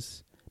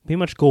settlers pretty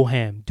much go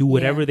ham, do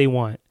whatever they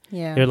want.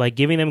 Yeah. They're like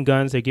giving them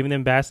guns, they're giving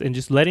them bats, and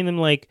just letting them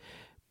like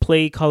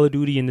play Call of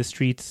Duty in the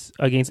streets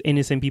against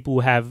innocent people who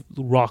have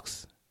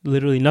rocks,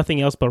 literally nothing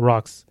else but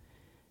rocks,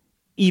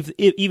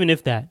 even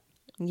if that.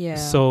 Yeah.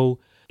 So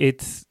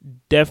it's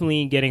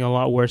definitely getting a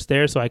lot worse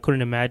there. So I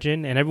couldn't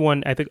imagine. And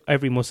I think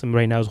every Muslim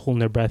right now is holding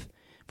their breath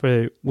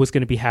for what's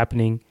going to be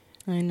happening.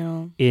 I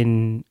know.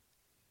 In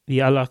the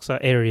Al-Aqsa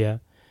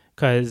area.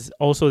 Because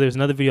also there's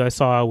another video I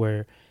saw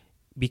where,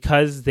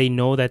 because they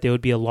know that there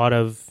would be a lot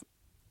of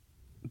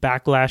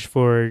backlash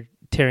for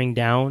tearing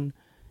down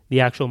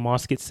the actual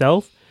mosque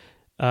itself,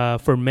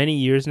 for many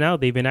years now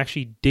they've been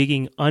actually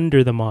digging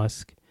under the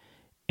mosque,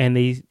 and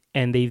they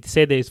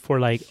said that it's for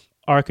like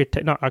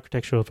not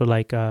architectural, for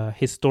like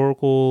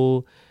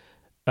historical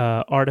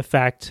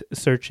artifact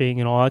searching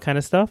and all that kind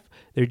of stuff.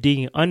 They're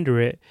digging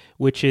under it,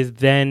 which is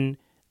then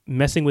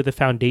messing with the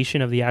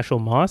foundation of the actual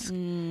mosque,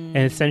 and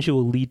essentially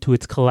will lead to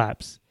its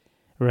collapse,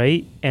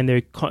 right? And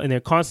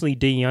they're constantly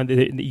digging under.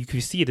 You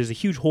can see there's a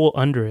huge hole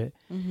under it,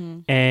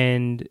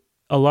 and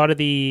a lot of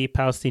the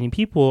Palestinian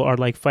people are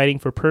like fighting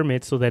for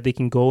permits so that they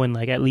can go and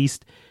like at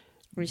least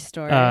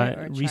restore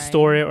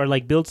it or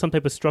like build some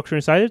type of structure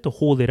inside it to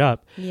hold it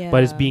up.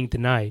 But it's being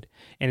denied,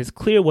 and it's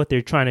clear what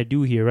they're trying to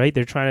do here, right?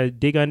 They're trying to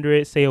dig under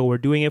it, say, oh, we're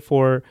doing it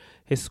for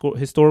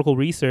historical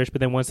research,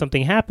 but then when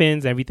something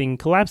happens, everything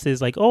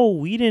collapses. Like, oh,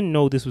 we didn't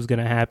know this was going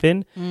to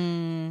happen.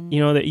 You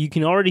know, that you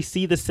can already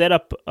see the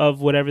setup of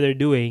whatever they're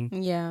doing,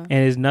 and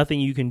there's nothing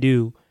you can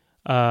do.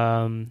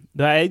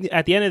 But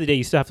at the end of the day,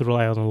 you still have to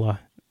rely on Allah.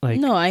 Like,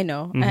 no, I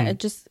know. I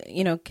just,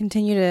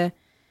 continue to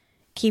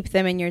keep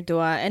them in your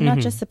dua, and not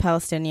just the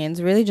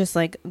Palestinians, really just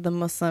like the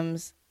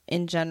Muslims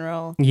in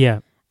general.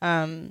 Yeah.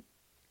 I'm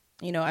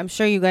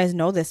sure you guys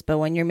know this, but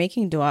when you're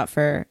making dua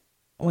for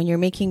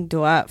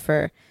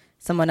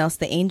someone else,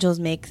 the angels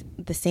make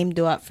the same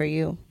dua for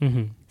you.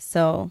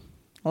 So,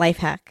 life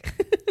hack.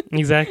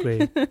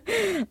 Exactly.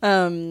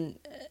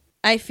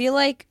 I feel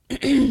like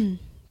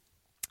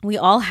we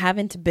all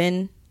haven't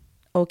been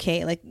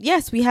okay. Like,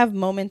 yes, we have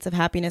moments of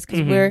happiness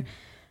because we're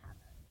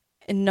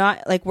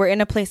not like, we're in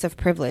a place of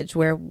privilege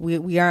where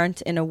we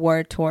aren't in a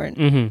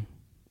war-torn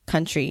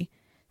country.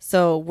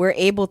 So we're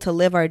able to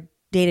live our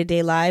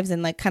day-to-day lives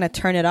and like kind of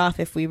turn it off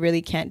if we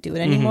really can't do it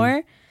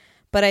anymore.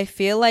 But I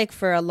feel like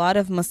for a lot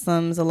of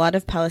Muslims, a lot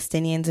of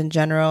Palestinians in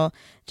general,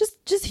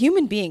 just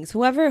human beings,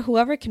 whoever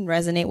can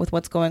resonate with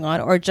what's going on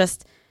or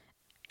just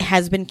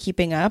has been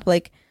keeping up,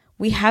 like,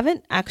 we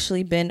haven't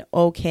actually been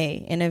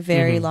okay in a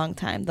very long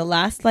time. The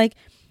last like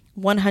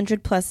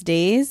 100 plus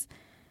days,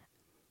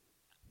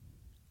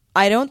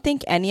 I don't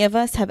think any of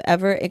us have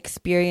ever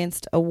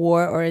experienced a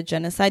war or a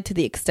genocide to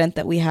the extent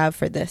that we have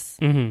for this.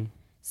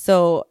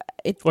 So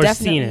it's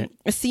definitely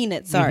seen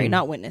it. Sorry,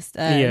 not witnessed.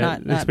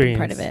 Not been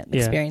part of it.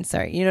 Experience.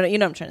 Sorry, you know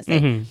what I'm trying to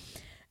say.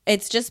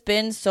 It's just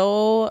been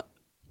so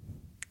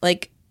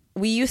like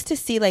we used to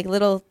see like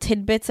little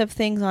tidbits of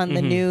things on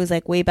the news,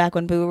 like way back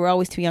when, but we were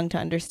always too young to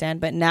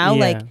understand. But now,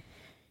 like,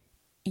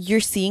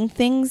 you're seeing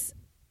things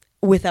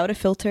without a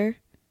filter,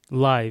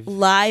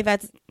 live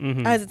as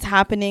it's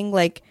happening.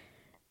 Like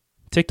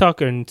TikTok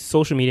and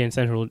social media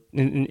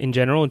in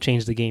general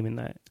changed the game in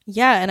that.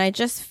 Yeah, and I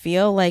just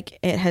feel like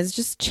it has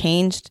just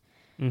changed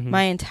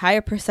my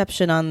entire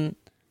perception on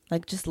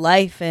like just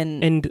life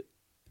and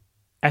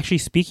actually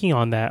speaking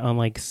on that, on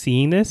like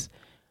seeing this.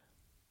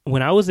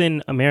 When I was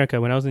in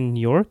America, when I was in New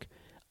York,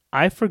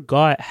 I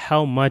forgot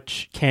how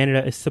much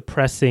Canada is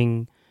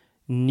suppressing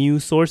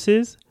news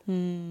sources,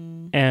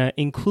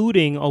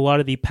 including a lot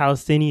of the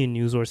Palestinian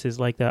news sources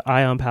like the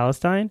Eye on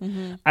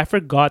Palestine. I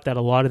forgot that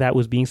a lot of that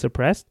was being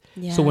suppressed.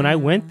 Yeah. So when I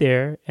went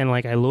there and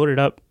like I loaded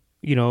up,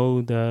 you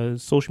know, the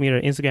social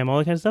media, Instagram, all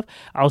that kind of stuff,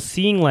 I was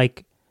seeing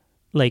like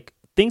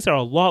things are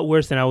a lot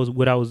worse than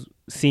what I was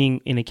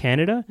seeing in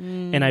Canada.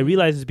 And I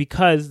realized it's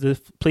because the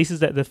places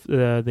that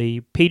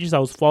the pages I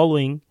was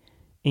following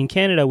in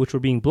Canada, which were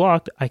being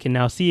blocked, I can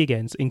now see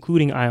again,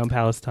 including Eye on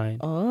Palestine.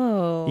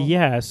 Oh.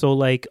 Yeah. So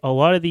like a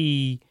lot of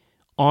the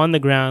on the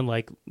ground,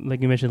 like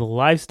you mentioned, the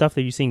live stuff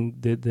that you're seeing,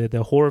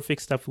 the horrific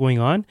stuff going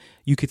on,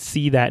 you could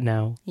see that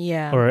now.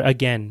 Yeah. Or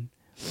again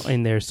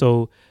in there.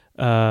 So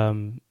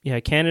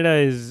Canada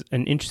is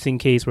an interesting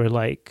case where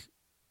like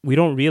we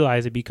don't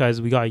realize it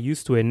because we got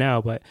used to it now,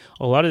 but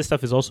a lot of this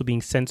stuff is also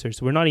being censored.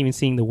 So we're not even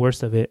seeing the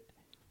worst of it.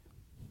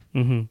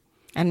 And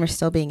we're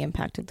still being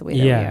impacted the way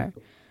that we are.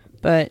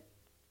 But,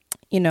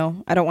 you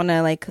know, I don't want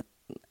to like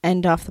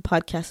end off the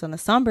podcast on a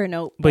somber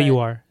note. But you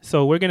are.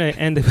 So we're going to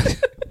end it.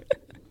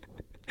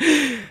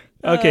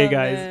 Okay,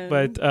 guys. Man.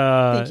 But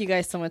thank you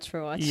guys so much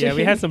for watching. Yeah,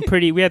 we had some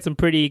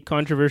pretty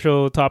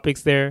controversial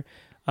topics there.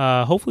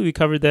 Hopefully we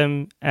covered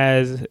them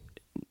as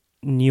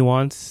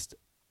nuanced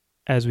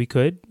as we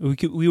could.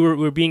 We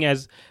were being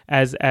as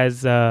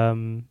balanced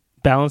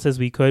as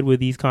we could with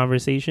these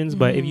conversations.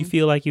 But if you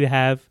feel like you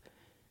have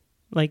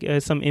like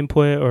some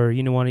input, or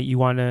you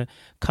want to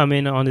come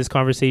in on this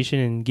conversation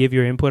and give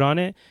your input on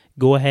it,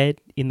 go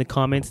ahead in the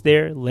comments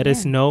there. Let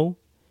us know.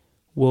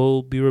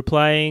 We'll be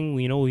replying.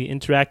 We'll be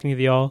interacting with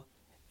y'all.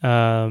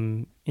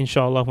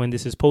 Inshallah, when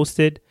this is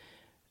posted.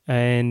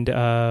 And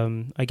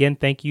again,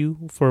 thank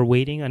you for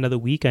waiting another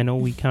week. I know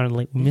we kind of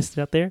like missed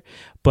it out there,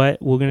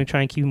 but we're going to try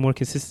and keep it more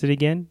consistent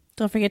again.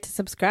 Don't forget to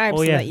subscribe.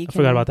 That you can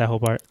forgot about that whole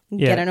part.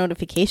 Get our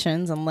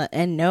notifications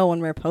and know when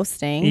we're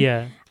posting.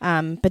 Yeah.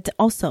 But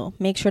also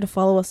make sure to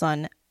follow us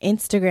on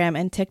Instagram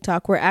and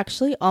TikTok. We're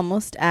actually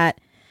almost at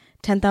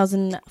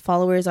 10,000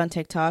 followers on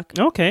TikTok.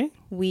 Okay.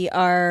 We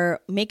are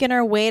making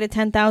our way to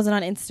 10,000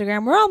 on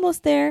Instagram. We're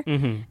almost there.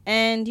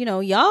 And,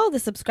 y'all, the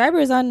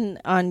subscribers on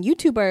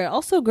YouTube are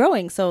also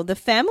growing. So the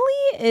family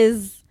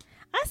is,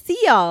 I see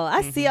y'all.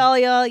 I see all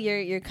y'all.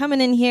 You're coming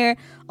in here.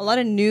 A lot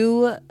of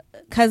new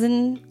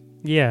cousins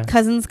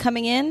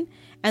coming in.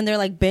 And they're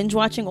like binge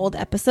watching old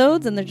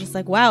episodes. And they're just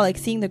like, wow, like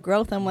seeing the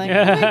growth. I'm like,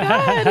 oh my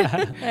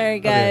God. All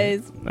right,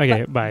 guys.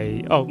 Okay,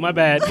 bye. Oh, my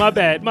bad.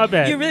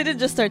 You really did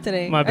just start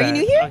today. My bad. Are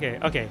you new here?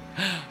 Okay.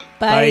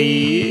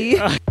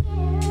 Bye.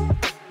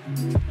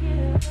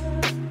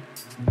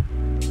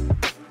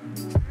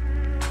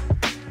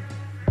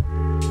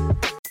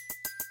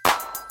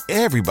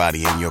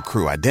 Everybody in your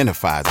crew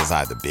identifies as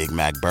either Big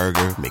Mac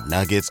Burger,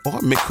 McNuggets, or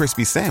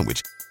McCrispy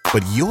Sandwich.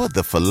 But you're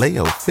the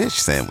Filet-O-Fish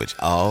Sandwich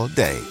all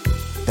day.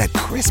 That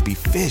crispy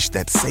fish,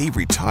 that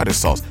savory tartar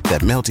sauce,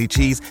 that melty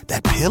cheese,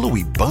 that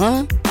pillowy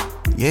bun.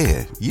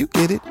 Yeah, you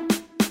get it.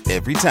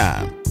 Every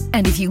time.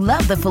 And if you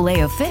love the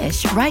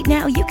Filet-O-Fish, right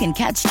now you can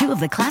catch two of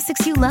the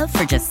classics you love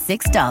for just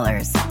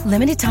 $6.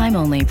 Limited time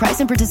only. Price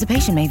and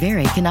participation may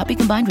vary. Cannot be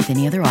combined with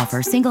any other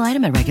offer. Single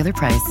item at regular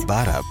price.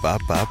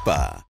 Ba-da-ba-ba-ba.